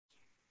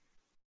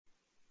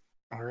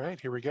All right,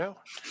 here we go.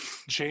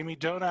 Jamie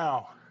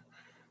Dhonau.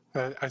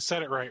 I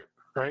said it right,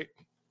 right?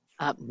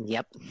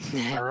 Yep.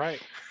 All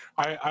right.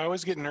 I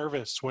always get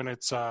nervous when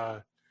it's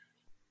I'll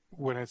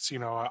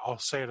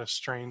say it a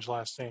strange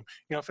last name.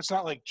 If it's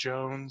not like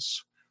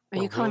Jones Are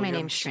or you calling Williams. my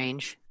name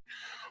strange?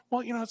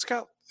 Well, it's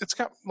got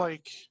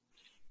like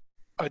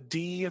a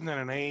D and then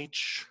an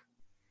H.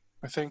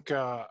 I think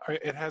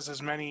it has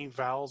as many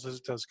vowels as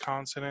it does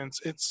consonants.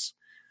 It's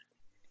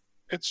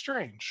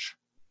strange.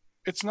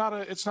 It's not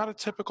a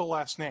typical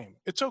last name.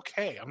 It's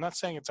okay. I'm not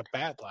saying it's a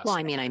bad last name. Well,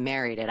 I mean, I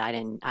married it. I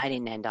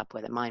didn't end up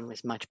with it. Mine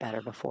was much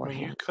better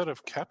beforehand. You could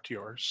have kept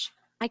yours.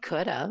 I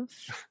could have.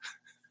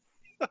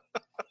 But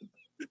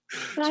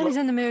I was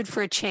in the mood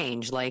for a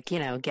change, like,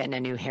 getting a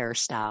new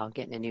hairstyle,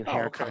 getting a new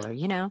hair color,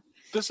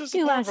 This is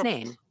new last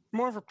name.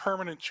 More of a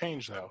permanent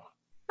change, though.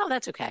 Oh,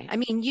 that's okay. I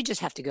mean, you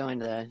just have to go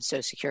into the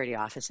Social Security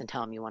office and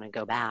tell them you want to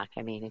go back.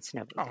 I mean, it's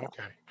no big deal.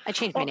 Okay. I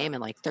changed my name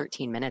in like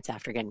 13 minutes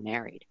after getting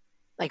married.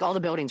 Like all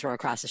the buildings were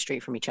across the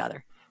street from each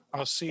other.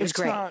 Oh, see, it was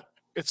great.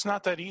 It's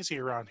not that easy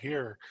around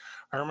here.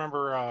 I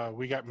remember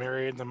we got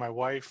married, and then my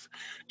wife,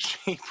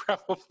 she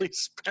probably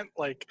spent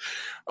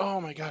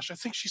oh my gosh, I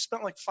think she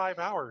spent 5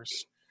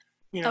 hours.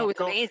 It was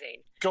amazing.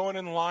 Going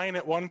in line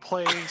at one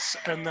place,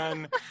 and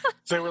then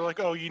they were like,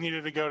 "Oh, you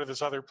needed to go to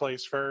this other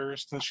place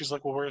first." And she's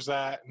like, "Well, where's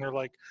that?" And they're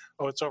like,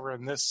 "Oh, it's over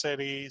in this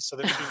city." So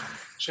then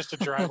she has to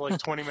drive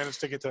 20 minutes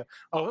to get to.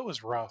 Oh, it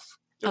was rough.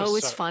 It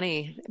was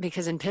funny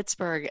because in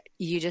Pittsburgh,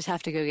 you just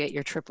have to go get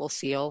your triple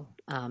seal,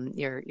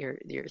 your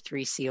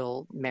 3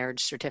 seal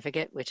marriage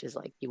certificate, which is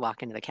like you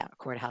walk into the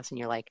courthouse and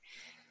you're like,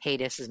 "Hey,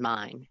 this is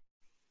mine.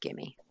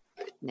 Gimme."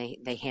 And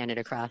they hand it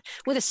across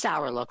with a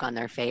sour look on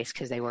their face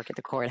because they work at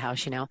the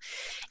courthouse,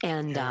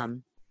 And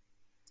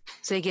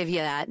so they give you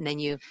that, and then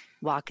you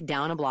walk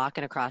down a block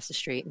and across the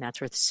street, and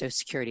that's where the Social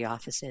Security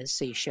office is.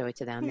 So you show it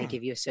to them. They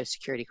give you a Social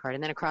Security card,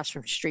 and then across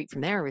from the street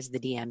from there is the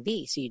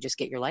DMV. So you just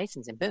get your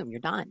license, and boom, you're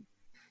done.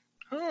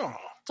 Oh.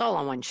 It's all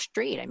on one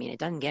street. I mean, it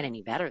doesn't get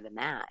any better than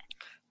that.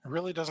 It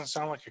really doesn't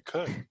sound like it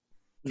could.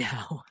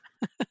 No.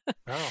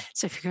 No.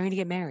 So if you're going to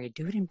get married,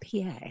 do it in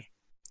PA.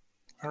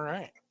 All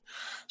right.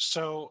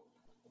 So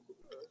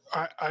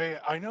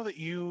I know that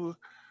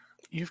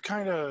you've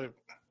kind of,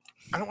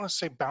 I don't want to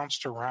say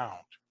bounced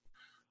around,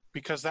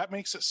 because that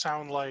makes it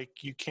sound like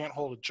you can't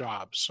hold a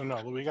job. So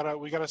no, we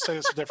gotta say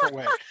this a different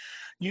way.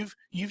 You've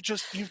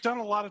done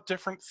a lot of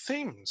different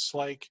things.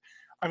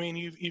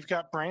 You've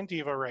got Brand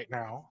Diva right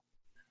now,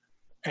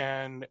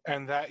 and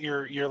that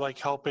you're like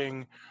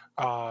helping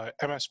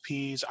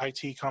MSPs,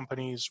 IT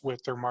companies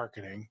with their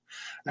marketing.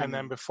 Mm-hmm. And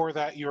then before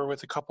that, you were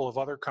with a couple of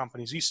other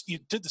companies. You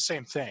did the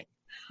same thing.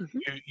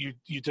 Mm-hmm.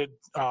 You did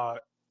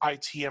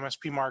IT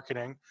MSP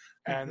marketing,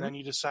 and then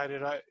you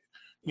decided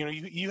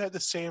you had the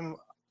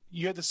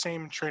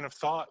same train of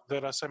thought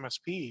that us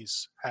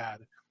MSPs had.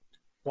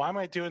 Why am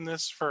I doing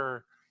this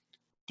for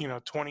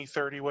 20,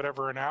 30,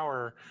 whatever an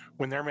hour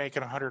when they're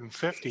making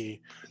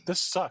 150? This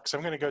sucks.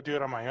 I'm going to go do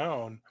it on my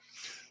own.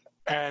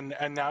 And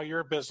now you're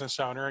a business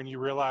owner, and you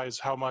realize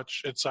how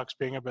much it sucks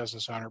being a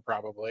business owner,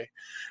 probably.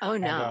 Oh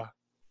no.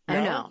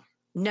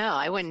 No,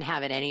 I wouldn't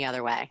have it any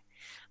other way.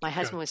 My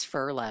husband was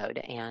furloughed,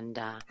 and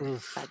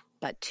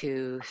about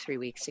 2-3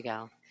 weeks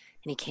ago,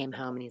 and he came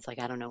home and he's like,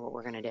 "I don't know what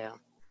we're going to do."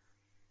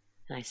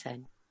 And I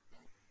said,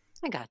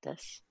 "I got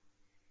this.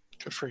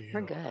 Good for you.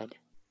 We're good."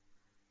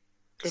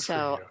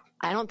 So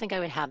I don't think I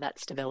would have that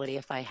stability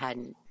if I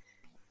hadn't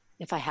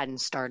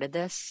started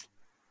this.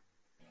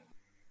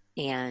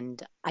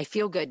 And I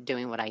feel good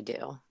doing what I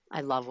do.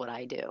 I love what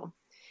I do.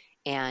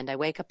 And I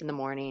wake up in the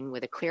morning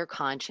with a clear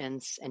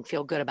conscience and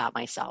feel good about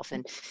myself.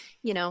 And,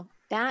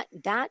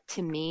 that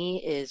to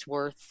me is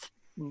worth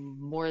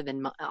more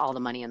than all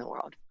the money in the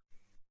world.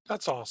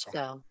 That's awesome.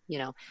 So,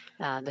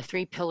 the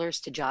 3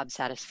 pillars to job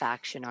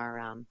satisfaction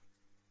are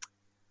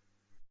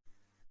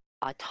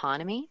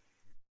autonomy,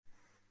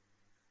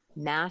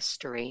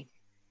 mastery.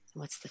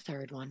 What's the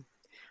third one?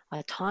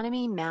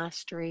 Autonomy,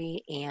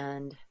 mastery,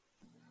 and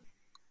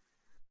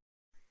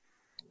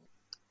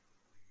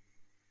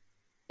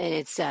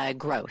it's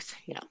growth,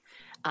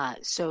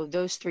 So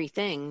those 3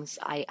 things,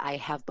 I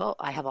have both.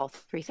 I have all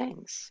 3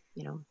 things,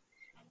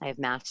 I have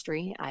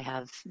mastery. I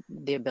have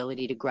the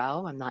ability to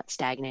grow. I'm not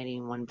stagnating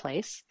in one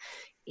place.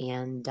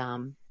 And,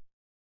 and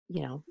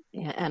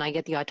I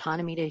get the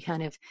autonomy to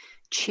kind of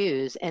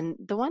choose. And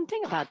the one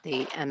thing about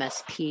the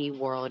MSP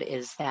world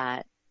is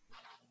that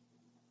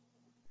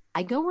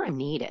I go where I'm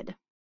needed.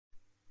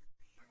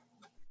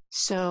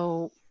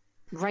 So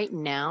right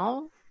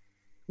now,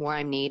 where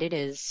I'm needed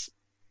is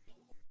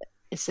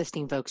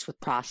assisting folks with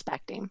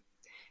prospecting,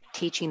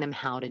 teaching them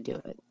how to do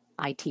it.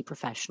 IT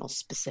professionals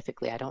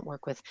specifically. I don't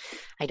work with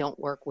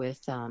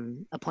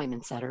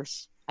appointment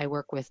setters. I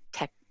work with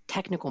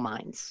technical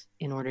minds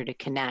in order to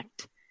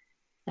connect,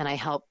 and I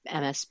help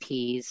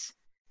MSPs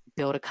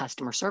build a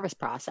customer service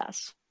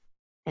process.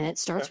 And it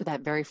starts with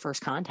that very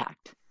first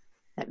contact.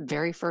 That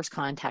very first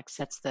contact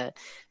sets the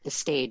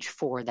stage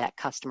for that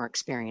customer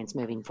experience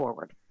moving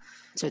forward.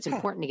 So it's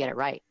important to get it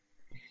right.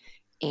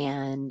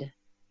 And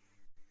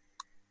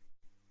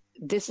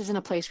this isn't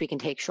a place we can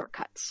take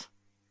shortcuts.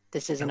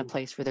 This isn't a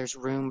place where there's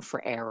room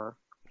for error.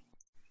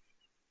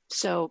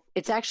 So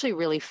it's actually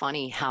really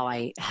funny how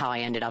I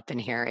ended up in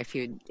here. If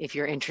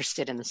you're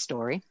interested in the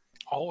story,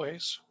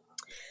 Always.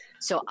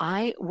 So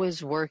I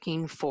was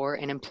working for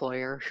an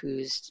employer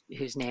whose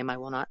name I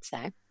will not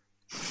say.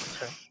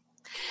 Okay.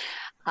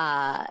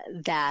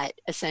 That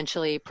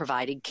essentially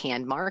provided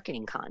canned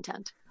marketing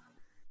content.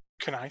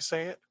 Can I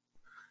say it?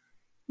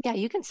 Yeah,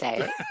 you can say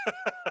it.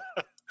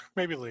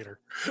 Maybe later.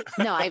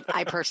 No,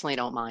 I personally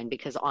don't mind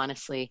because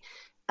honestly,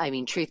 I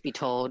mean, truth be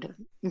told,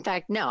 in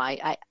fact, no,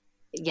 yeah,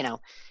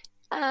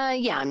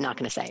 I'm not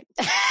going to say it.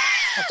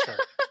 That's fair.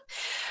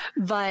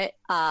 But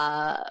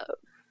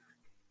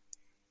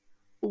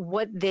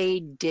what they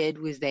did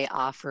was they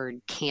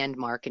offered canned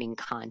marketing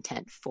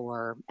content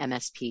for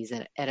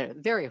MSPs at a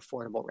very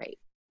affordable rate,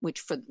 which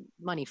for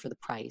money for the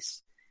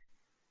price,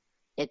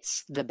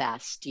 it's the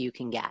best you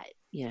can get,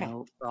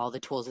 for all the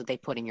tools that they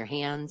put in your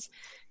hands.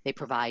 They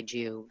provide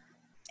you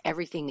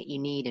everything that you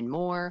need and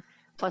more.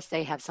 Plus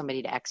they have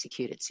somebody to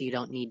execute it. So you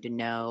don't need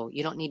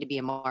to be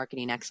a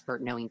marketing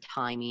expert knowing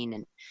timing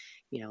and,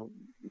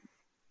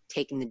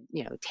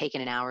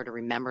 taking an hour to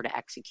remember to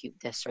execute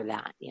this or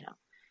that,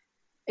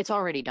 It's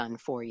already done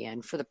for you.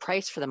 And for the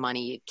price for the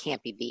money, it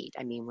can't be beat.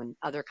 I mean, when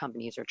other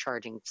companies are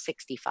charging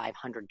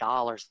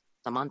 $6,500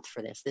 a month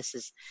for this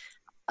is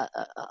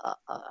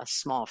a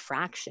small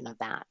fraction of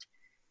that.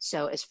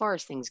 So as far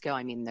as things go,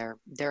 I mean,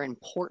 they're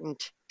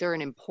important. They're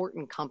an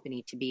important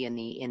company to be in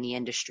the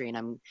industry,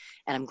 and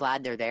I'm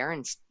glad they're there,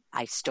 and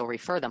I still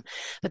refer them.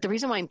 But the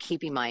reason why I'm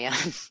keeping my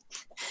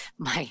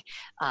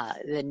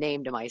the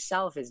name to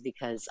myself is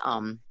because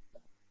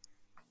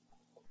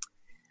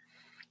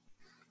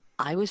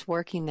I was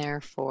working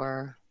there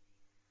for,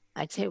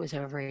 I'd say it was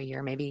over a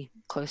year, maybe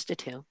close to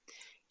 2,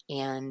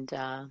 and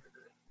or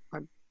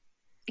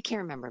I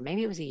can't remember.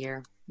 Maybe it was a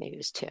year, maybe it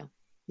was 2.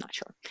 Not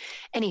sure.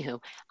 Anywho,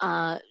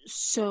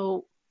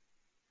 so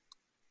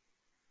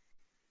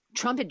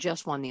Trump had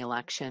just won the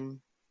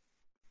election,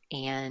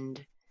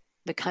 and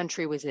the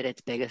country was at its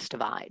biggest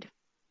divide.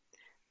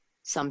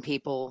 Some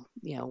people,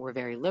 were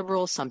very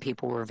liberal. Some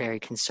people were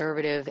very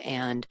conservative,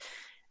 and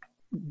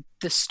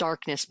the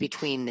starkness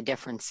between the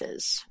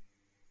differences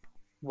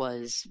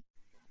was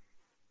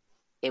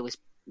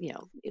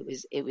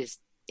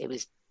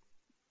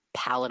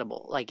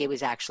palatable. Like it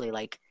was actually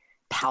like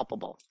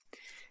palpable.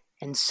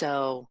 And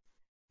so,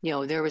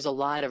 there was a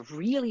lot of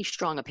really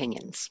strong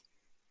opinions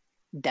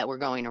that were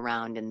going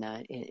around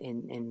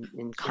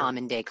in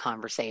common day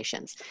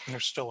conversations. And there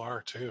still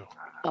are too.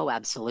 Oh,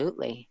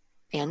 absolutely.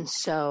 And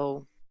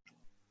so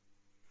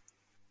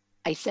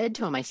I said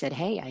to him, I said,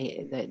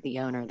 hey, the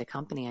owner of the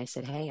company, I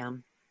said, hey,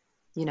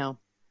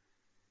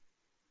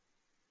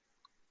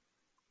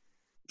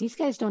 these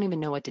guys don't even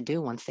know what to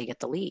do once they get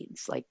the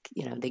leads. Like,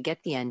 they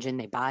get the engine,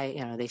 they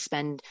buy, they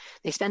spend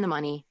the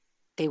money,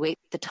 they wait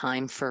the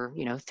time for,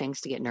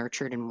 things to get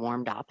nurtured and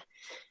warmed up.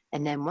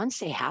 And then once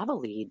they have a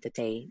lead that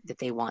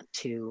they want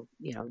to,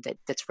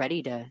 that's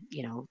ready to,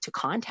 to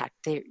contact,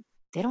 they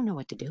don't know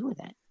what to do with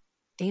it.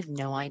 They have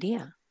no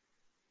idea.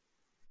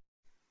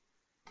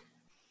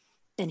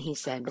 And he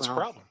said, that's a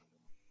problem.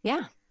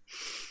 Yeah.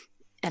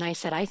 And I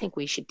said, I think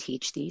we should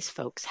teach these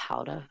folks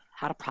how to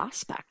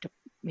prospect,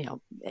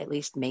 at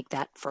least make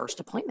that first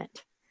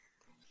appointment,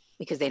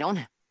 because they don't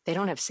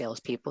have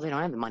salespeople. They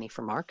don't have the money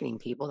for marketing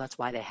people. That's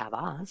why they have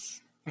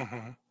us.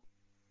 Mm-hmm.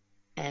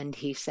 And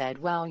he said,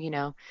 well, I'm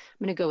going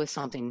to go with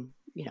something,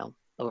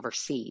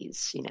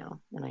 overseas,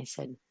 And I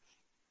said,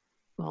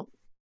 well,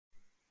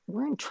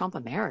 we're in Trump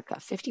America.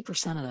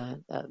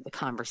 50% of the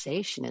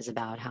conversation is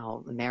about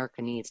how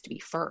America needs to be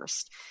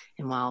first.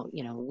 And while,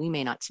 we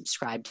may not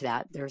subscribe to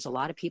that, there's a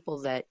lot of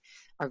people that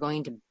are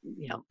going to,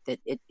 that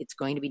it's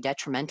going to be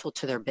detrimental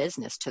to their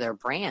business, to their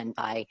brand,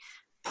 by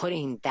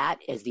putting that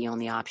as the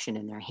only option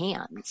in their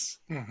hands.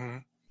 Mm-hmm.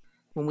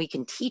 When we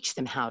can teach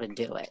them how to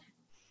do it.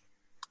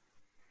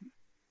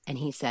 And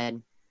he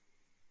says,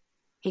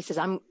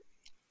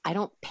 I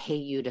don't pay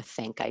you to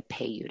think, I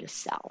pay you to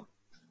sell.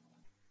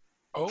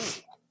 Oh.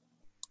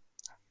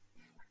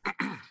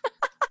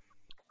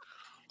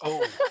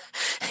 Oh.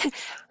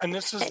 And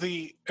this is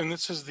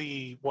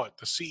the what?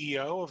 The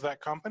CEO of that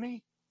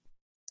company?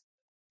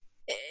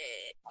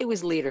 It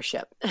was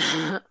leadership.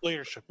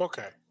 Leadership.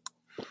 Okay.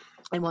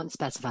 I won't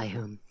specify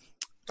whom.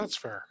 That's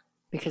fair.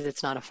 Because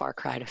it's not a far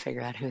cry to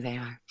figure out who they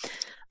are.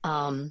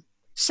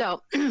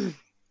 So,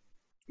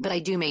 but I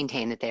do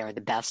maintain that they are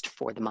the best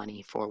for the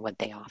money for what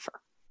they offer.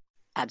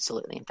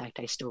 Absolutely. In fact,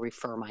 I still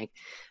refer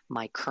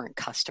my current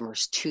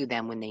customers to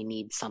them when they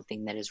need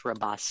something that is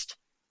robust,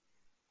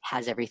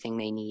 has everything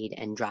they need,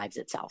 and drives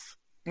itself.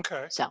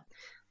 Okay. So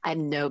I have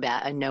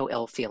no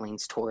ill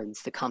feelings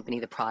towards the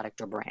company, the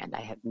product, or brand.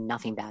 I have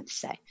nothing bad to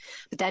say.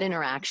 But that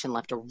interaction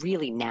left a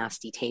really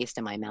nasty taste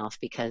in my mouth,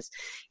 because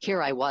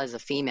here I was, a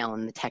female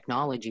in the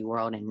technology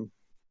world, and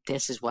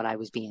this is what I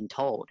was being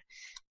told.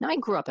 Now, I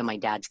grew up in my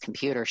dad's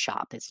computer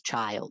shop as a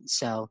child.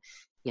 So,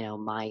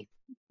 my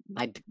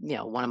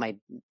one of my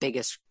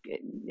biggest,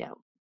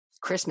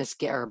 Christmas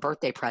or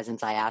birthday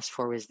presents I asked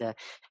for was the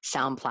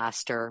Sound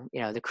Blaster,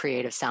 the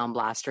Creative Sound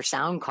Blaster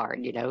sound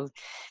card,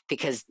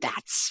 because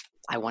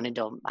I wanted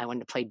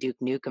to play Duke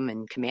Nukem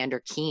and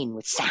Commander Keen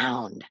with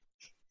sound.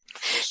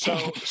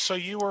 So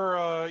you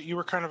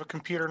were kind of a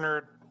computer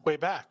nerd way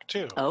back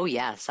too. Oh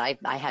yes, I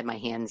had my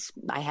hands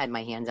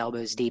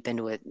elbows deep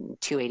into it,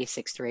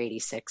 286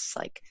 386,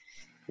 like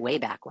way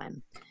back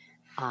when.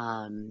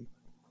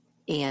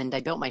 And I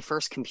built my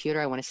first computer,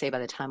 I want to say by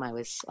the time I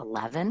was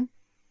 11,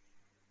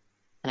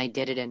 and I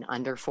did it in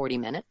under 40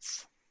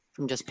 minutes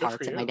from just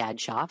parts at my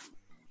dad's shop.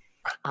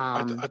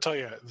 I tell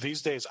you,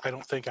 these days, I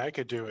don't think I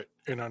could do it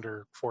in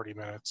under 40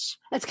 minutes.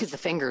 That's because the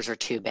fingers are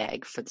too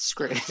big for the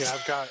screws.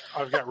 Yeah,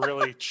 I've got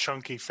really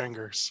chunky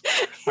fingers.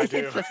 I do.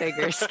 It's the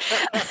fingers.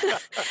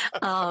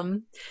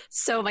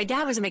 So my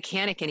dad was a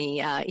mechanic, and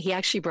he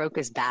actually broke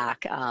his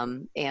back.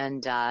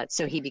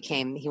 So he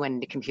went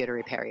into computer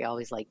repair. He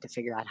always liked to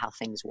figure out how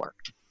things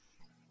worked.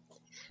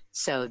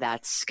 So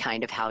that's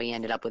kind of how he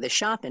ended up with his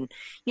shop. And,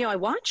 I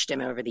watched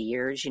him over the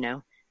years,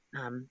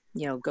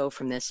 go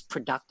from this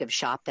productive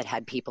shop that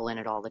had people in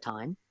it all the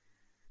time.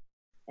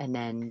 And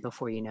then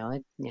before you know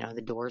it,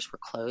 the doors were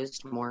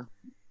closed more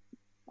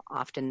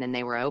often than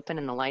they were open,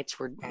 and the lights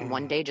were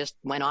one day just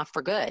went off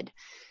for good.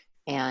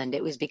 And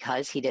it was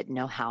because he didn't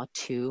know how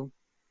to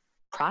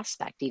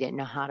prospect. He didn't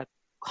know how to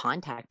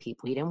contact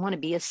people. He didn't want to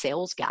be a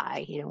sales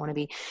guy. He didn't want to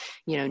be,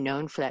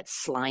 known for that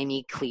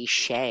slimy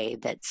cliche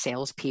that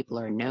salespeople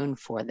are known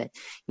for, that,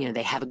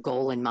 they have a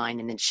goal in mind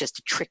and it's just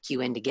to trick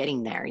you into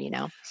getting there,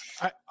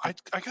 I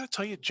got to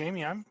tell you,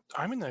 Jamie, I'm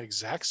in the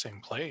exact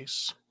same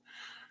place.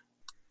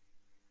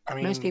 I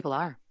mean, most people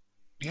are.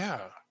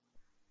 Yeah.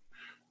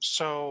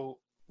 So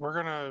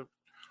I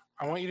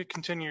want you to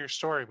continue your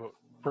story, but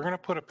we're going to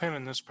put a pin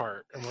in this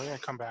part and we're going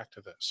to come back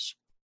to this.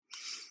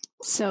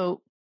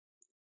 So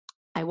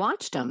I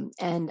watched him,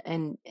 and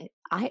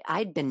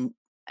I'd been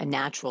a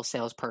natural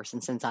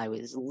salesperson since I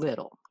was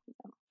little,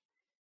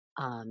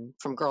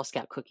 from Girl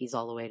Scout cookies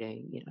all the way to,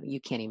 you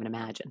can't even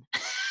imagine.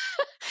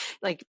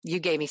 Like, you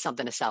gave me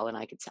something to sell and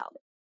I could sell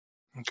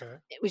it. Okay.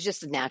 It was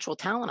just a natural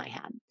talent I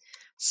had.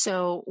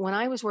 So when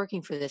I was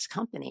working for this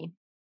company,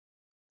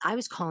 I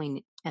was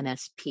calling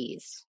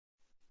MSPs,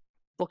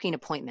 booking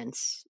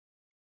appointments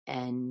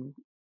and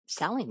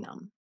selling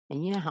them.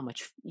 And you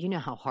know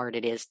how hard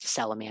it is to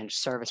sell a managed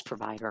service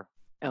provider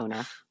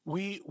owner.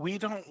 We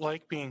don't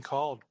like being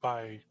called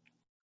by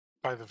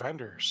the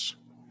vendors.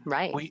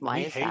 Right. We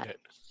hate it.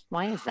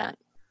 Why is that?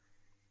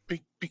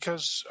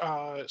 Because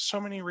so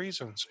many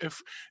reasons.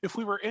 If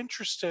we were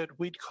interested,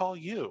 we'd call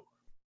you.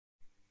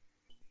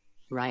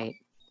 Right.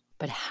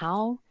 But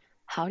how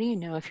do you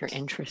know if you're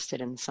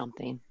interested in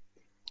something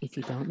if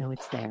you don't know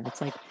it's there?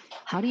 It's like,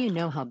 how do you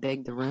know how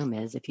big the room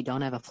is if you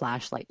don't have a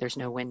flashlight, there's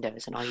no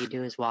windows, and all you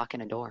do is walk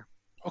in a door?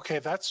 Okay,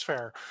 that's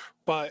fair.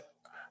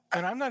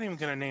 And I'm not even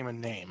going to name a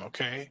name,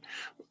 okay?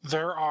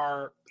 There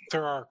are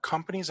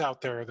companies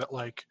out there that,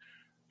 like,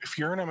 if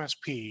you're an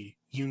MSP,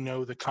 you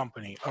know the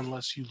company,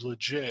 unless you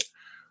legit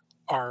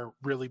are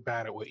really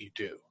bad at what you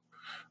do.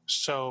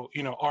 So,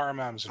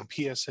 RMMs and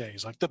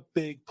PSAs, like the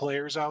big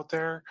players out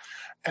there,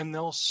 and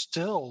they'll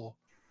still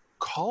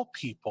call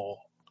people.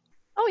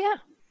 Oh, yeah.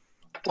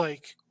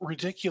 Like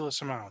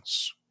ridiculous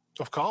amounts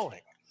of calling.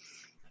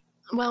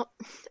 Well,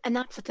 and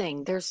that's the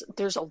thing. There's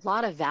a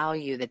lot of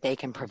value that they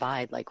can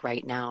provide. Like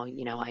right now,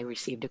 I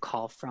received a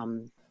call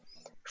from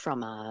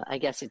I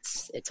guess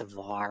it's a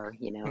VAR,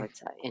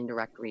 it's an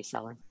indirect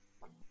reseller,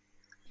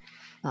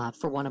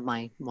 for one of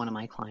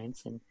my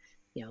clients, and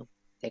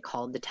they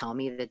called to tell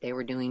me that they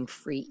were doing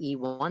free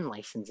E1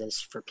 licenses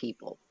for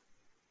people,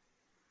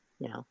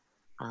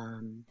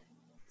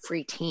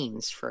 free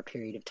teams for a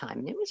period of time.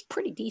 And it was a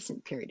pretty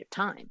decent period of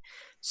time.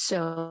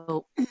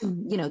 So,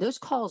 those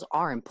calls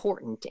are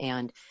important,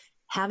 and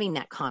having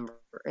that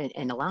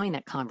and allowing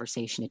that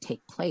conversation to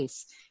take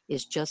place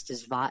is just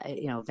as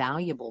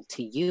valuable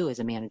to you as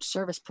a managed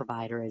service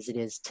provider as it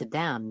is to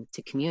them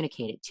to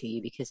communicate it to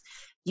you, because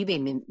you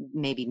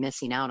may be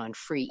missing out on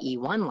free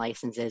E1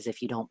 licenses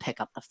if you don't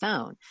pick up the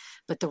phone.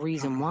 But the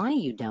reason why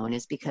you don't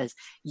is because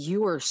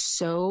you are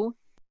so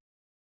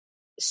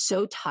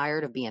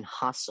tired of being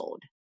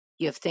hustled.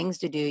 You have things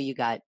to do. You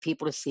got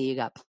people to see. You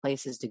got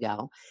places to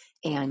go,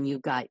 and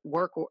you've got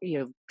work,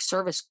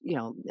 service,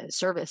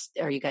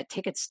 or you got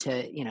tickets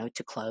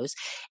to close.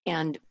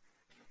 And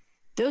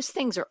those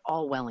things are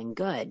all well and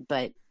good,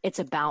 but it's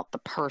about the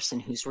person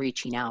who's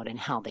reaching out and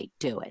how they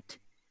do it.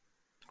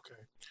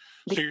 Okay.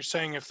 So you're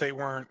saying if they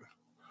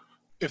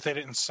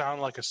didn't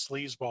sound like a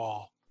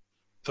sleazeball,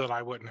 that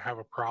I wouldn't have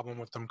a problem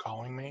with them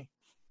calling me?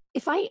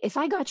 If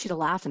I got you to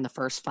laugh in the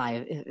first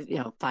 5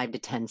 to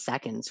 10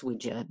 seconds,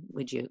 would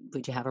you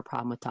have a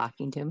problem with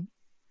talking to me?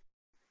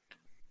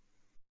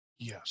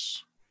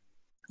 Yes.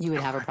 You would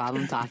have a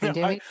problem talking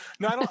to me?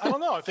 I don't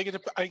know. I think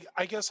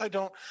I guess I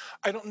don't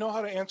know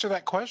how to answer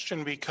that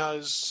question,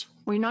 because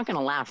Well, you're not going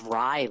to laugh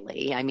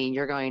wryly. I mean,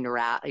 you're going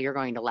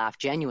to laugh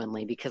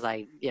genuinely because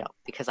I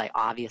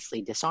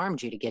obviously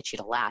disarmed you to get you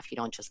to laugh. You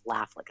don't just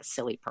laugh like a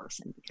silly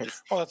person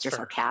because Well, that's you're fair.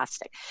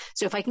 sarcastic.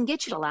 So if I can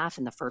get you to laugh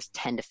in the first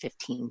 10 to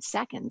 15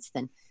 seconds,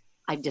 then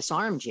I've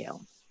disarmed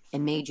you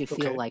and made you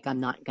feel Okay. like I'm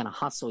not going to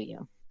hustle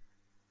you,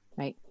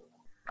 right?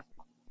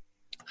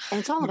 And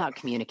it's all about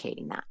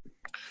communicating that.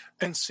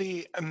 And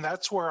see, and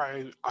that's where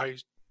I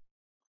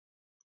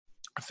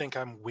think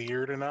I'm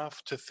weird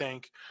enough to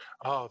think,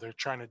 oh, they're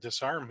trying to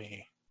disarm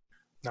me.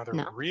 Now they're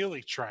No.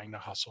 really trying to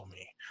hustle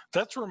me.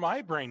 That's where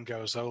my brain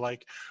goes though.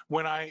 Like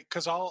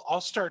because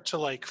I'll start to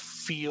like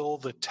feel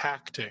the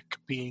tactic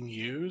being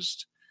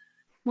used.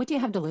 What do you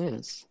have to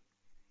lose?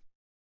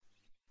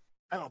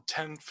 I don't know,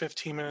 10,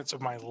 15 minutes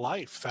of my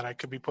life that I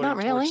could be Not putting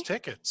towards really.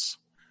 tickets.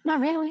 Not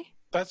really.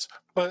 But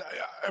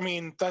I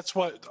mean, that's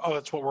what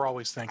we're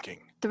always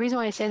thinking. The reason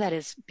why I say that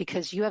is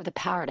because you have the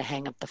power to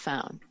hang up the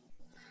phone.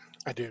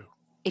 I do.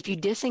 If you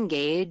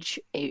disengage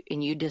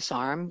and you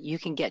disarm, you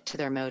can get to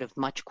their motive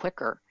much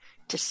quicker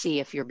to see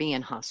if you're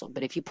being hustled.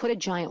 But if you put a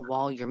giant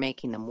wall, you're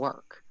making them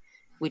work,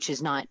 which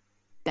is not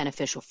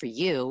beneficial for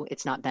you.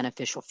 It's not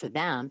beneficial for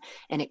them.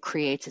 And it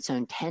creates its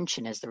own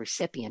tension as the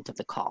recipient of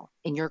the call.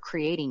 And you're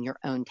creating your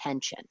own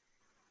tension.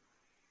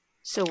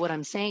 So what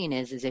I'm saying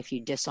is if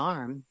you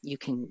disarm, you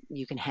can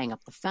hang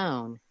up the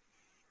phone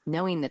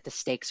knowing that the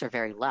stakes are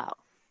very low.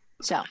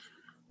 So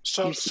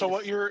I just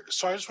want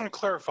to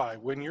clarify,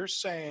 when you're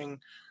saying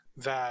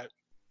that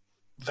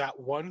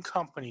one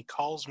company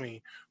calls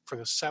me for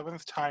the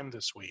 7th time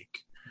this week,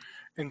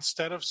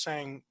 instead of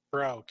saying,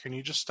 bro, can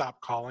you just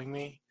stop calling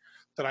me,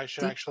 that I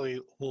should actually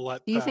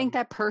let Do you them. think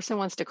that person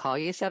wants to call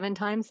you 7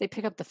 times? They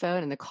pick up the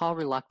phone and the call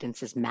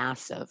reluctance is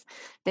massive.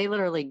 They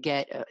literally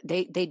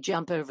they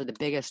jump over the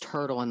biggest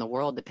hurdle in the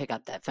world to pick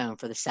up that phone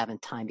for the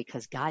 7th time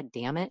because, God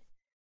damn it,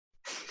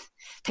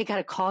 they got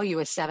to call you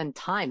a 7th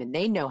time and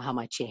they know how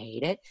much you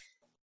hate it.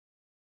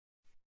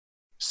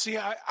 See,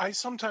 I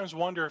sometimes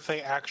wonder if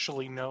they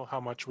actually know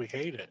how much we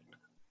hate it.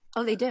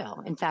 Oh, they do.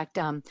 In fact,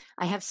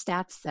 I have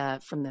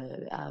stats from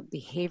the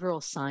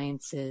Behavioral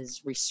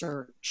Sciences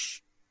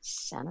Research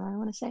Center, I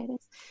want to say it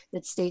is,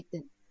 that state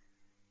that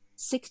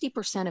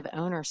 60% of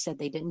owners said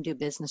they didn't do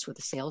business with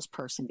a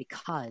salesperson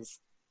because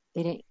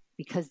they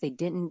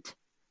didn't,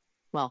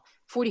 well,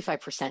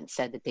 45%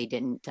 said that they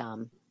didn't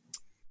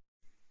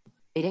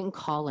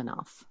call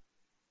enough.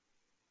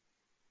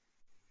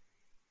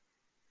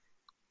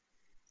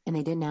 And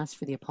they didn't ask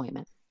for the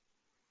appointment.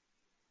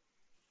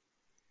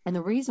 And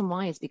the reason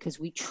why is because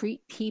we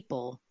treat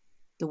people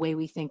the way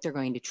we think they're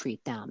going to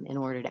treat them in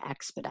order to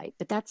expedite.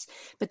 But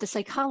the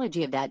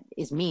psychology of that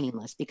is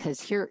meaningless because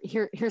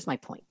here's my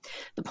point.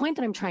 The point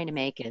that I'm trying to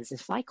make is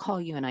if I call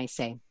you and I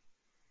say,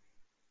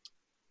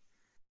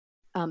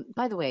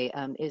 by the way,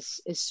 is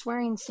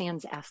swearing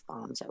sans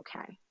F-bombs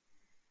okay?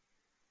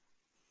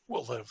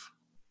 We'll live.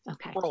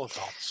 Okay. We're all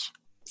adults.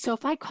 So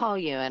if I call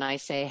you and I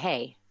say,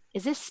 hey,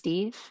 is this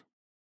Steve?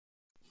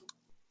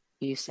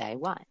 You say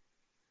what?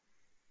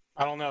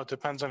 I don't know. It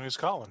depends on who's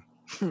calling.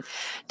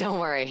 Don't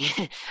worry.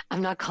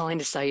 I'm not calling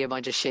to sell you a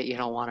bunch of shit you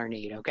don't want or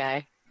need,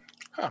 okay?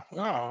 Oh,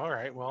 all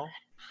right. Well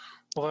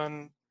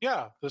then,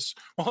 yeah.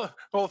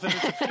 Well, then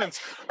it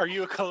depends. Are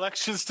you a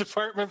collections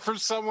department from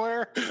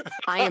somewhere?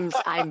 I'm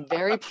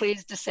very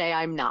pleased to say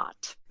I'm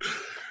not.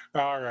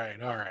 All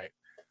right.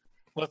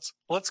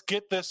 Let's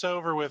get this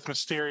over with,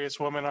 mysterious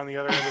woman on the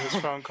other end of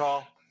this phone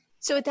call.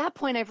 So at that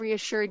point, I've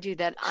reassured you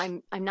that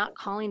I'm not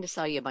calling to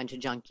sell you a bunch of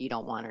junk you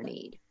don't want or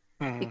need.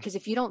 Mm-hmm. Because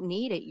if you don't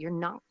need it, you're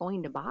not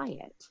going to buy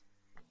it.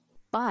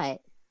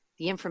 But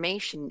the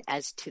information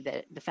as to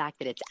the fact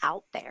that it's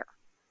out there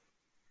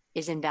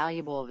is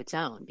invaluable of its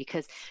own,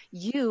 because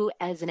you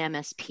as an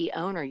MSP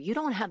owner, you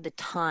don't have the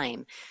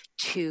time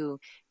to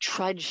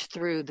trudge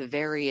through the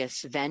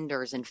various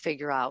vendors and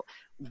figure out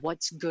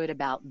what's good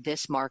about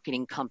this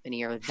marketing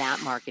company or that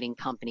marketing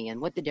company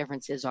and what the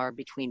differences are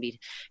between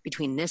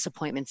this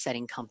appointment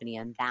setting company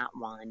and that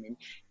one and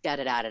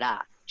da-da-da-da-da.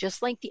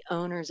 Just like the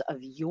owners of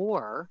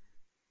your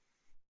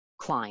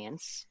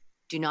clients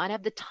do not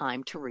have the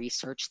time to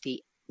research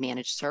the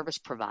managed service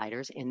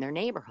providers in their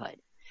neighborhood.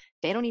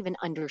 They don't even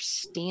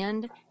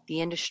understand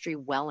the industry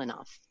well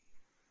enough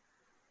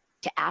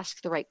to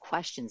ask the right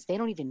questions. They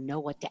don't even know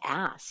what to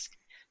ask.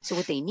 So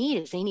what they need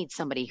is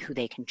somebody who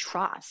they can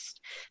trust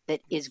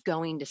that is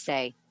going to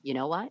say, you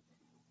know what?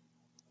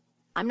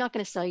 I'm not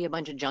going to sell you a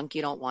bunch of junk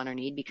you don't want or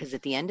need, because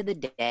at the end of the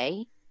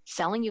day,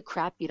 selling you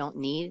crap you don't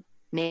need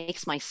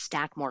makes my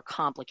stack more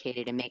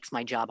complicated and makes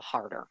my job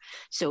harder.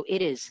 So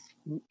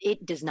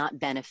it does not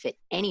benefit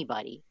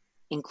anybody,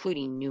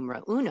 including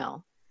numero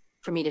uno,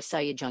 for me to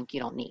sell you junk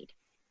you don't need.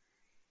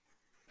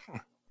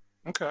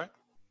 Okay.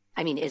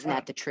 I mean, isn't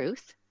that the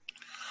truth?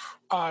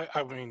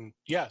 I mean,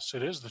 yes,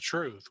 it is the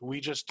truth.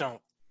 We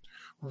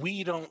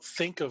don't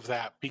think of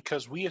that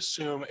because we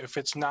assume if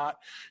it's not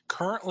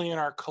currently in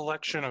our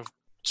collection of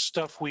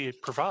stuff we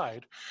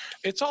provide,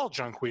 it's all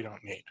junk we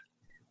don't need.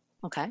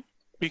 Okay.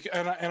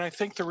 And I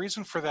think the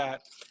reason for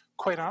that,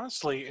 quite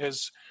honestly,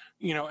 is,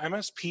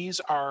 MSPs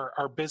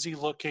are busy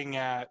looking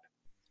at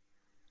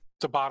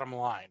the bottom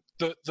line.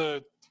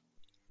 The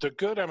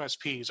good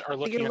MSPs are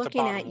looking You're at the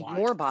looking bottom at line.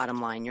 your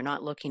bottom line. You're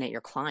not looking at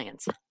your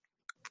clients.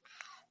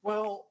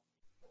 Well,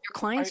 Your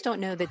clients don't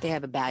know that they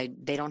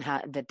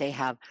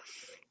have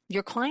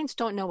your clients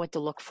don't know what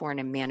to look for in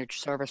a managed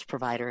service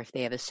provider if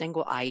they have a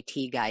single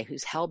IT guy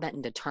who's hell-bent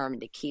and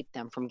determined to keep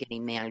them from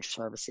getting managed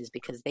services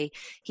because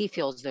he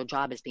feels their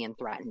job is being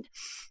threatened.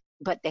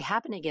 But they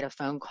happen to get a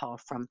phone call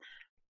from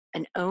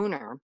an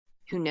owner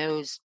who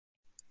knows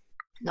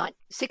not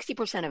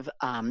 60% of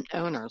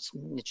owners,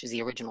 which is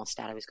the original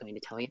stat I was going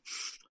to tell you,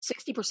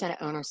 60%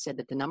 of owners said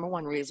that the number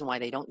one reason why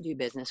they don't do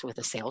business with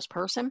a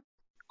salesperson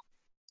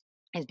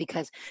is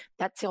because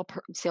that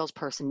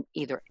salesperson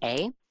either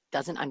A,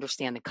 doesn't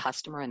understand the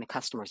customer and the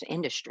customer's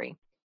industry,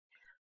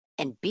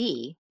 and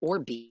B,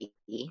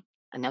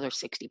 another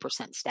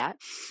 60% stat,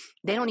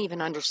 they don't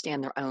even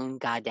understand their own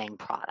goddamn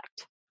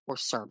product or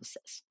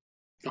services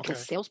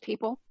because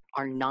salespeople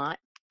are not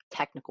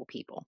technical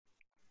people.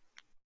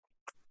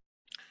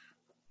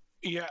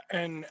 Yeah,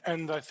 and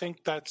I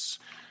think that's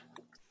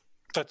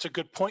a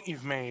good point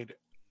you've made,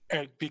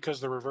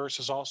 because the reverse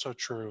is also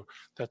true,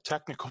 that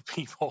technical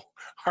people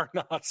are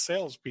not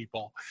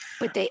salespeople.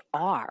 But they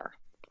are.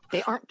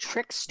 They aren't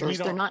tricksters.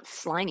 They're not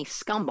slimy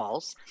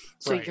scumballs.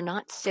 So Right. You're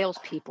not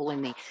salespeople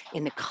in the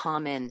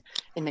common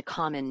image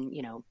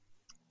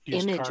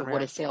of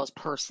what a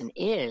salesperson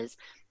is.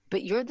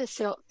 But you're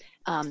the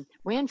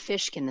Rand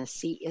Fishkin,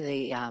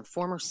 the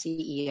former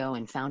CEO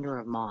and founder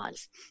of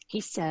Moz.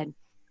 He said,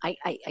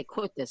 I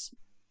quote this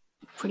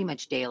pretty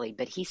much daily,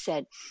 but he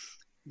said,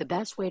 the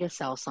best way to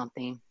sell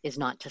something is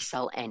not to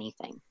sell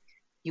anything.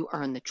 You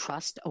earn the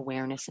trust,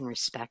 awareness, and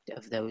respect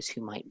of those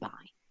who might buy.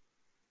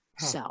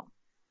 So,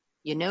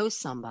 you know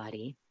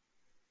somebody,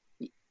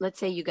 let's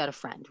say you got a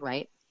friend,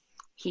 right?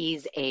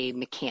 He's a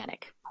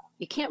mechanic.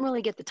 You can't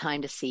really get the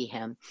time to see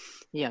him,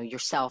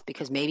 yourself,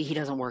 because maybe he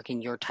doesn't work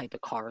in your type of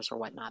cars or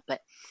whatnot.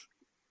 But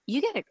you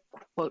get a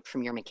quote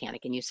from your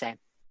mechanic and you say,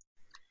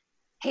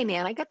 hey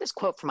man, I got this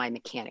quote from my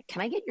mechanic.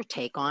 Can I get your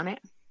take on it?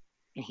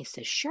 And he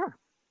says, sure.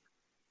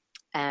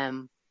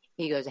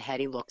 He goes ahead,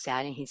 he looks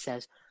at it and he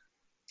says,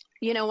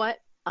 you know what?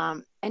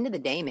 End of the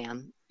day,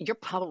 man, you're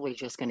probably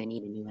just going to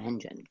need a new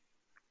engine,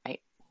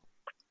 right?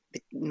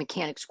 The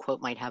mechanic's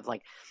quote might have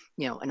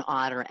an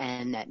odder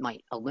end that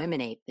might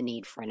eliminate the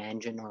need for an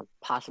engine or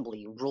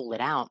possibly rule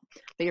it out.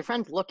 But your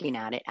friend's looking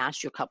at it,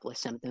 asks you a couple of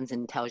symptoms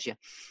and tells you,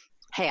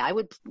 hey, I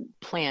would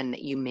plan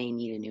that you may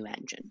need a new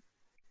engine.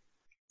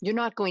 You're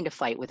not going to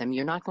fight with him.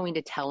 You're not going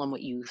to tell him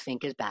what you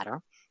think is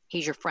better.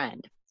 He's your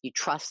friend. You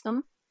trust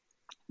him.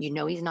 You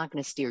know he's not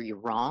going to steer you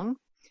wrong,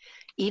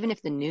 even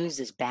if the news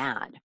is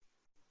bad.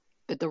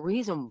 But the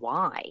reason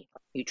why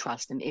you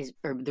trust him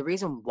or the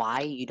reason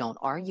why you don't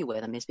argue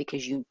with him is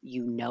because you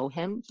know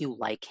him, you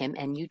like him,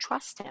 and you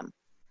trust him.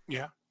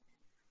 Yeah,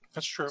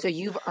 that's true. So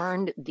you've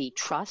earned the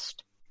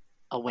trust,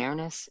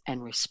 awareness,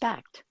 and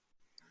respect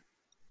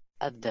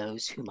of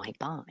those who might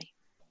buy.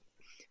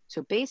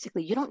 So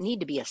basically, you don't need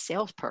to be a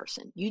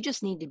salesperson. You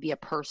just need to be a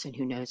person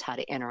who knows how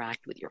to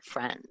interact with your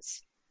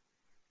friends.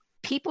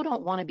 People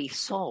don't want to be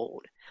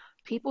sold.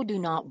 People do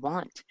not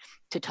want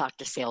to talk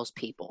to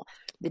salespeople.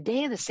 The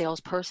day of the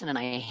salesperson, and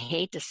I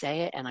hate to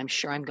say it, and I'm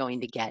sure I'm going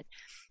to get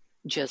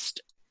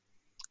just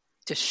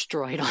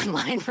destroyed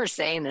online for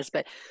saying this,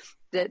 but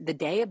the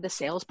day of the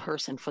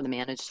salesperson for the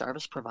managed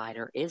service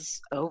provider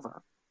is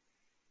over.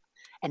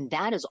 And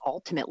that is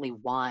ultimately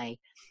why,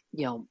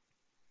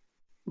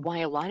 why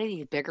a lot of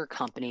these bigger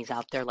companies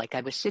out there, like I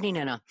was sitting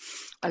in a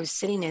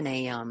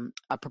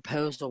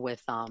proposal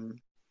with,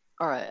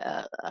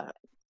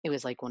 it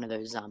was like one of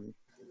those,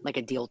 like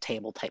a deal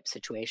table type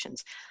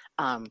situations,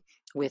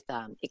 with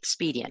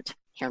Expedient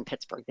here in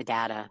Pittsburgh, the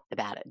data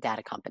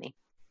company.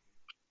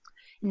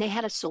 And they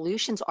had a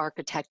solutions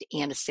architect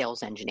and a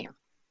sales engineer,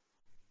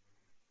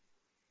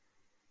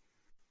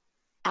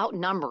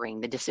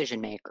 outnumbering the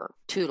decision maker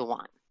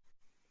 2-1.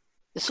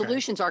 The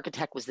solutions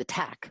architect was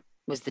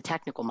the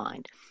technical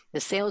mind.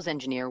 The sales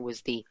engineer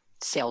was the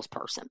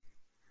salesperson.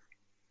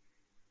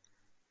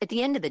 At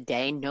the end of the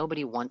day,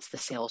 nobody wants the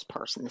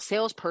salesperson. The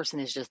salesperson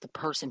is just the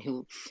person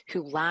who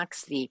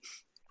lacks the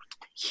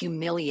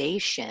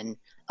humiliation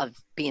of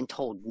being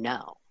told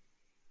no.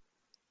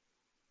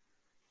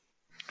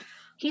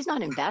 He's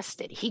not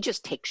invested. He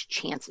just takes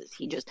chances.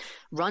 He just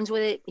runs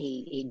with it.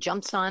 He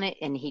jumps on it,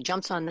 and he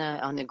jumps on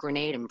the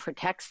grenade and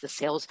protects the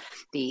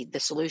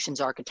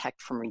solutions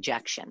architect from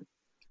rejection.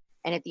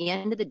 And at the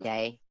end of the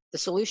day, the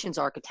solutions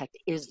architect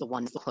is the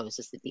one that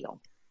closes the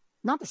deal,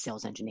 not the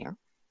sales engineer.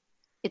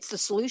 It's the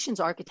solutions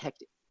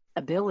architect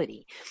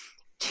ability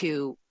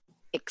to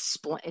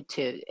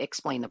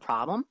explain the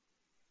problem,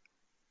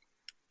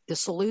 the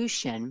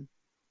solution,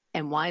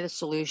 and why the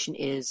solution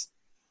is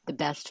the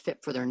best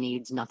fit for their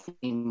needs,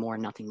 nothing more,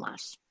 nothing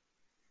less.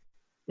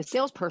 The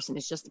salesperson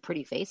is just the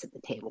pretty face at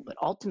the table, but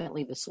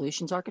ultimately the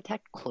solutions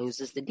architect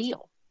closes the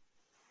deal.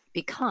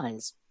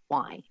 Because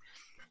why?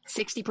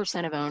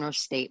 60% of owners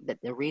state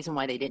that the reason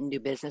why they didn't do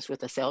business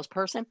with a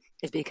salesperson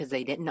is because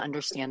they didn't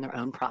understand their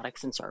own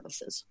products and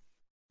services.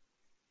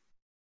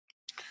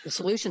 The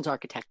solutions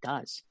architect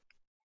does.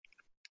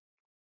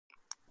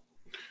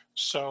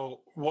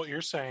 So what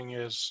you're saying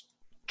is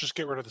just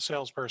get rid of the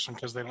salesperson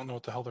because they don't know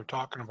what the hell they're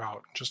talking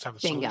about. Just have a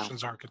Bingo.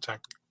 solutions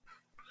architect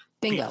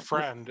be Bingo. your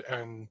friend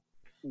and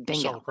sell the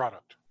Bingo.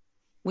 product.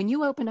 When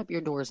you opened up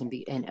your doors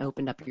and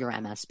opened up your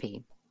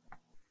MSP,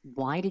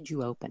 why did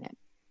you open it?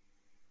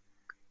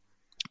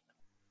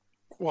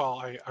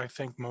 Well, I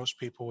think most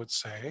people would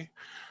say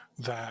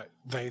that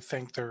they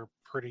think they're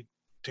pretty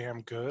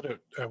damn good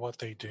at what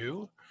they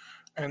do,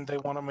 and they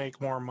want to make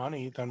more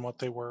money than what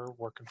they were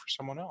working for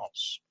someone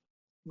else.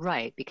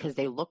 Right, because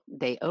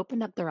they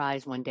opened up their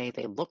eyes one day,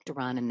 they looked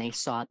around and they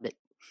saw that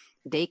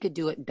they could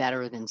do it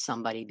better than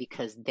somebody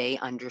because they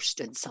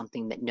understood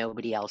something that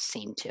nobody else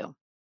seemed to.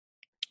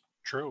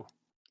 True.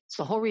 It's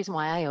the whole reason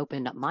why I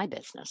opened up my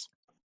business,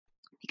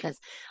 because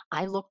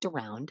I looked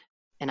around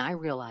and I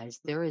realized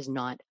there is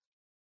not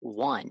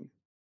one,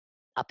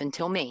 up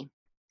until me,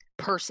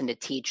 person to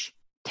teach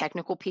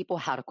technical people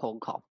how to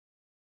cold call.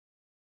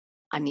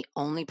 I'm the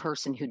only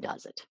person who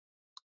does it.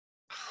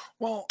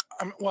 Well,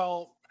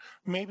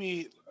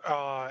 maybe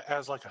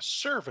as like a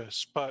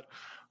service, but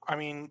I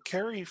mean,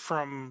 Carrie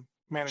from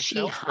Managed She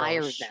Sales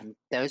hires Pros, them.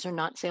 Those are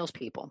not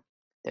salespeople.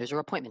 Those are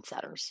appointment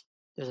setters.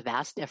 There's a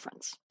vast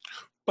difference.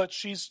 but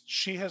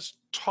she has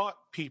taught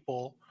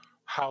people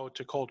how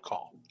to cold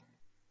call,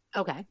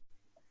 Okay.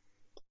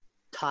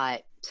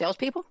 Taught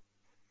salespeople?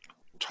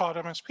 taught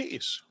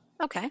MSPs.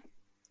 Okay.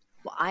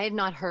 Well, I have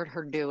not heard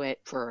her do it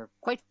for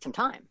quite some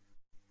time.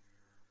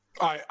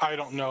 I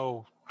don't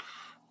know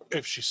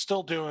if she's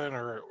still doing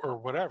or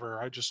whatever.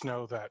 I just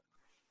know that.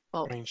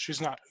 Well, I mean, she's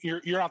not.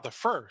 You're not the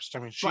first. I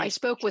mean, I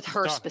spoke with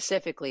her done it.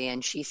 specifically,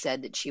 and she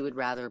said that she would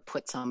rather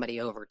put somebody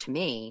over to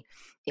me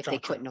if they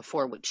Gotcha. couldn't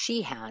afford what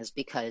she has,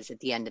 because at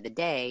the end of the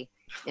day,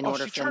 in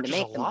order she for them to charges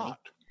make a the money. lot.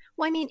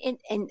 Well, I mean,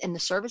 and the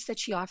service that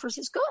she offers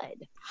is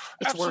good.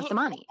 It's worth the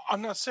money.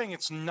 I'm not saying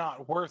it's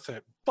not worth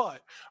it,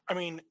 but I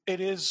mean,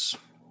 it is.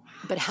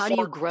 But how do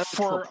you grow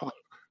to a point?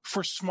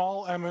 For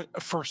small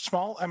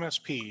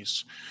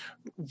MSPs,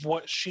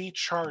 what she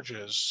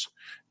charges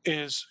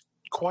is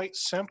quite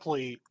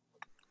simply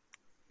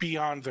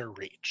beyond their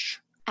reach.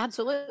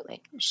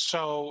 Absolutely.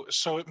 So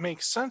it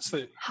makes sense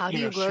that how do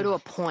you grow to a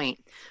point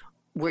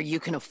where you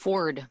can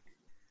afford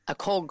a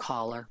cold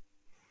caller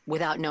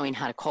without knowing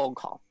how to cold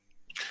call?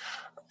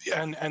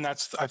 And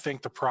that's, I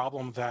think, the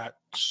problem that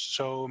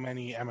so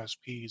many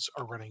MSPs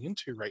are running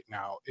into right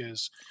now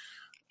is,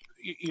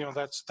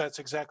 that's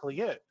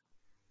exactly it.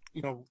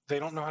 They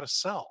don't know how to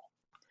sell.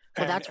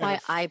 Well, that's why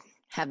I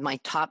have my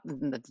top,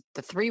 the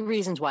three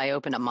reasons why I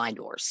opened up my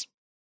doors.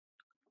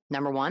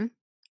 Number one,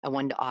 I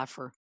wanted to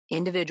offer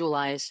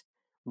individualized,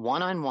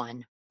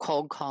 one-on-one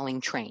cold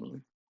calling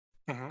training.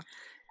 Mm-hmm.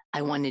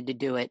 I wanted to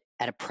do it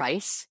at a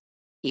price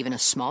even a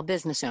small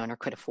business owner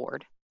could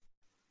afford,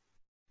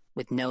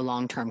 with no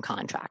long-term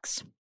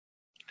contracts.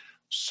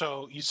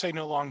 So you say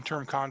no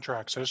long-term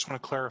contracts. I just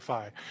want to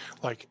clarify,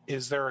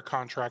 is there a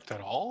contract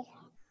at all?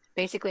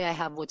 Basically, I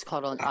have what's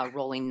called a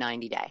rolling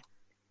 90-day.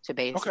 So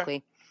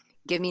basically,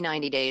 give me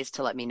 90 days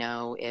to let me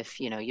know if,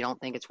 you don't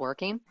think it's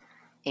working.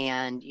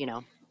 And,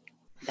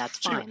 that's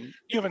fine.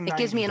 You have a 90-day.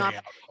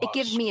 It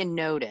gives me a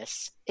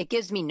notice. It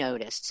gives me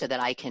notice so that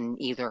I can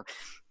either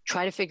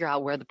try to figure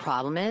out where the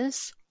problem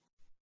is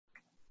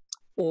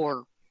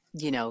or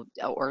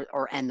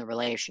end the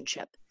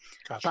relationship.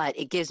 Gotcha. But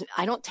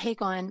I don't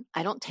take on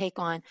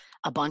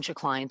a bunch of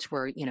clients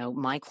where,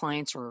 my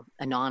clients are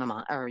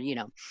anonymous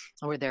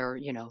or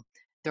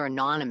they're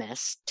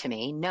anonymous to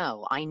me.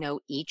 No, I know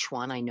each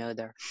one. I know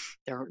their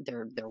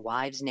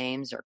wives'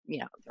 names or,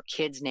 their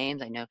kids'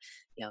 names. I know,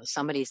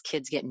 somebody's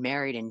kid's getting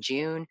married in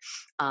June,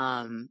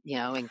 and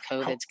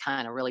COVID's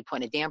kind of really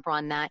putting a damper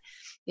on that.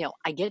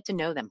 I get to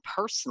know them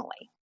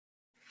personally.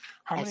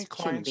 How many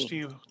clients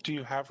do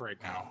you have right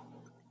now?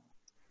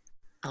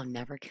 I'll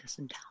never kiss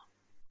and tell.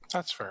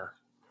 That's fair.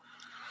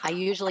 I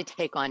usually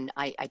take on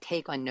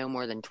no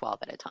more than 12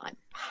 at a time.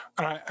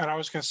 And I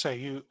was going to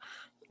say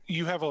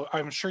you have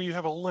I'm sure you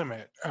have a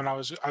limit, and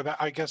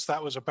I guess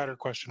that was a better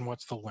question.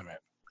 What's the limit?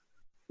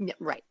 Yeah,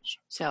 right.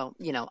 So,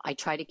 I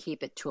try to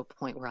keep it to a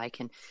point where I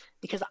can,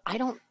 because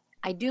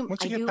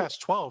once you get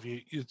past 12,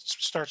 it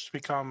starts to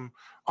become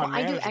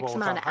unmanageable. I do X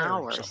amount of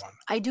hours. Someone.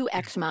 I do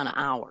X amount of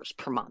hours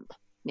per month,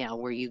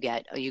 where you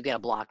get a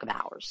block of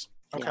hours.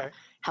 Okay.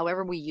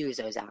 However we use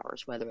those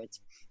hours, whether it's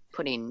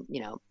putting,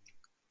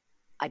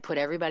 I put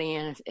everybody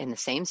in the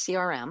same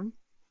CRM,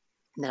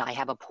 that I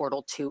have a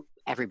portal to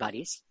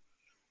everybody's.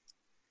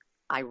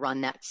 I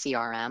run that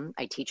CRM.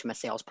 I teach them a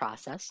sales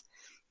process.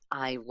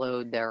 I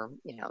load their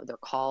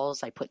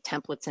calls. I put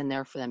templates in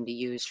there for them to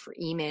use for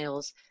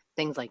emails,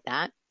 things like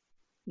that.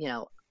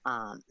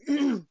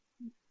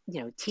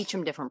 Teach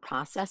them different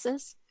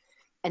processes,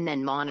 and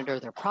then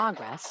monitor their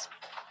progress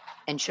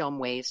and show them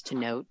ways to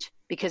note.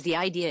 Because the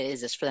idea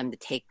is for them to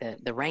take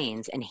the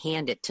reins and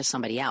hand it to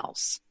somebody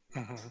else.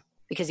 Mm-hmm.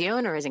 Because the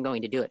owner isn't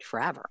going to do it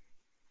forever.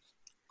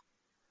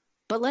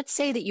 But let's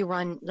say that you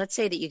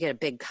get a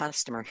big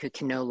customer who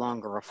can no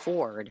longer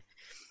afford,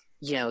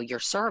 your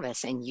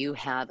service, and you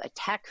have a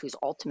tech who's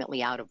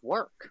ultimately out of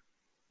work.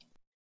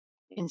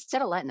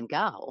 Instead of letting them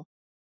go,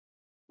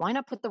 Why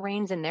not put the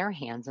reins in their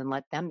hands and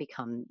let them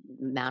become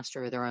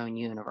master of their own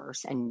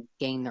universe and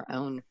gain their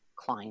own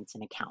clients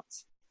and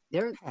accounts?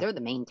 They're the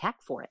main tech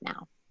for it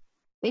now.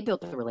 They built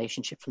the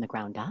relationship from the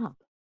ground up.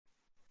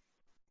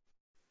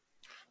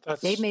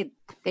 They've made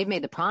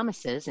the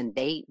promises, and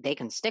they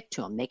can stick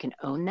to them. They can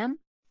own them.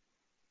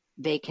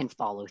 They can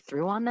follow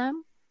through on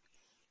them,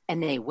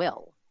 and they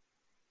will.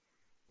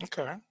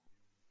 Okay.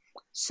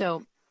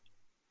 So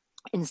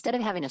instead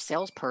of having a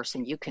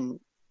salesperson,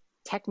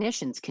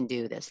 technicians can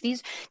do this.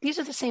 These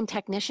are the same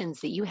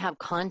technicians that you have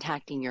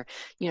contacting your,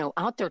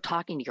 out there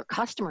talking to your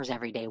customers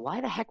every day.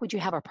 Why the heck would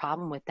you have a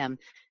problem with them,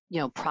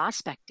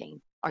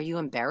 prospecting? Are you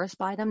embarrassed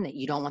by them that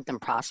you don't want them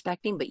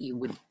prospecting, but you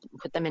would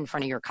put them in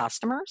front of your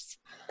customers?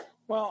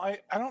 Well, I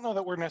don't know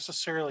that we're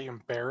necessarily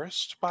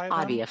embarrassed by them.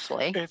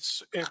 Obviously.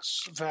 It's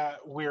that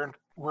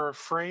we're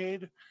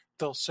afraid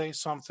they'll say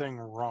something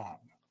wrong.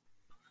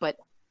 But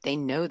they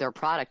know their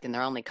product and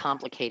they're only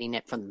complicating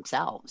it for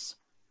themselves.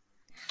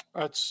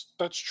 That's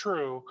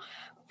true.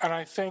 And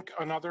I think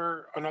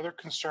another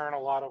concern a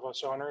lot of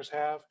us owners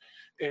have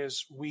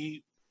is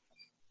we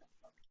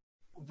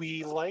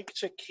like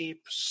to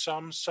keep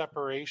some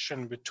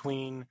separation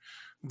between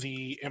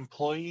the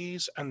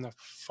employees and the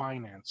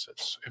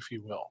finances, if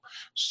you will.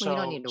 So well,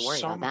 you don't need to worry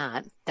about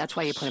that. That's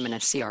why you put them in a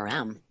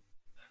CRM.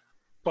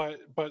 But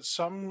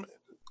some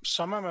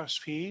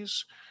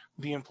MSPs,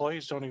 the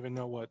employees don't even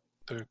know what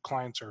the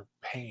clients are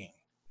paying.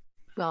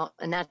 Well,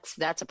 and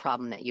that's a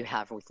problem that you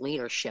have with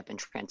leadership and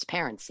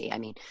transparency. I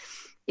mean,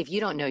 if you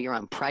don't know your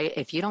own price,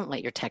 if you don't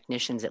let your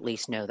technicians at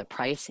least know the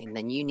pricing,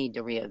 then you need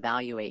to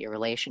reevaluate your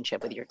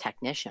relationship with your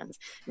technicians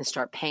and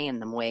start paying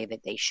them the way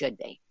that they should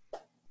be.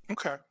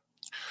 Okay.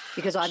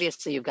 Because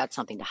obviously you've got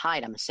something to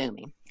hide, I'm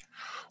assuming.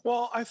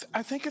 Well,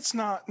 I think it's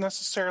not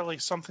necessarily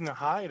something to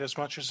hide as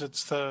much as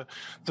it's the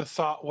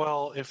thought,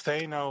 well, if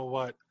they know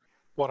what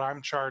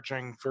I'm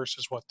charging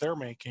versus what they're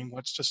making,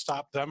 what's to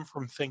stop them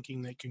from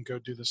thinking they can go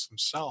do this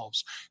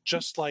themselves?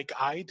 Just like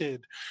I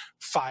did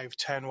 5,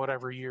 10,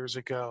 whatever years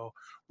ago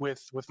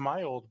with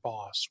my old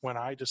boss when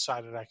I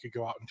decided I could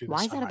go out and do this.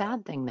 Why is that a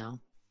bad thing, though?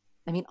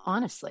 I mean,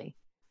 honestly,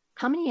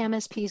 how many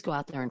MSPs go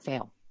out there and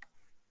fail?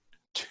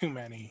 Too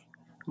many.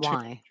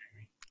 Why?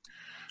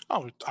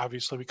 Oh,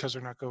 obviously because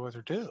they're not good at what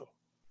they do.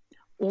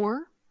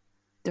 Or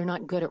they're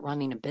not good at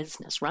running a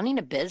business. Running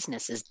a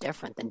business is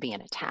different than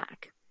being a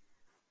tech.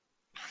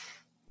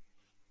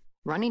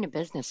 Running a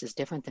business is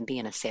different than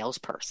being a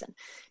salesperson.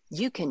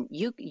 You can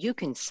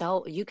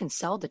sell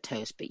the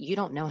toast, but you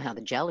don't know how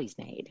the jelly's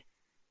made.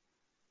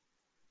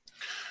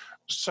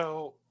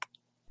 So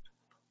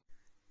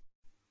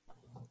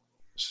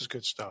this is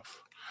good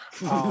stuff.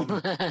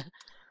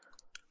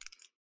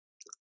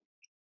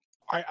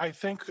 I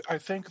think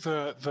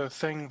the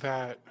thing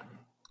that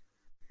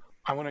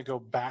I want to go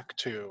back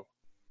to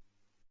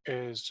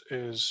is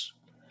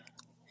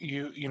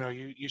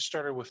you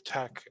started with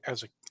tech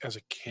as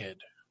a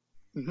kid.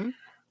 Mm-hmm.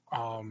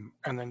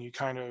 And then you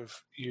kind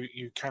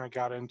of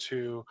got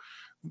into,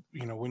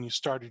 when you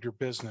started your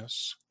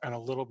business, and a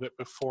little bit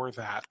before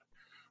that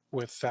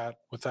with that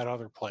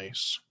other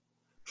place,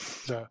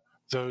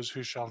 those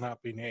who shall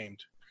not be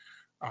named,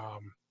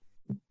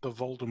 the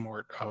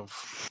Voldemort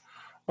of.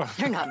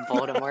 They're not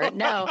Voldemort.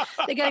 No,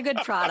 they got a good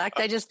product.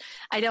 I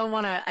don't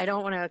want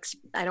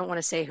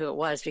to say who it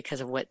was because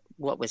of what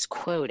was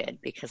quoted,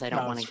 because I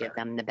don't want to give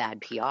them the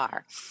bad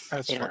PR.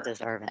 They don't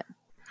deserve it.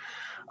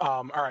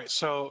 All right.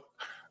 So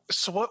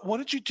what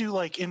did you do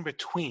like in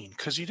between?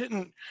 Because you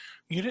didn't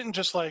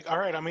just like, all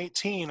right, I'm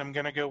 18, I'm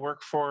going to go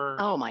work for.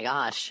 Oh my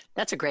gosh,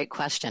 that's a great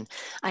question.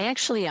 I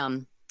actually,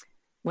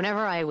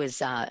 whenever I was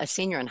a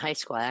senior in high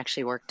school, I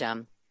actually worked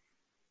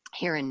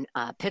here in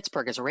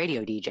Pittsburgh as a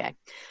radio DJ.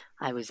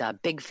 I was a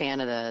big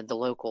fan of the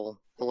local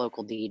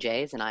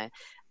DJs, and I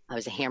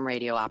was a ham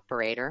radio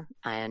operator,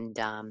 and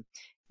I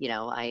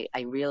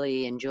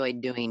really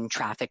enjoyed doing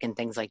traffic and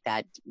things like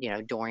that,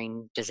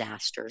 during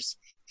disasters.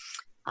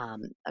 I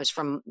was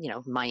from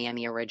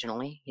Miami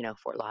originally,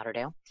 Fort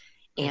Lauderdale,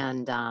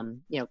 and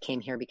came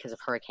here because of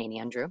Hurricane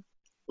Andrew.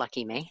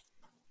 Lucky me,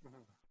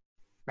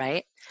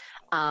 right?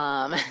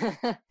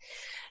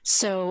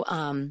 So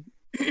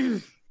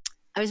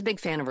I was a big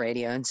fan of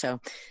radio, and so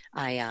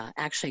I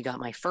actually got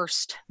my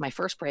first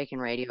break in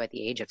radio at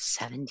the age of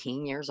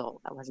 17 years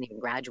old. I wasn't even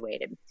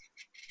graduated,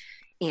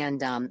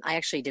 and I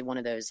actually did one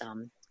of those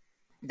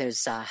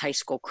high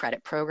school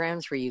credit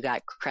programs where you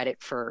got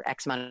credit for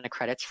X amount of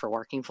credits for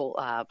working full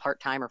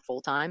part-time or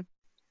full-time.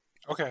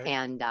 Okay.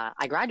 And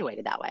I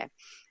graduated that way,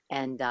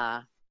 and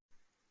I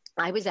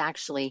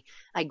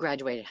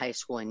graduated high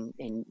school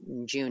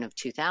in June of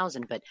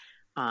 2000, but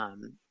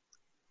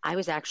I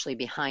was actually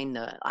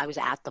I was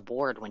at the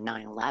board when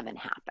 9/11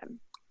 happened.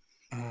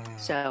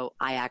 So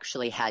I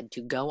actually had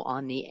to go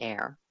on the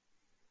air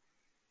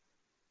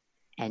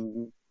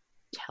and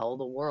tell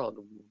the world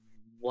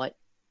what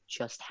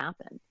just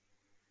happened.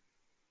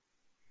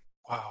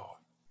 Wow.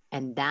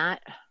 And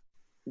that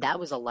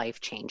was a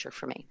life changer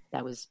for me.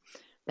 That was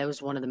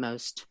one of the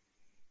most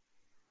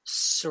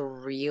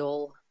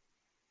surreal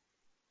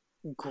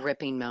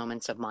gripping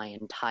moments of my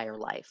entire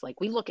life. Like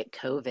we look at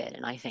COVID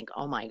and I think,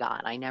 oh my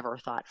God, I never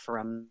thought for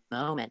a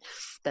moment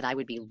that I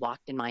would be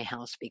locked in my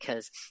house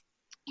because,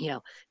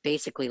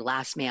 basically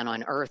last man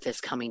on earth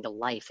is coming to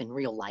life in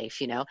real life.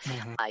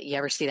 Hmm. You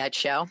ever see that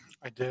show?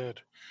 I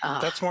did.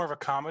 Uh, That's more of a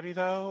comedy,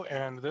 though,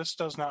 and this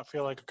does not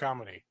feel like a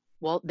comedy.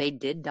 well, they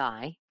did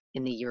die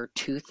in the year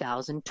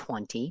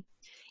 2020,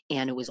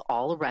 and it was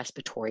all a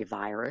respiratory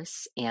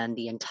virus, and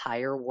the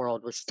entire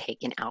world was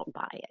taken out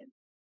by it.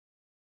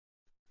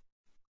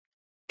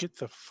 Get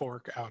the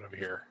fork out of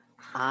here.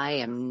 I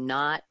am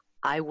not.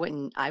 I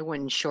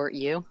wouldn't short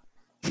you.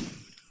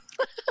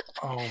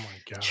 Oh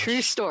my gosh.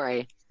 True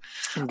story.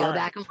 And go All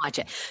back right. and watch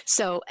it.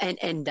 So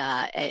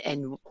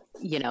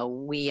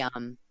we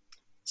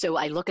so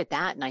I look at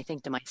that and I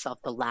think to myself,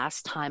 the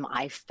last time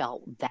I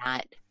felt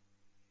that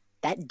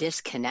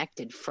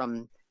disconnected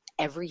from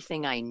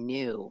everything I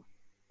knew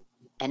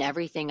and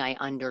everything I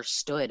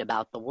understood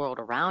about the world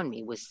around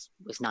me was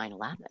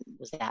 9/11,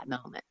 was that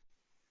moment.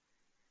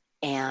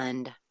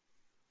 And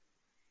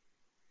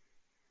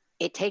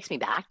it takes me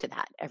back to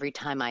that every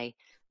time I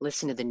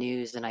listen to the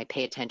news and I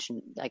pay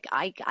attention. Like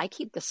I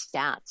keep the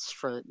stats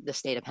for the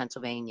state of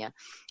Pennsylvania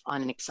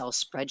on an Excel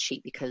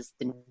spreadsheet because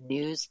the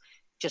news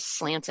just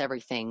slants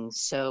everything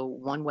so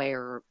one way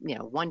or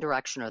one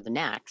direction or the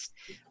next,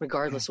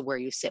 regardless of where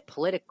you sit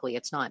politically.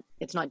 It's not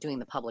doing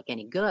the public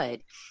any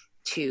good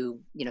to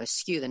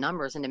skew the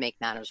numbers. And to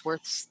make matters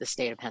worse, the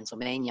state of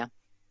Pennsylvania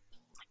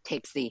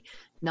takes the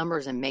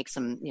numbers and makes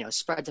them,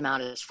 spreads them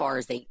out as far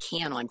as they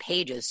can on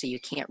pages, so you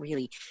can't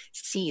really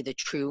see the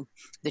true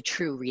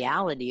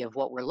reality of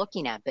what we're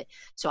looking at. But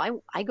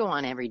so I go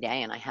on every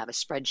day and I have a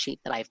spreadsheet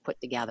that I've put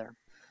together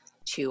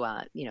to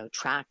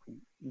track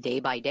day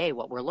by day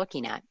what we're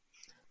looking at,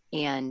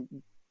 and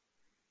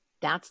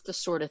that's the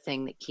sort of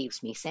thing that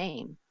keeps me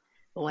sane.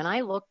 But when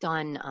I looked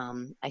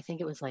on, I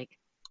think it was like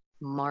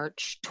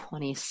March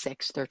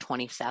 26th or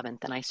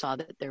 27th, and I saw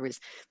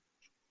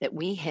that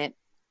we hit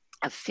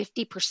a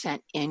 50%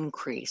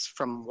 increase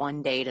from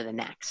one day to the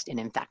next in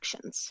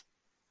infections.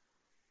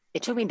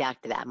 It took me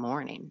back to that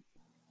morning.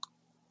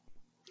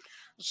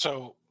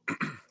 So,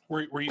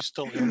 were you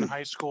still in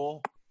high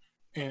school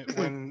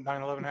when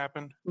 9/11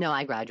 happened? No,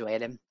 I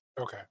graduated.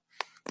 Okay.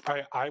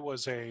 I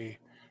was a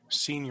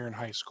senior in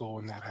high school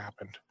when that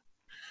happened.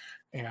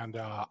 And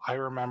I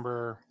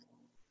remember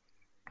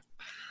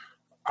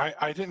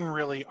I didn't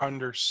really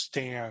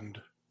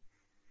understand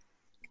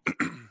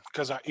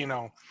because I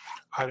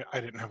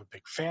didn't have a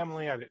big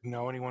family. I didn't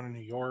know anyone in New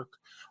York.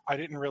 I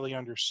didn't really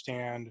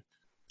understand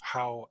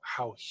how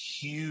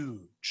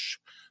huge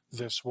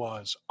this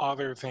was,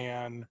 other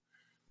than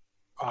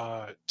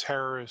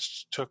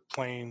terrorists took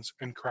planes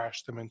and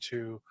crashed them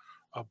into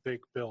a big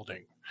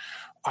building.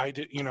 I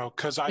did,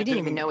 because I You didn't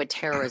even know what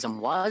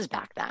terrorism was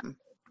back then.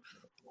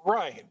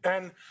 Right.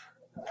 And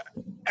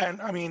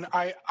I mean,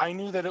 I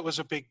knew that it was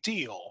a big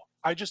deal.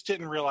 I just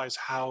didn't realize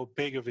how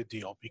big of a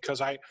deal, because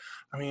I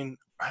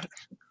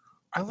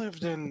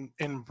lived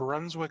in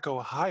Brunswick,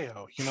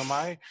 Ohio.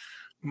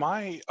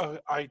 My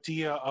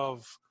idea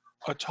of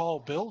a tall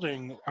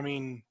building, I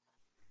mean,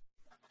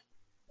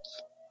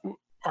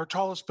 our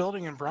tallest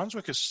building in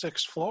Brunswick is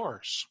 6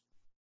 floors.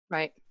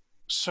 Right.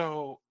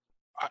 So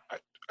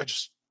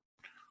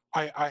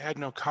I had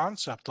no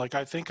concept. Like,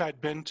 I think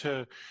I'd been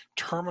to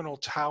Terminal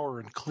Tower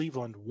in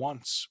Cleveland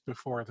once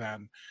before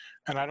then,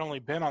 and I'd only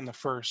been on the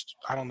first,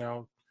 4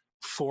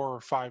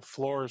 or 5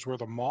 floors where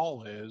the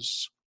mall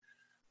is.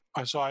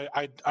 So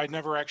I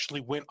never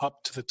actually went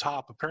up to the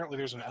top. Apparently,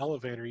 there's an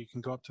elevator you can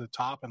go up to the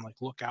top and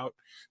look out,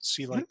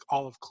 see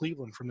all of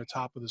Cleveland from the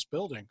top of this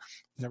building.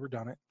 Never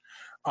done it.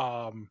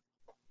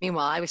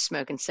 Meanwhile, I was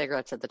smoking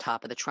cigarettes at the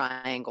top of the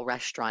Triangle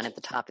Restaurant at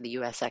the top of the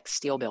USX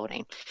Steel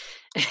Building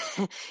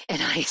in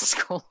high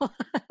school.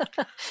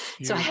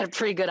 So I had a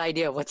pretty good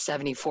idea of what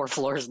 74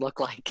 floors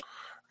look like.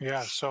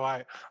 Yeah. So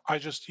I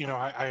just,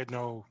 I had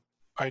no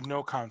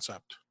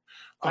concept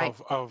Right.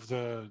 of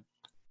the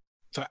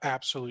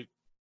absolute,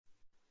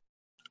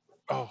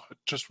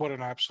 just what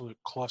an absolute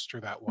cluster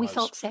that was. We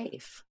felt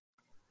safe.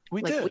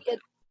 We did.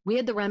 We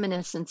had the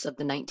reminiscence of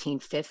the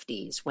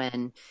 1950s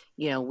when,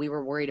 we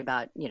were worried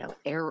about,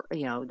 air,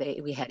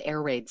 we had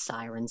air raid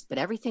sirens, but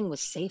everything was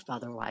safe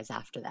otherwise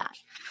after that.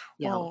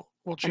 Well,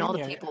 and all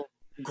the people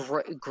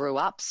grew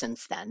up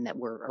since then that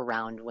were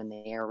around when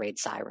the air raid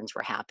sirens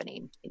were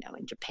happening,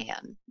 in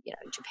Japan,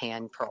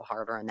 Pearl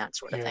Harbor, and that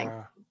sort of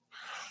thing.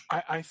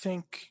 I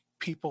think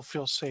people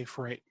feel safe,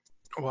 right?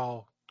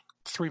 Well,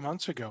 3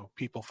 months ago,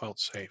 people felt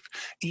safe,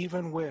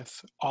 even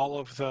with all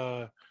of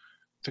the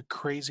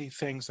crazy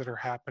things that are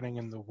happening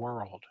in the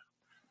world.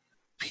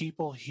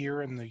 People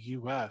here in the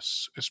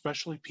U.S.,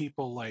 especially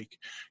people like,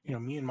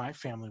 me and my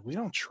family, we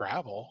don't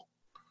travel.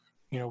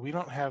 We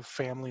don't have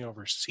family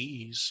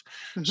overseas.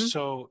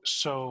 Mm-hmm.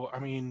 So, I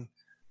mean,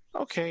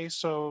 okay,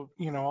 so,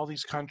 all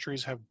these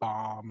countries have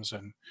bombs,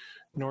 and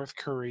North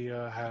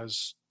Korea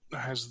has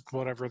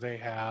whatever they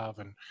have.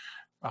 And,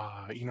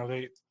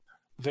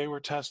 they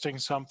were testing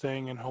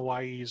something in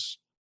Hawaii's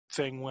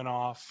thing went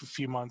off a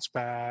few months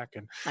back,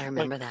 and I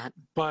remember that.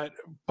 but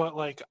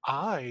like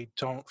I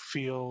don't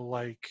feel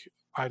like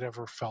I'd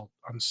ever felt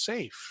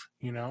unsafe,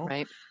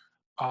 Right.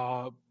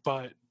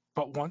 but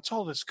once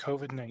all this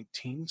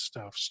COVID-19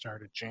 stuff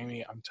started,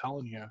 Jamie, I'm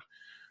telling you,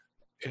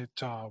 it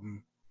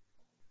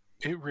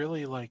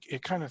really, like,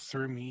 it kind of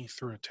threw me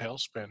through a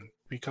tailspin,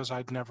 because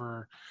I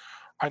never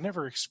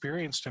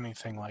experienced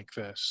anything like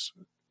this.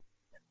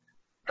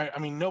 I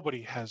mean,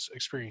 nobody has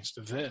experienced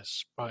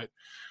this, but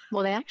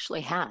Well, they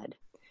actually had.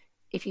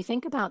 If you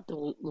think about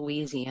the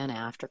Louisiana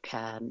after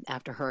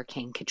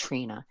Hurricane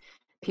Katrina,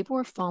 people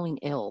were falling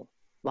ill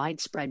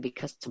widespread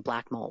because of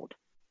black mold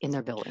in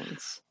their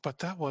buildings.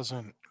 that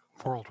wasn't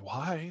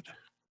worldwide.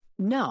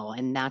 No,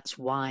 and that's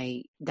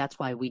why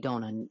we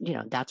don't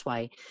that's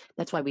why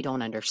we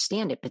don't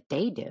understand it, but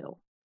they do.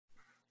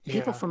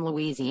 People Yeah. from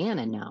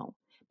Louisiana know.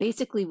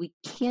 Basically, we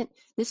can't.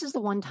 This is the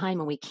one time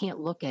when we can't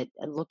look at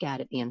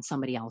it being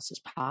somebody else's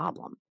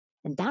problem,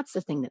 and that's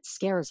the thing that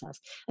scares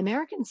us.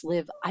 Americans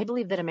live. I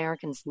believe that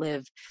Americans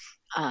live.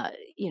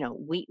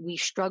 We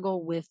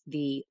struggle with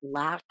the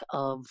lack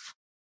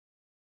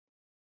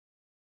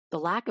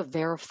of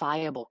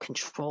verifiable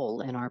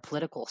control in our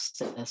political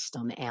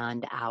system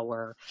and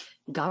our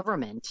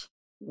government.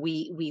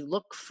 We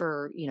look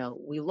for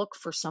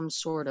some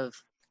sort of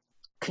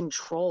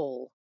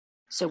control.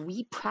 So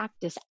we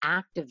practice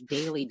active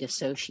daily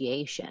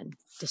dissociative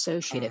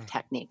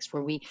techniques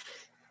where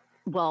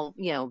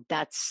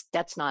that's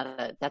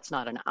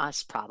not an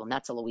us problem.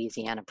 That's a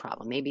Louisiana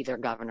problem. Maybe their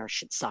governor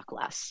should suck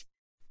less.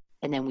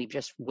 And then we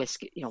just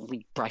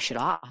we brush it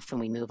off and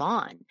we move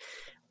on.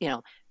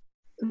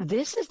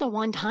 This is the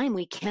one time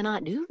we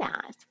cannot do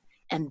that.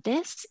 And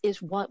this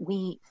is what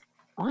we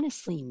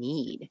honestly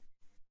need.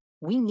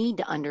 We need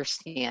to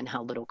understand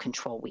how little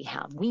control we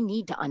have. We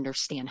need to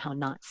understand how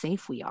not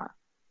safe we are,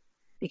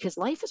 because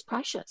life is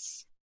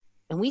precious.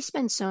 And we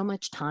spend so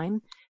much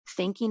time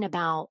thinking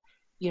about,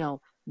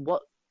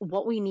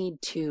 what we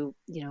need to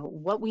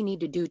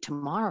do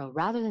tomorrow,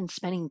 rather than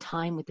spending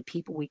time with the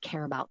people we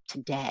care about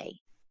today.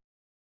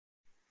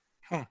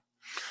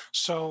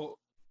 So,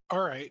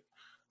 all right,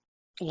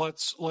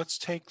 let's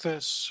take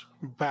this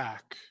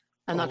back.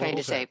 I'm not going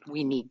to say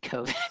we need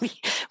COVID.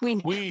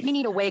 we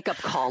need a wake up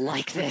call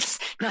like this.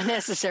 Not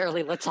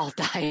necessarily let's all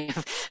die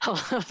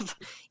of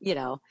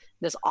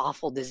this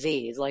awful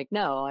disease. Like,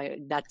 no,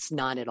 that's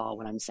not at all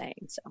what I'm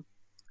saying.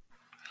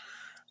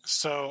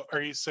 So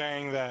are you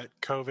saying that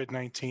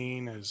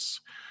COVID-19 is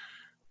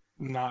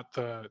not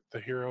the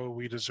hero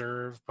we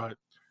deserve, but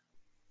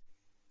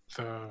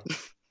the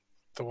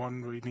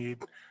one we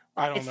need?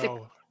 I don't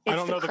know. I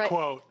don't know the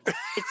quote.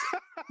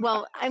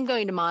 Well, I'm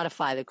going to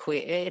modify the quote.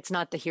 It's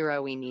not the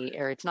hero we need,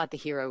 or it's not the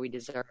hero we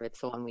deserve.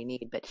 It's the one we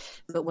need. But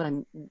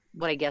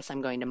what I guess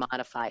I'm going to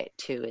modify it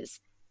to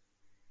is,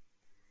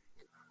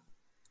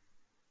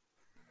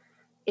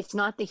 it's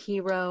not the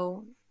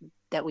hero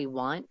that we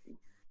want,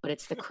 but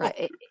it's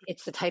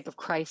the type of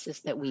crisis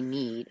that we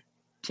need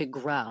to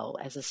grow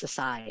as a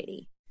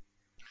society.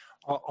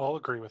 I'll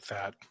agree with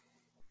that.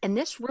 And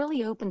this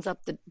really opens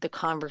up the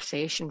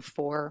conversation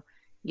for,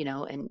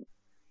 I'm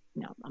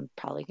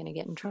probably going to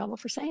get in trouble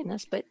for saying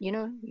this, but,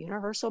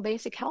 universal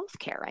basic health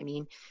care. I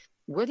mean,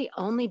 we're the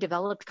only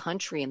developed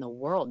country in the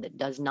world that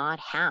does not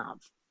have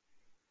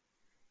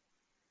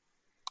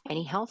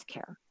any health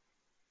care.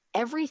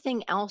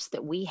 Everything else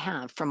that we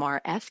have from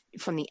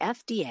the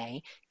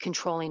FDA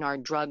controlling our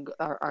drug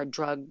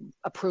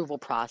approval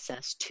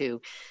process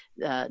to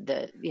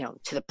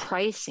the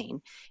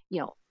pricing,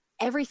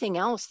 everything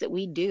else that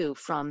we do,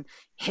 from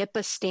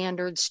HIPAA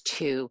standards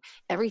to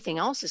everything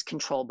else, is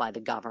controlled by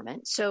the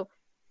government. So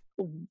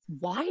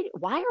why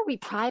are we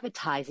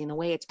privatizing the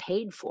way it's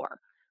paid for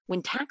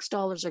when tax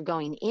dollars are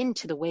going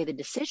into the way the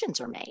decisions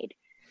are made?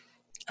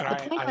 And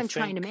the point I'm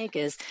trying to make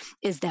is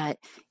that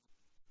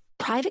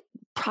private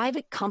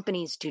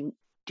companies do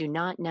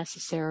not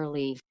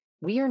necessarily,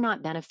 we are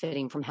not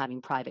benefiting from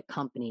having private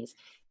companies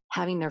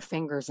having their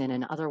fingers in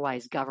an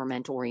otherwise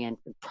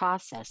government-oriented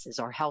process is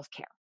our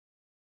healthcare.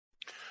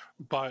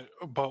 But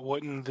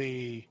wouldn't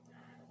the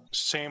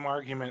same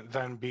argument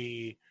then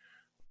be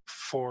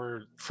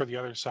for the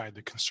other side,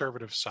 the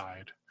conservative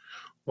side?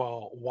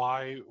 Well,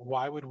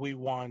 why would we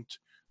want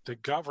the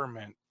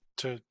government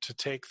to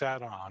take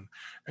that on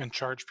and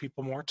charge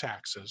people more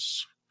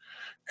taxes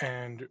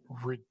and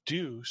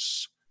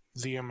reduce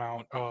the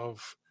amount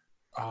of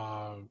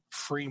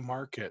free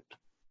market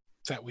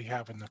that we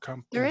have in the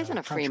country? There isn't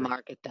a free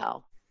market,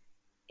 though.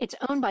 It's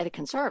owned by the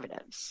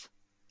conservatives,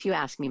 if you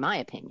ask me my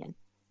opinion.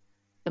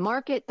 The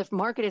market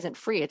isn't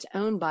free. It's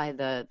owned by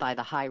the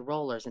high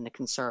rollers in the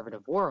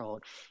conservative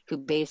world, who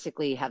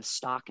basically have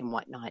stock and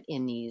whatnot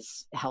in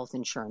these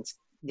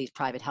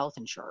private health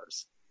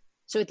insurers.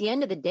 So at the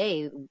end of the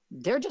day,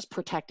 they're just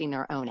protecting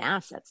their own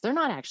assets. They're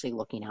not actually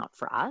looking out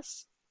for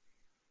us.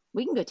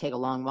 We can go take a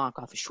long walk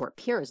off a short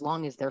pier as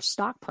long as their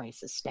stock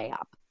prices stay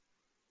up.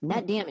 And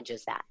that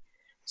damages that.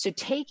 So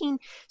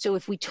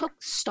if we took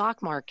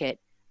stock market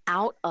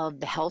out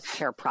of the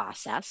healthcare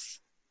process,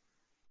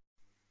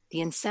 the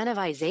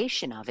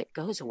incentivization of it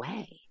goes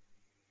away.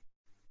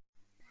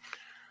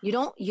 You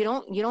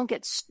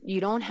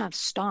don't have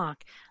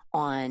stock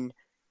on,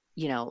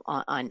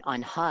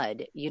 on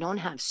HUD. You don't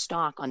have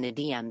stock on the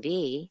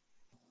DMV.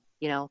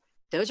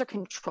 Those are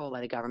controlled by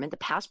the government. The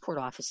passport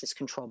office is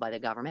controlled by the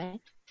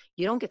government.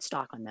 You don't get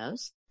stock on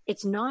those.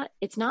 It's not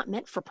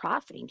meant for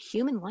profiting.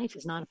 Human life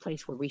is not a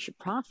place where we should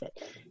profit.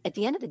 At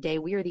the end of the day,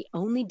 we are the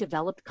only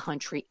developed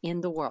country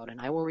in the world. And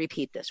I will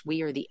repeat this.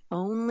 We are the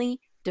only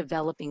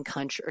developed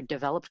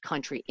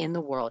country in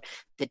the world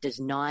that does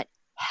not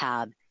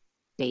have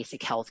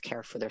basic health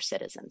care for their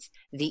citizens.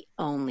 The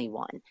only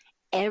one.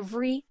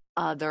 Every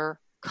other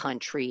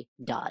country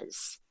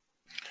does.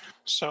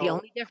 So the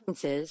only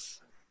difference is,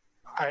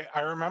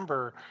 I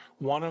remember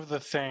one of the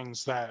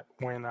things that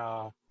when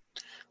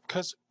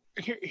because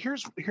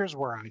here's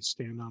where I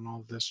stand on all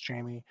of this,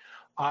 Jamie.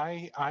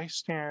 I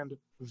stand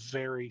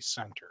very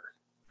center.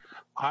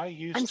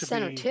 I'm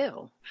center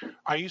too.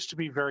 I used to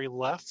be very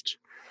left,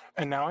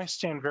 and now I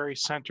stand very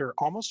center,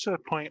 almost to the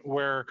point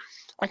where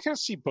I kind of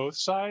see both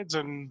sides,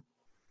 and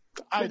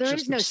there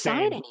is no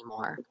side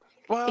anymore.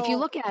 Well, if you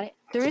look at it,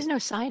 there is no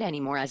side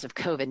anymore as of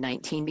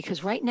COVID-19,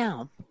 because right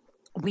now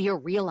we are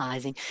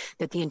realizing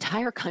that the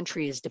entire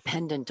country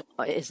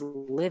is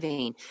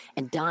living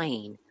and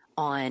dying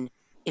on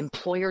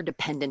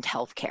employer-dependent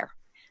health care.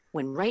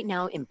 When right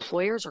now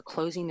employers are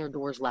closing their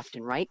doors left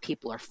and right,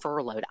 people are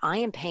furloughed. I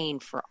am paying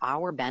for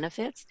our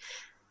benefits,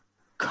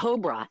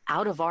 Cobra,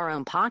 out of our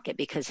own pocket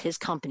because his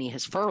company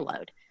has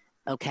furloughed.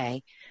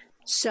 Okay?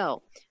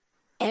 So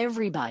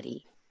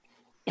everybody,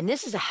 and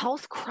this is a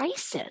health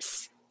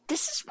crisis.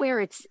 This is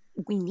where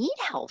we need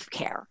health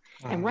care.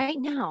 And right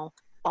now,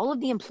 all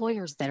of the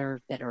employers that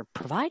are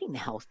providing the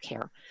health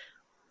care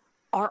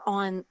are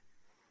on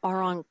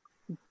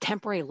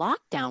temporary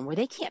lockdown where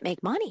they can't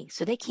make money,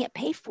 so they can't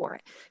pay for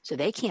it. So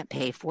they can't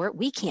pay for it.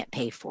 We can't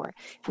pay for it.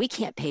 If we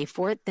can't pay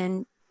for it,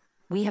 then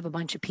we have a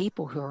bunch of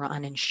people who are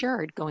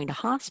uninsured going to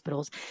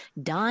hospitals,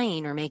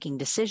 dying or making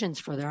decisions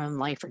for their own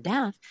life or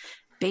death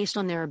based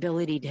on their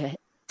ability to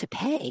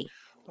pay.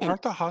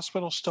 Aren't the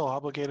hospitals still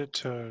obligated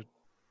to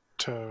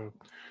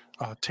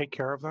take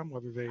care of them,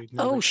 whether they?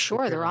 Oh,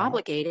 sure, they're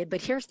obligated.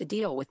 But here's the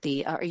deal with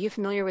the. Are you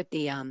familiar with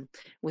the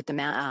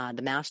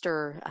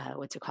master?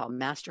 What's it called?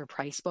 Master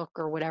price book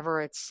or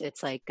whatever.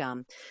 It's like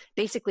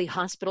basically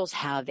hospitals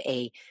have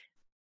a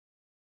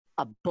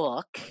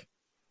book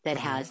that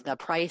has the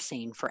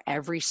pricing for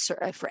every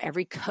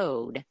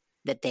code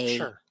that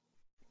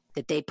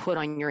they put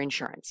on your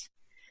insurance.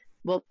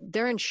 Well,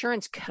 their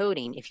insurance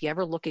coding, if you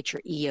ever look at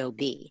your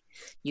EOB,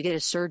 you get a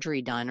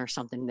surgery done or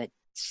something that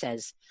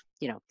says,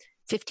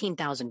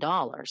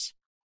 $15,000.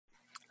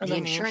 And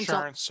then the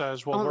insurance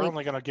says, well, we're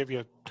only going to give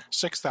you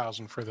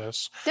 $6,000 for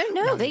this.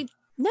 No, they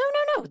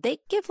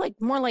give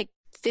more like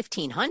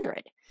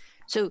 $1,500.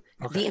 So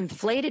the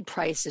inflated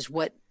price is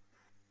what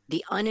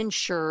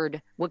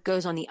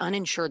goes on the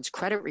uninsured's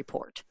credit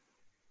report.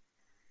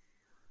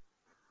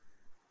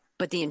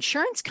 But the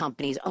insurance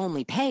companies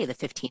only pay the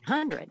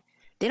 $1,500.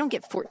 They don't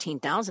get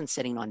 $14,000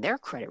 sitting on their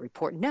credit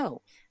report.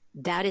 No,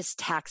 that is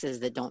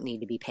taxes that don't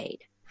need to be paid.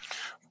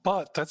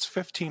 But that's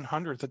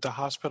 $1,500 that the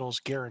hospital is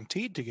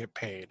guaranteed to get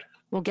paid.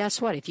 Well,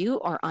 guess what? If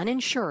you are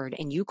uninsured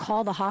and you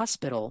call the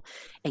hospital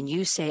and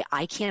you say,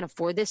 I can't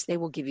afford this, they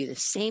will give you the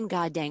same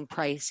goddamn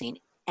pricing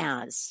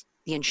as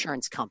the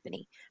insurance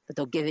company, but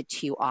they'll give it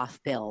to you off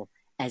bill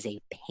as a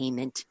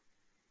payment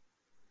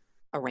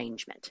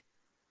arrangement.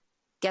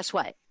 Guess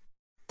what?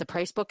 The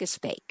price book is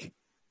fake.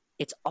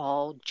 It's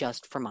all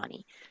just for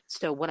money.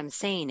 So what I'm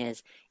saying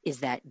is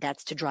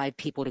that's to drive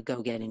people to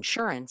go get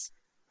insurance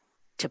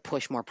to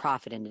push more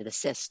profit into the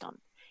system.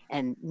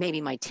 And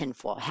maybe my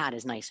tinfoil hat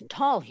is nice and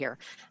tall here,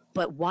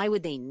 but why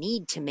would they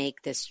need to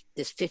make this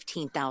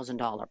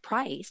 $15,000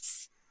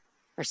 price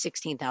or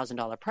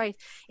 $16,000 price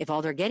if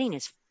all they're getting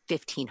is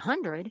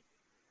 $1,500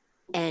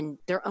 and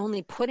they're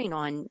only putting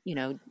on,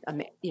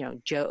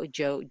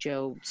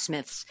 Joe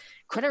Smith's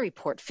credit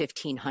report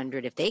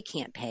 $1,500 if they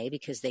can't pay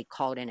because they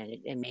called in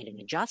and made an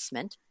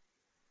adjustment?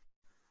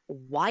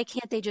 Why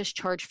can't they just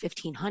charge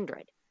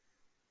 $1,500?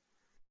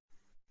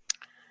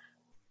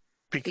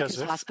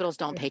 Because hospitals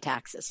don't pay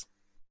taxes.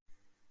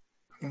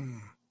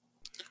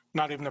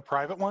 Not even the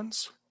private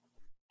ones?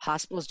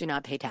 Hospitals do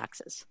not pay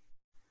taxes.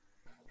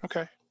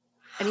 Okay.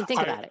 I mean,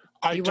 think about it.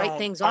 You write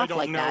things off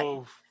like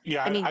that.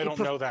 Yeah, I don't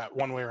know that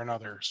one way or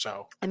another.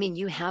 So I mean,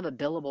 you have a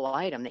billable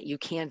item that you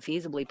can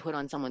feasibly put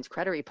on someone's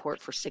credit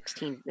report for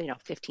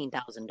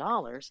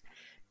 $15,000.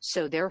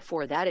 So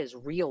therefore, that is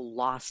real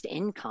lost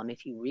income.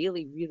 If you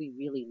really, really,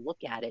 really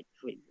look at it,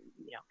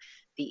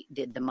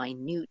 the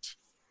minute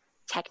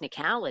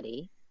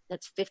technicality,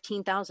 that's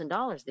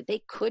 $15,000 that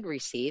they could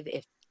receive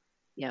if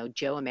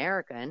Joe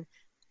American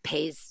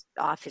pays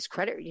off his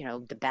credit,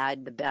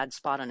 the bad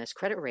spot on his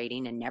credit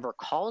rating and never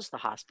calls the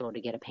hospital to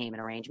get a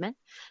payment arrangement.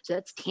 So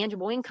that's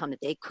tangible income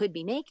that they could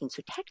be making.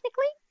 So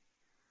technically,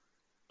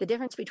 the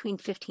difference between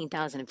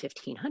 $15,000 and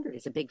 $1,500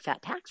 is a big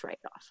fat tax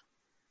write-off.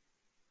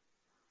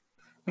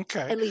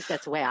 Okay. At least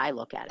that's the way I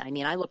look at it. I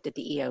mean, I looked at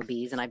the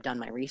EOBs and I've done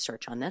my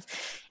research on this,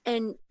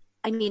 and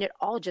I mean, it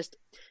all just,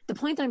 the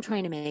point that I'm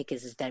trying to make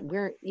is that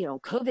we're,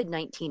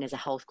 COVID-19 is a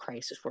health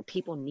crisis where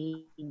people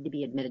need to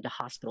be admitted to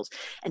hospitals.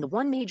 And the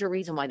one major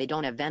reason why they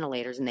don't have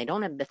ventilators and they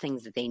don't have the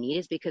things that they need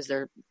is because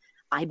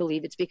I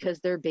believe it's because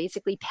they're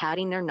basically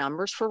padding their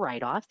numbers for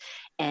write-off,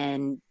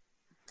 and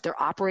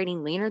they're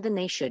operating leaner than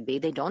they should be.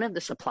 They don't have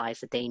the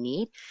supplies that they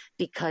need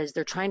because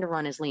they're trying to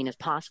run as lean as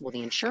possible.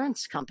 The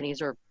insurance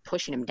companies are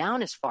pushing them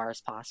down as far as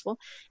possible.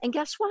 And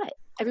guess what?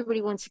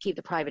 Everybody wants to keep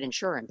the private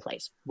insurer in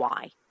place.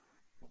 Why?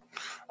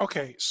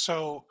 Okay,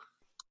 so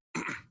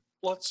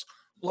let's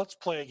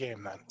play a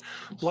game then.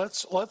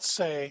 Let's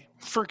say,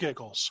 for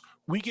giggles,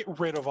 we get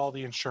rid of all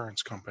the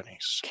insurance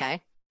companies.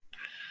 Okay.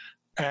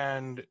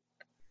 And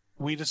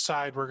we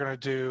decide we're going to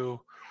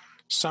do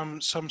some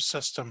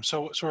system.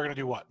 So we're going to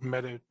do what?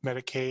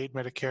 Medicaid,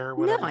 Medicare,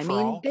 whatever. No, I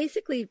mean,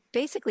 basically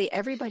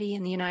everybody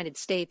in the United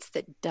States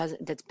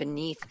that's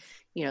beneath,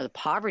 the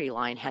poverty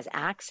line has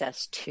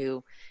access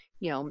to,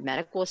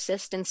 medical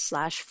assistance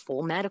 /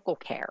 full medical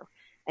care.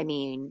 I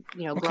mean,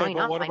 growing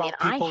up,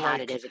 I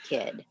had it as a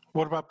kid.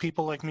 What about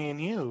people like me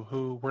and you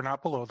who were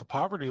not below the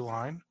poverty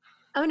line?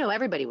 Oh, no,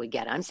 everybody would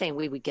get it. I'm saying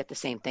we would get the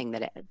same thing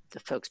that the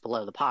folks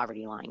below the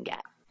poverty line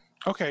get.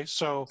 Okay,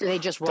 so they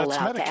just roll it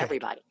out to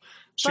everybody.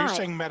 So you're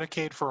saying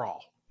Medicaid for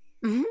all?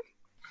 Mm-hmm.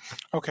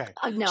 Okay.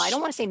 No, I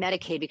don't want to say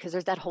Medicaid because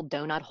there's that whole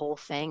donut hole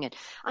thing, and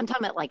I'm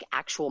talking about like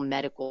actual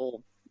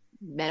medical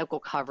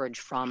coverage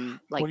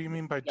from like. What do you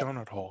mean by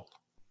donut hole?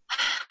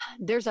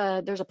 There's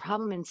a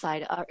problem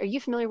inside. Are you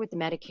familiar with the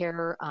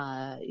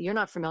Medicare? You're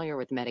not familiar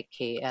with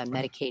Medicaid,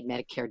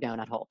 Medicare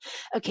donut hole.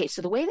 Okay,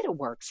 so the way that it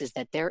works is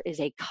that there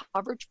is a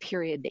coverage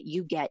period that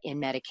you get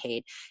in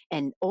Medicaid,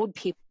 and old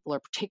people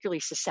are particularly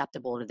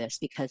susceptible to this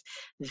because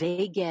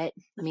they get.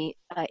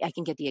 I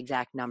can get the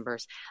exact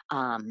numbers,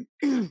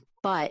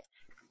 but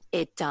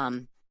it.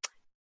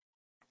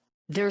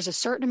 There's a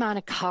certain amount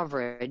of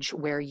coverage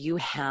where you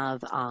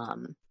have,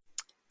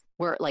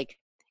 where like.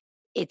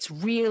 It's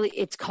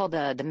called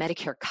the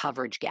Medicare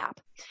coverage gap.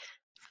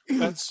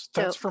 That's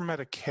for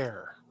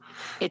Medicare.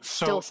 It's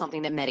still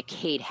something that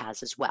Medicaid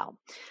has as well.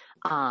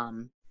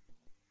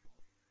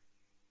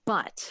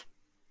 But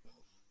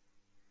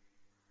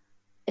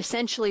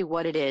essentially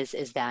what it is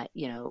that,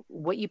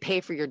 what you pay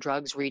for your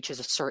drugs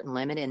reaches a certain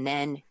limit and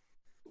then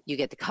you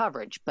get the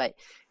coverage, but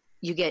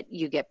you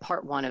get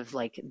part one of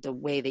like the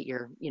way that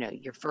your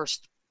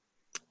first,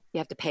 you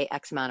have to pay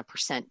X amount of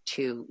percent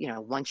to,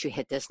 once you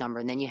hit this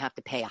number, and then you have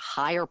to pay a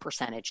higher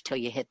percentage till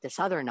you hit this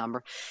other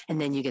number. And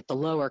then you get the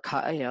lower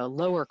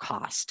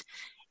cost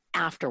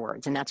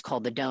afterwards. And that's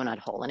called the donut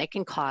hole. And it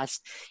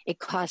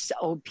costs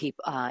old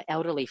people,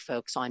 elderly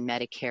folks on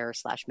Medicare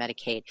 /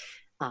 Medicaid,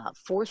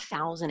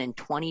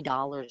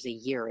 $4,020 a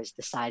year is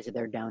the size of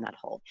their donut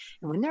hole.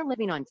 And when they're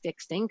living on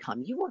fixed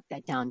income, you work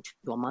that down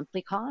to a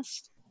monthly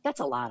cost.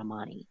 That's a lot of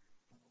money.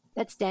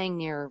 That's dang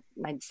near,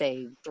 I'd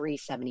say,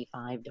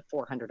 $375 to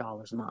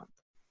 $400 a month.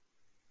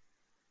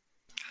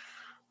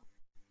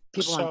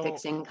 People on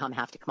fixed income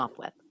have to come up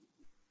with.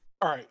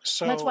 All right,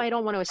 so and that's why I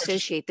don't want to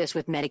associate this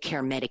with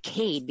Medicare,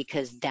 Medicaid,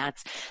 because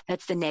that's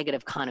the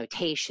negative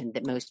connotation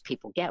that most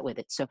people get with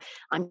it. So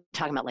I'm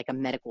talking about like a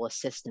medical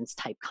assistance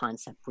type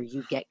concept where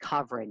you get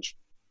coverage.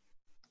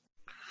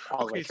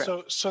 Okay,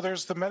 so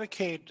there's the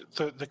Medicaid,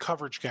 the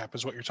coverage gap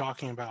is what you're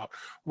talking about,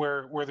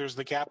 where there's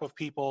the gap of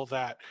people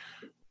that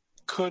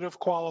could have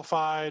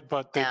qualified,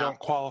 but they don't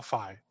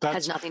qualify. That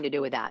has nothing to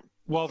do with that.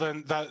 Well,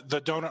 then the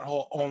donut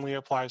hole only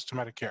applies to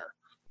Medicare.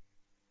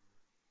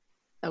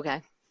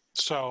 Okay.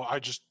 So I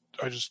just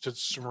did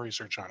some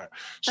research on it.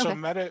 So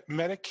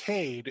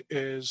Medicaid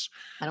is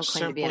I don't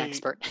claim to be an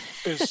expert.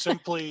 is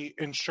simply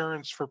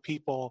insurance for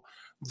people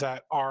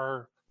that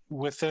are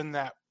within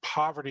that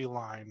poverty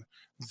line.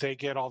 They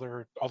get all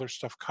their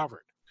stuff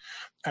covered.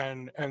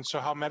 And so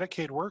how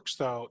Medicaid works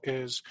though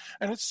is,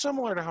 and it's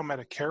similar to how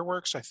Medicare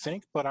works, I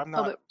think, but I'm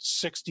not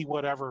 60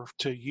 whatever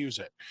to use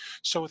it.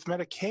 So with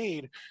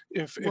Medicaid,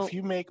 if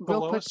you make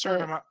below a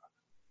certain amount,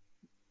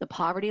 the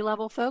poverty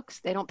level folks,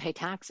 they don't pay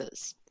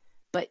taxes.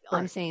 But right.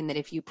 I'm saying that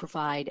if you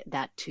provide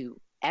that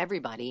to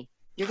everybody,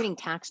 you're getting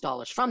tax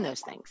dollars from those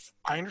things.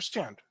 I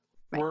understand.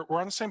 Right. We're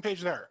on the same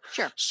page there.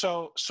 Sure.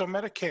 So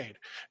Medicaid,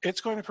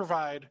 it's going to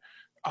provide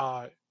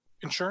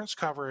insurance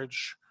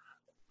coverage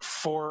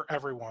for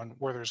everyone,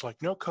 where there's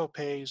like no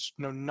copays,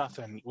 no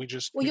nothing.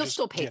 You'll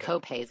still pay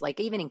copays. Like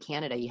even in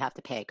Canada, you have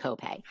to pay a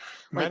copay.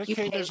 Like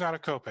Medicaid, there's not a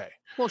copay.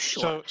 Well,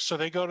 sure. So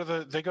they go to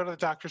the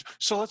doctors.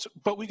 So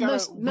we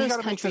got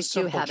most countries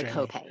do have a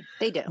copay.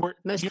 They do.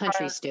 Most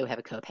countries do have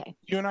a copay.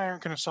 You and I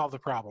aren't going to solve the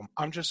problem.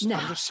 I'm just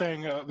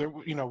saying,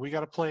 we got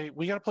to play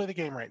the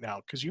game right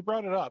now because you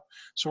brought it up.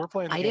 So we're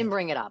playing. I didn't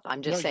bring it up.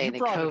 I'm just saying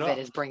that COVID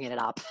is bringing it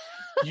up.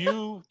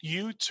 you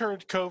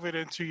turned COVID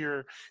into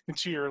your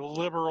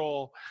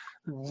liberal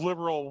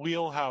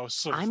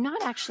wheelhouse. I'm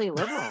not actually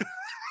liberal.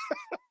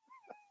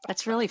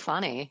 That's really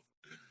funny.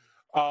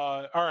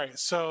 All right,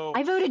 so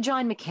I voted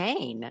John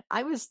McCain.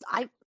 I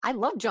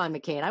love John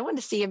McCain. I wanted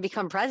to see him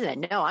become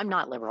president. No, I'm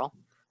not liberal.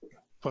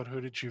 But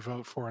who did you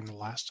vote for in the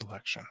last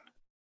election?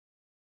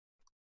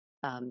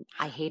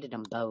 I hated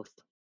them both.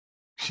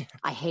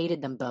 I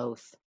hated them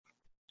both,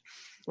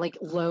 like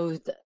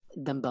loathed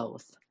them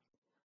both.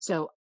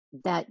 So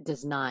that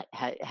does not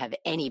have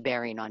any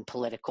bearing on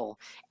political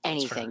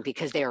anything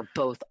because they are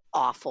both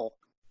awful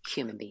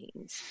human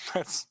beings.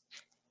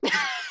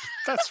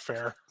 That's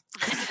fair.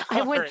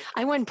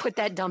 I wouldn't put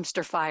that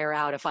dumpster fire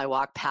out if I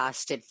walked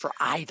past it for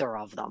either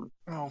of them.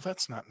 Oh,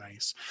 that's not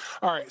nice.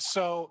 All right,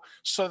 so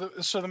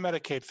the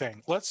Medicaid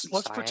thing. Let's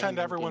pretend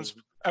everyone's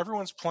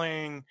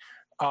paying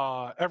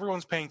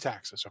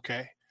taxes,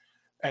 okay?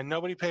 And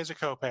nobody pays a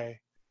copay.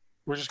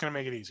 We're just going to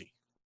make it easy.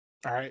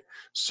 All right.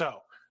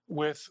 So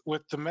with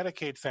the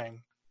Medicaid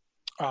thing,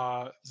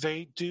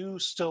 they do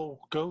still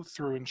go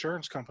through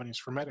insurance companies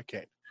for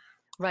Medicaid.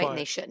 Right, and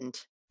they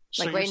shouldn't.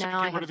 So like right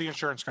now, get rid of the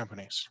insurance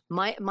companies.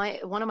 One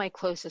of my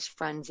closest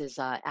friends is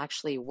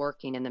actually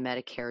working in the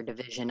Medicare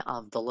division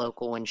of the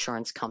local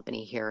insurance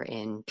company here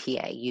in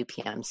PA,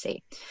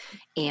 UPMC,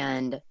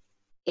 and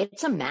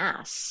it's a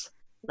mess.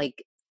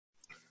 Like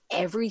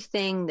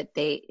everything that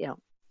they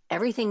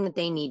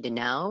need to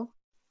know.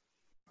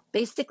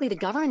 Basically, the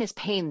government is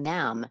paying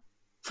them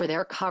for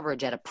their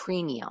coverage at a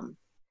premium.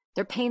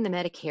 They're paying the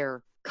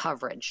Medicare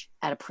coverage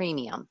at a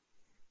premium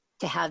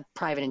to have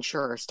private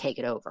insurers take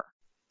it over.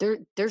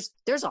 There's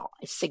a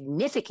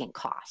significant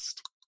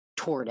cost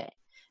toward it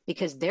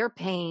because they're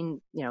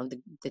paying,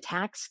 the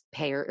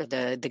taxpayer,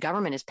 the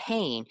government is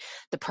paying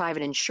the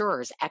private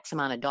insurers X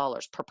amount of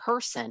dollars per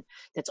person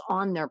that's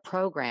on their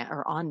program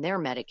or on their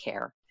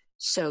Medicare.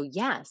 So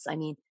yes, I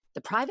mean,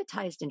 the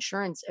privatized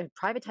insurance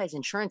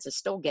is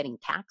still getting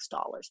tax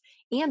dollars,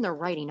 and they're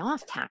writing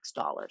off tax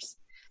dollars.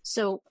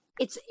 So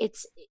it's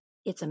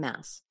a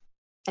mess,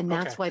 and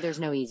that's why there's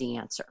no easy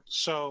answer.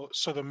 So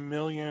the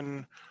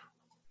million,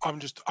 I'm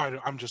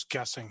just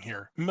guessing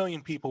here. 1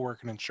 million people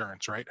work in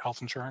insurance, right?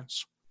 Health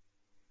insurance.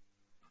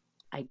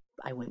 I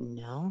wouldn't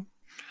know.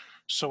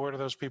 So where do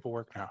those people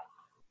work now?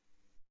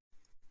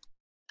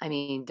 I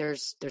mean,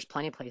 there's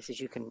plenty of places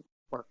you can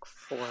work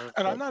for.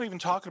 And I'm not even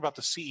talking about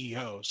the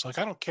CEOs. Like,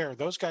 I don't care.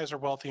 Those guys are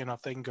wealthy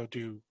enough. They can go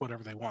do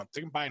whatever they want.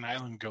 They can buy an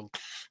island and go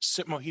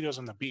sip mojitos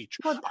on the beach.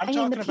 Well,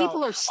 the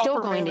people are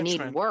still going to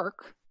need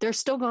work. They're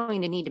still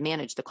going to need to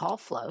manage the call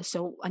flow.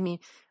 So, I mean,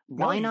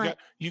 why not?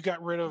 You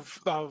got rid of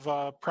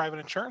private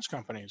insurance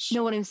companies.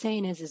 No, what I'm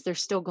saying is they're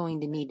still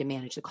going to need to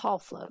manage the call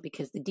flow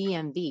because the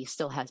DMV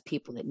still has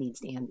people that need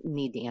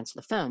to answer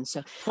the phone.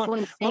 So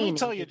let me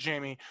tell you,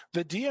 Jamie,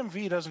 the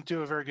DMV doesn't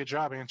do a very good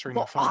job answering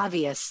the phone.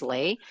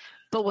 Obviously.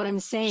 But what I'm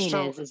saying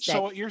is that.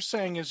 So what you're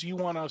saying is you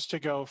want us to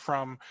go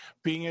from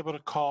being able to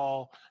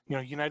call,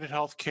 United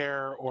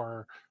Healthcare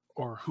or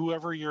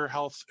whoever your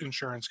health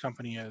insurance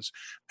company is,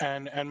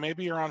 and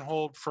maybe you're on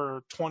hold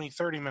for 20,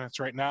 30 minutes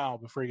right now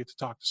before you get to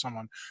talk to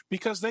someone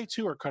because they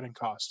too are cutting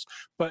costs.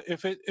 But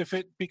if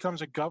it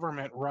becomes a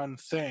government run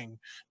thing,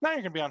 now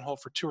you're going to be on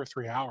hold for 2 or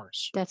 3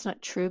 hours. That's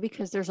not true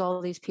because there's all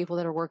of these people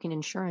that are working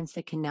insurance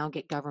that can now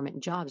get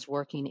government jobs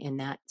working in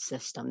that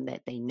system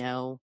that they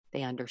know,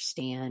 they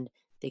understand,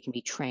 they can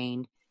be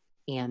trained,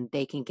 and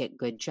they can get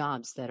good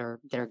jobs that are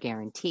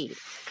guaranteed.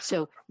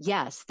 So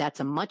yes, that's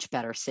a much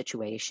better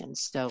situation.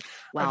 So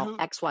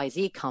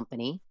XYZ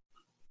company,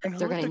 and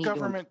who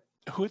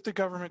at the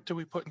government do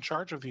we put in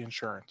charge of the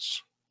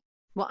insurance?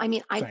 Well, I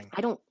mean,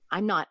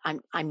 I'm not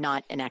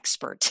an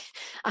expert.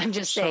 I'm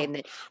just saying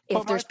that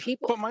if there's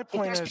people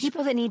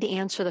that need to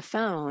answer the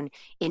phone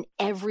in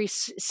every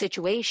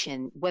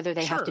situation, whether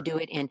they have to do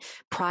it in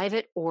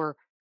private or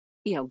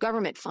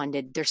government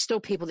funded, there's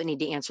still people that need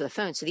to answer the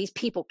phone. So these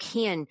people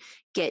can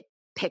get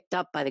picked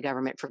up by the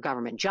government for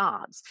government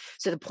jobs.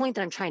 So the point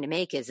that I'm trying to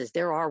make is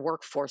there are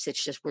workforce.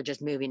 It's just, we're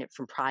just moving it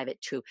from private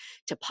to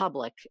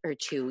public or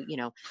to,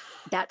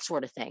 that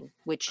sort of thing,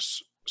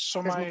 which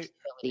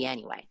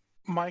anyway.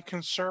 My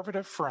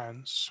conservative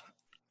friends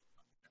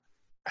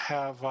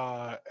have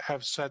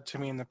said to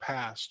me in the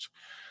past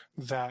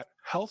that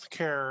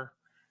healthcare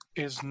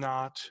is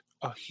not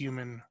a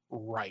human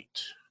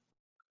right.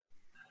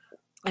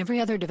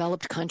 Every other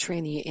developed country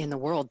in the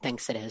world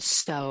thinks it is.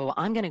 So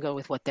I'm going to go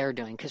with what they're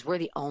doing because we're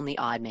the only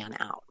odd man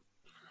out.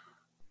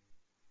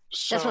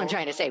 That's what I'm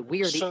trying to say.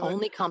 We are the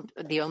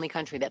only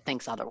country that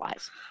thinks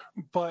otherwise.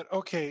 But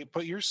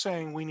you're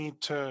saying we need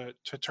to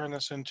turn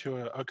this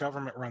into a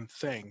government-run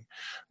thing.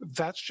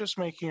 That's just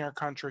making our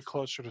country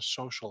closer to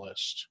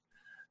socialist.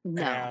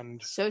 No,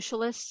 and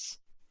socialism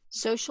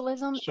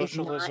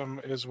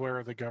is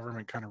where the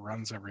government kind of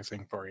runs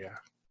everything for you.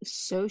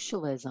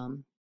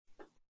 Socialism.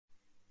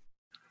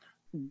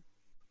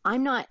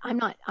 I'm not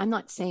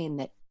saying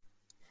that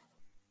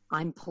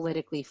I'm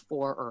politically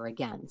for or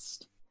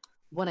against.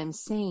 What I'm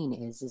saying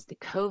is the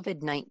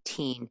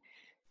COVID-19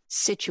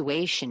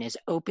 situation is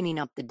opening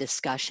up the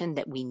discussion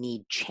that we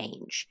need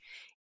change.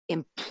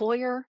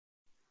 Employer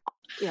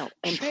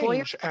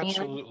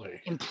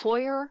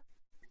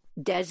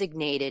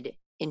designated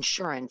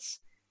insurance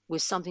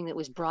was something that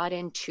was brought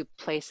into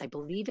place. I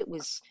believe it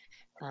was,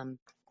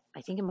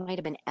 I think it might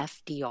have been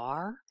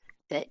FDR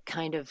that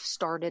kind of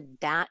started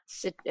that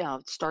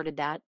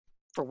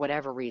for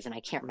whatever reason. I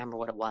can't remember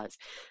what it was,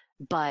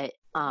 but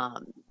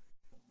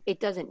it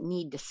doesn't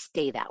need to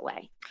stay that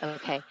way.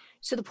 Okay.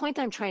 So the point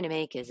that I'm trying to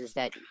make is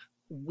that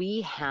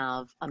we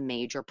have a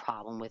major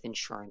problem with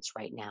insurance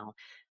right now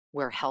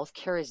where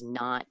healthcare is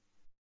not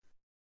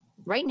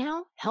right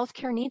now.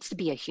 Healthcare needs to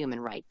be a human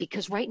right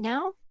because right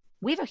now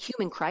we have a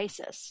human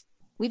crisis.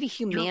 We have a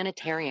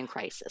humanitarian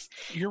crisis.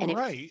 You're And if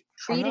right. I'm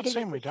treated not it as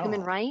saying we a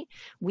human don't. right,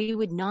 we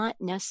would not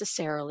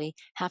necessarily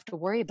have to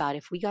worry about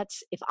if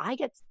I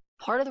get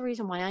part of the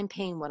reason why I'm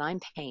paying what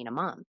I'm paying a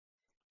month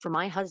for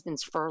my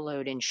husband's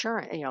furloughed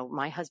insurance,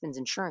 my husband's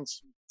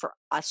insurance for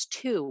us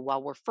too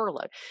while we're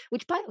furloughed,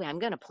 which by the way, I'm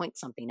going to point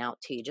something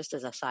out to you just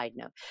as a side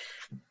note.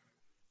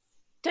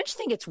 Don't you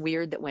think it's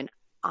weird that when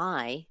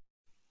I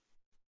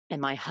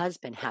and my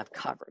husband have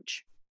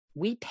coverage,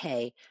 we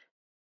pay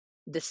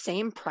the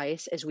same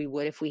price as we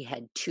would if we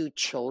had two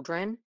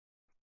children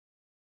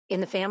in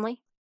the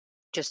family,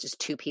 just as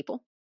two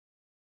people?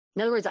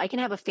 In other words, I can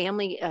have a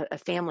family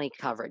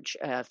coverage,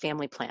 a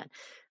family plan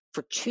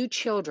for two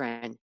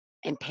children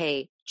and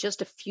pay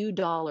just a few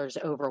dollars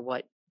over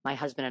what my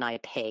husband and I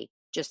pay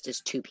just as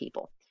two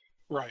people.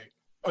 Right.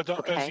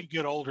 Okay. As you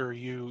get older,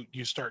 you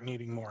start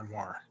needing more and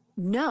more.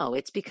 No,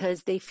 it's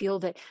because they feel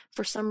that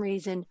for some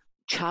reason,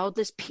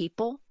 childless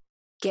people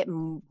get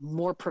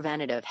more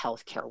preventative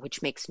health care,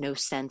 which makes no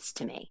sense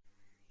to me.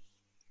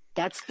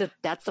 That's the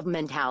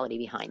mentality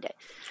behind it.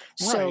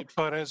 Right, So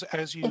but as it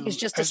was you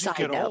just a as you side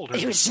get note. older,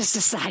 It was just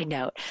a side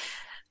note.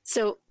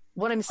 So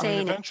what I'm I mean,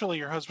 saying, eventually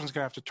your husband's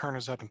gonna have to turn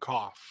his head and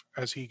cough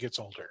as he gets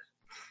older.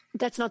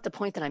 that's not the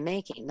point that I'm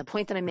making. The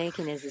point that I'm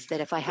making is that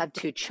if I have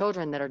two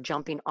children that are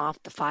jumping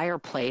off the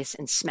fireplace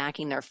and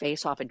smacking their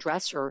face off a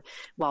dresser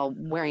while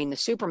wearing the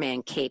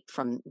Superman cape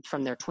from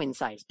their twin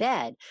size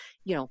bed,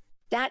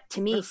 that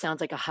to me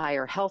sounds like a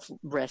higher health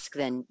risk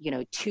than,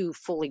 two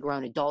fully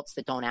grown adults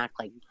that don't act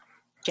like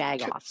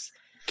jagoffs.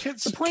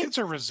 Kids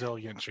are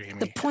resilient, Jamie.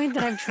 The point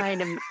that I'm trying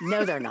to,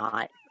 no, they're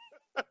not.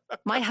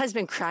 My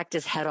husband cracked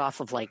his head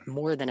off of like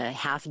more than a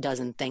half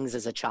dozen things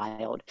as a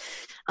child.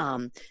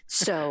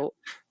 So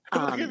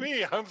Look at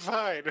me, I'm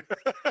fine.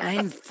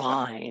 I'm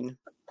fine.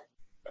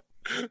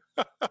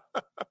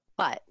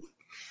 But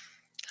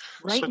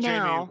right so,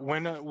 now,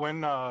 Jamie,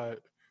 when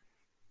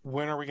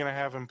are we going to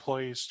have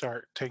employees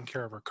start taking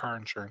care of our car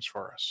insurance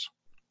for us?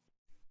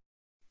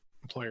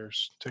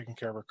 Employers taking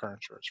care of our car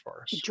insurance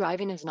for us.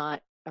 driving is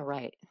not a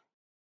right.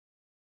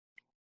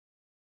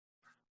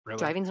 Really?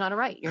 Driving's not a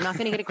right. You're not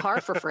going to get a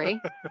car for free.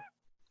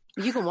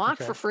 You can walk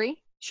for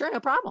free. Sure, no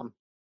problem.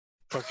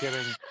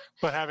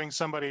 But having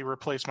somebody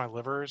replace my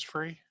liver is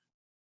free?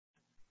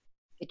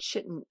 It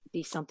shouldn't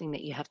be something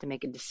that you have to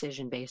make a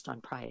decision based on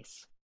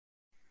price.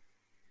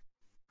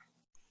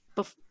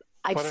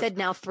 I've said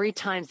now 3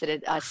 times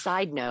that a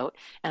side note,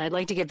 and I'd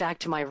like to get back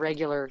to my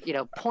regular,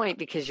 point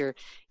because you're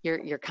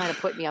kind of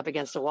putting me up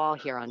against a wall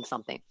here on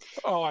something.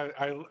 Oh,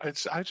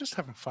 I just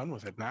having fun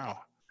with it now.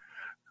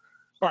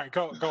 All right,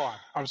 go on.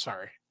 I'm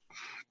sorry.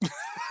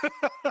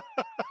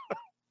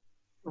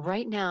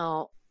 Right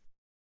now,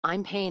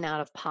 I'm paying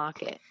out of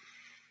pocket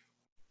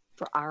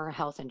for our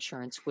health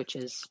insurance, which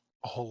is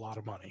a whole lot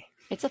of money.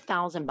 It's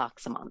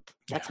 $1,000 a month.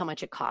 That's how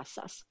much it costs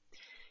us.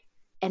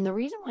 And the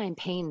reason why I'm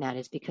paying that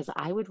is because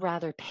I would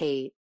rather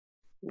pay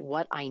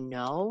what I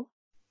know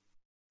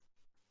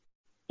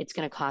it's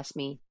going to cost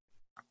me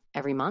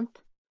every month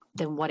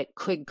than what it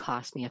could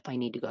cost me if I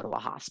need to go to a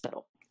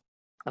hospital.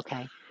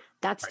 Okay.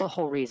 That's the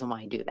whole reason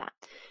why I do that.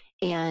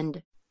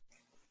 And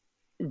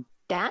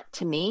that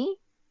to me,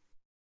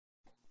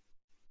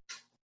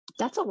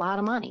 that's a lot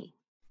of money.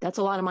 That's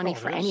a lot of money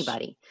for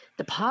anybody.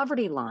 The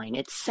poverty line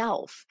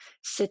itself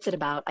sits at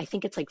about, I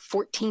think it's like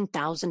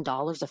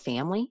 $14,000 a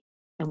family,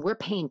 and we're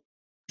paying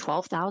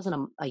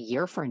 $12,000 a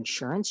year for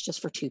insurance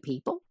just for 2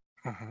 people.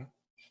 Mm-hmm.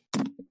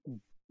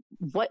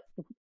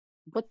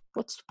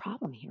 What's the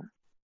problem here?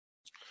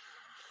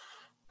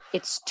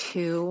 It's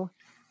too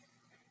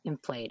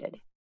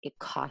inflated. It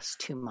costs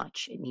too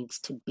much. It needs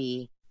to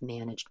be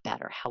managed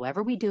better.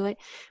 However we do it,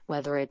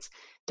 whether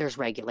there's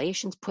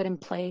regulations put in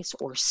place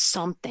or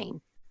something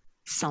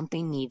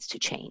needs to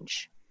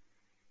change.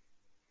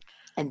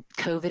 And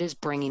COVID is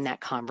bringing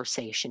that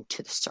conversation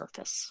to the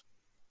surface.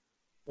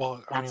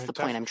 Well, that's the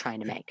point I'm trying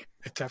to make.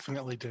 It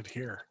definitely did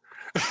here.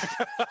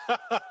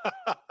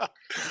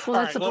 Well,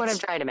 that's the point I'm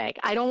trying to make.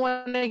 I don't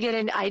want to get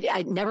in.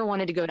 I never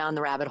wanted to go down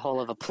the rabbit hole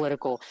of a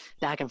political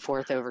back and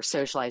forth over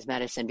socialized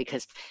medicine,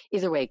 because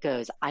either way it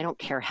goes, I don't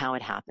care how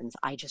it happens.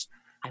 I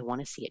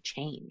want to see it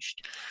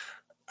changed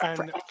for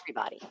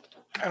everybody.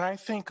 And I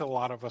think a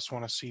lot of us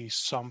want to see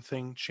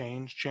something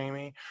change,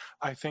 Jamie.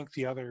 I think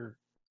the other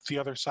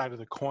side of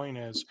the coin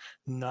is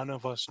none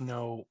of us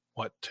know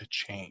what to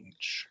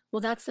change.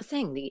 Well, that's the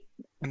thing.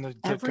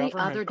 Every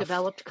other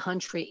developed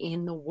country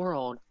in the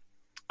world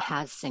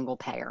has single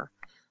payer.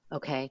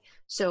 Okay.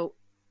 So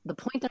the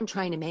point I'm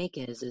trying to make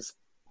is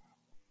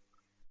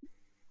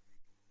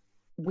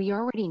we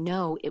already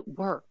know it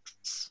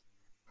works.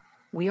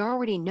 We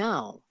already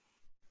know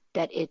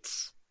that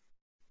it's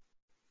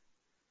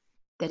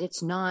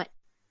not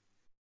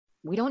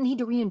we don't need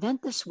to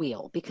reinvent this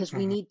wheel because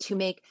we Mhm.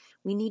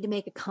 need to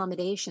make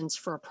accommodations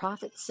for a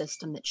profit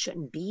system that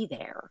shouldn't be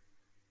there.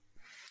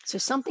 So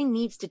something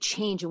needs to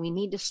change, and we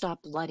need to stop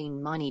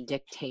letting money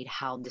dictate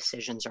how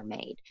decisions are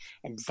made.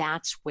 And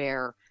that's